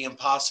going to be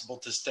impossible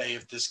to stay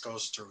if this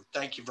goes through.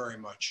 Thank you very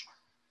much.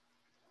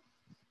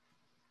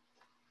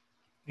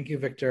 Thank you,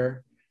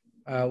 Victor.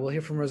 We'll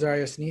hear from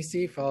Rosario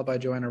Sinisi, followed by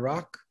Joanna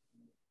Rock.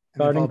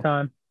 Starting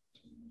time.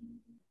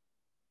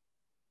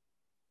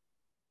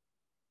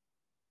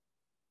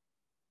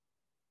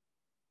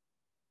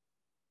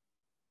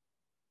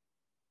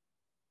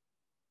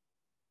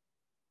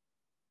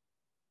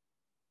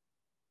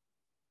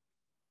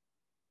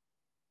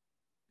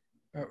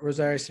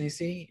 Rosario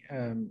Sinisi,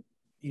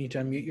 you need to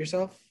unmute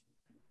yourself.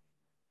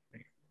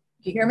 Can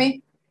you hear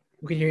me?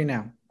 We can hear you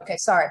now. Okay,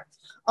 sorry.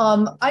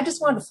 I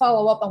just wanted to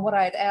follow up on what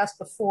I had asked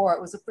before.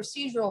 It was a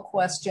procedural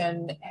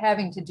question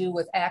having to do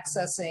with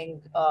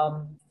accessing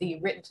the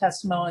written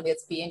testimony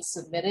that's being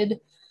submitted.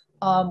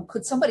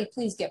 Could somebody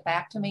please get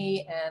back to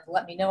me and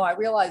let me know? I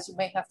realize you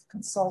may have to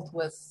consult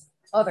with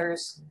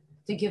others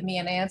to give me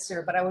an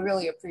answer, but I would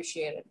really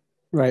appreciate it.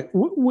 Right.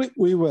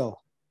 We will.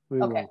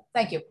 Okay,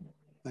 thank you.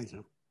 Thank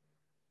you.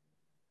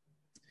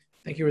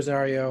 Thank you,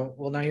 Rosario.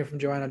 We'll now hear from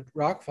Joanna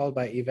Rock, followed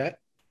by Yvette.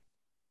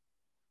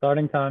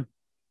 Starting time.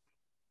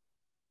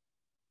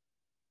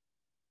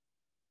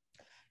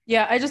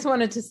 Yeah, I just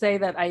wanted to say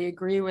that I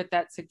agree with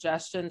that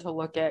suggestion to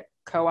look at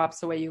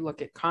co-ops the way you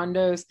look at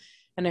condos.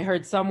 And I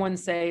heard someone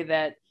say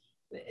that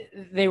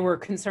they were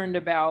concerned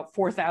about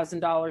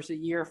 $4,000 a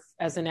year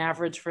as an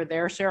average for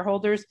their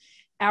shareholders.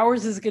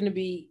 Ours is going to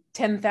be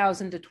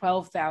 $10,000 to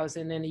 $12,000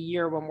 in a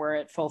year when we're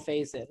at full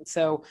phase-in.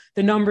 So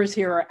the numbers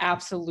here are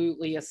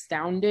absolutely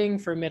astounding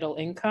for middle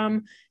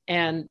income,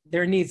 and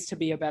there needs to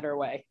be a better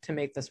way to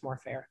make this more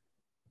fair.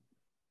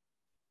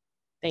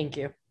 Thank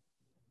you.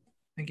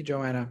 Thank you,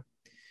 Joanna.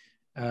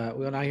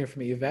 We'll now hear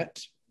from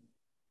Yvette.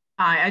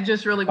 Hi, I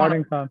just really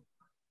want to.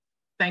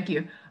 Thank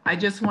you. I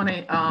just want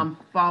to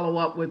follow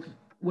up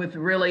with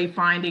really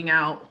finding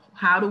out,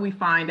 how do we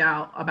find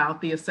out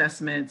about the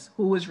assessments?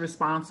 Who is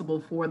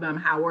responsible for them?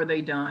 How are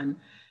they done?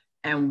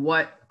 And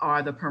what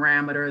are the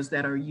parameters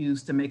that are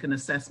used to make an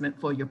assessment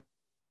for your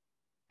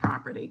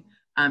property?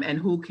 And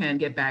who can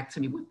get back to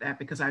me with that?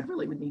 Because I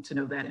really would need to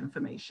know that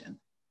information.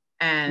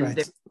 And Right.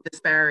 there's a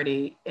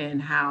disparity in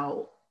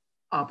how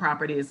a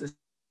property is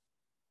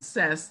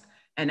assessed,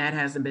 and that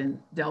hasn't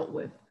been dealt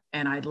with.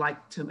 And I'd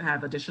like to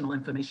have additional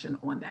information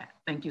on that.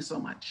 Thank you so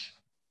much.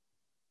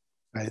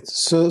 Right.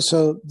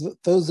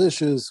 Those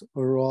issues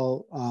are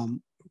all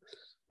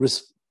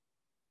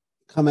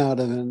come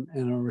out of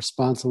and are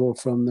responsible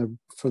from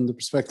the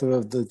perspective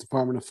of the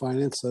Department of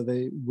Finance. So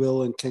they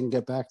will and can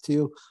get back to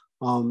you.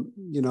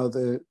 You know,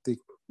 the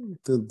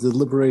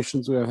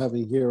deliberations we are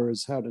having here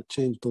is how to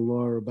change the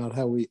law about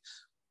how we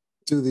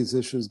do these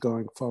issues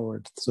going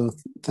forward. So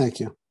thank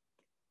you.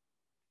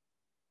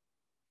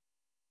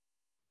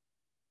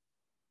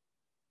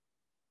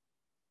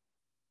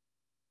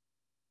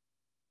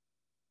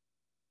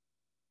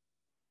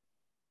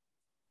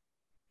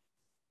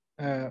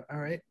 All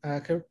right,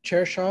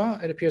 Chair Shaw,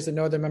 it appears that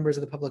no other members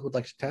of the public would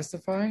like to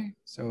testify.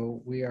 So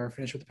we are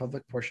finished with the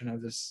public portion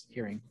of this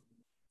hearing.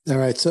 All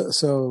right.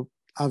 So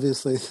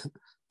obviously,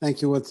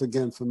 thank you once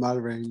again for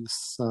moderating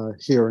this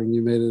hearing.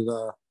 You made it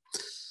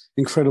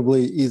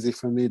incredibly easy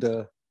for me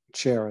to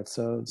chair it.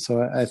 So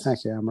I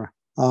thank you, Amra.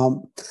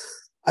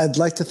 I'd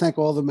like to thank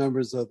all the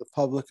members of the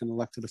public and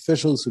elected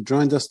officials who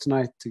joined us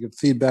tonight to give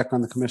feedback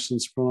on the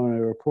Commission's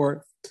preliminary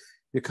report.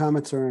 Your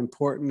comments are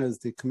important as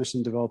the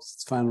Commission develops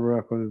its final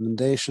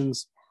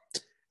recommendations.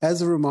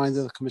 As a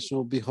reminder, the Commission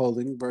will be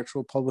holding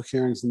virtual public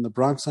hearings in the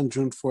Bronx on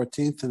June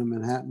 14th and in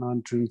Manhattan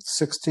on June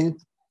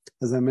 16th.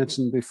 As I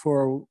mentioned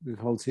before, we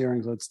hold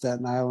hearings on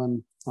Staten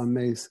Island on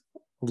May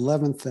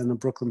 11th, and a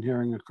Brooklyn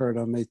hearing occurred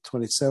on May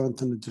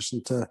 27th in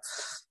addition to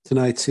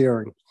tonight's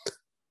hearing.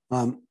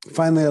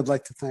 Finally, I'd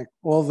like to thank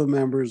all the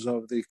members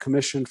of the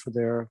Commission for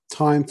their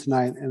time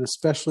tonight, and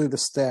especially the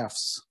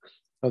staffs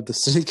of the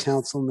City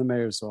Council and the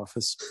Mayor's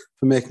Office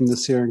for making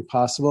this hearing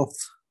possible.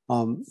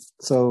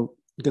 So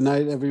good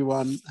night,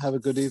 everyone. Have a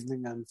good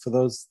evening. And for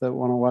those that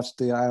want to watch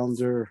the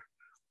Islander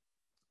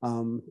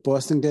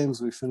Boston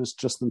games, we finished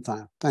just in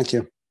time. Thank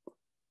you.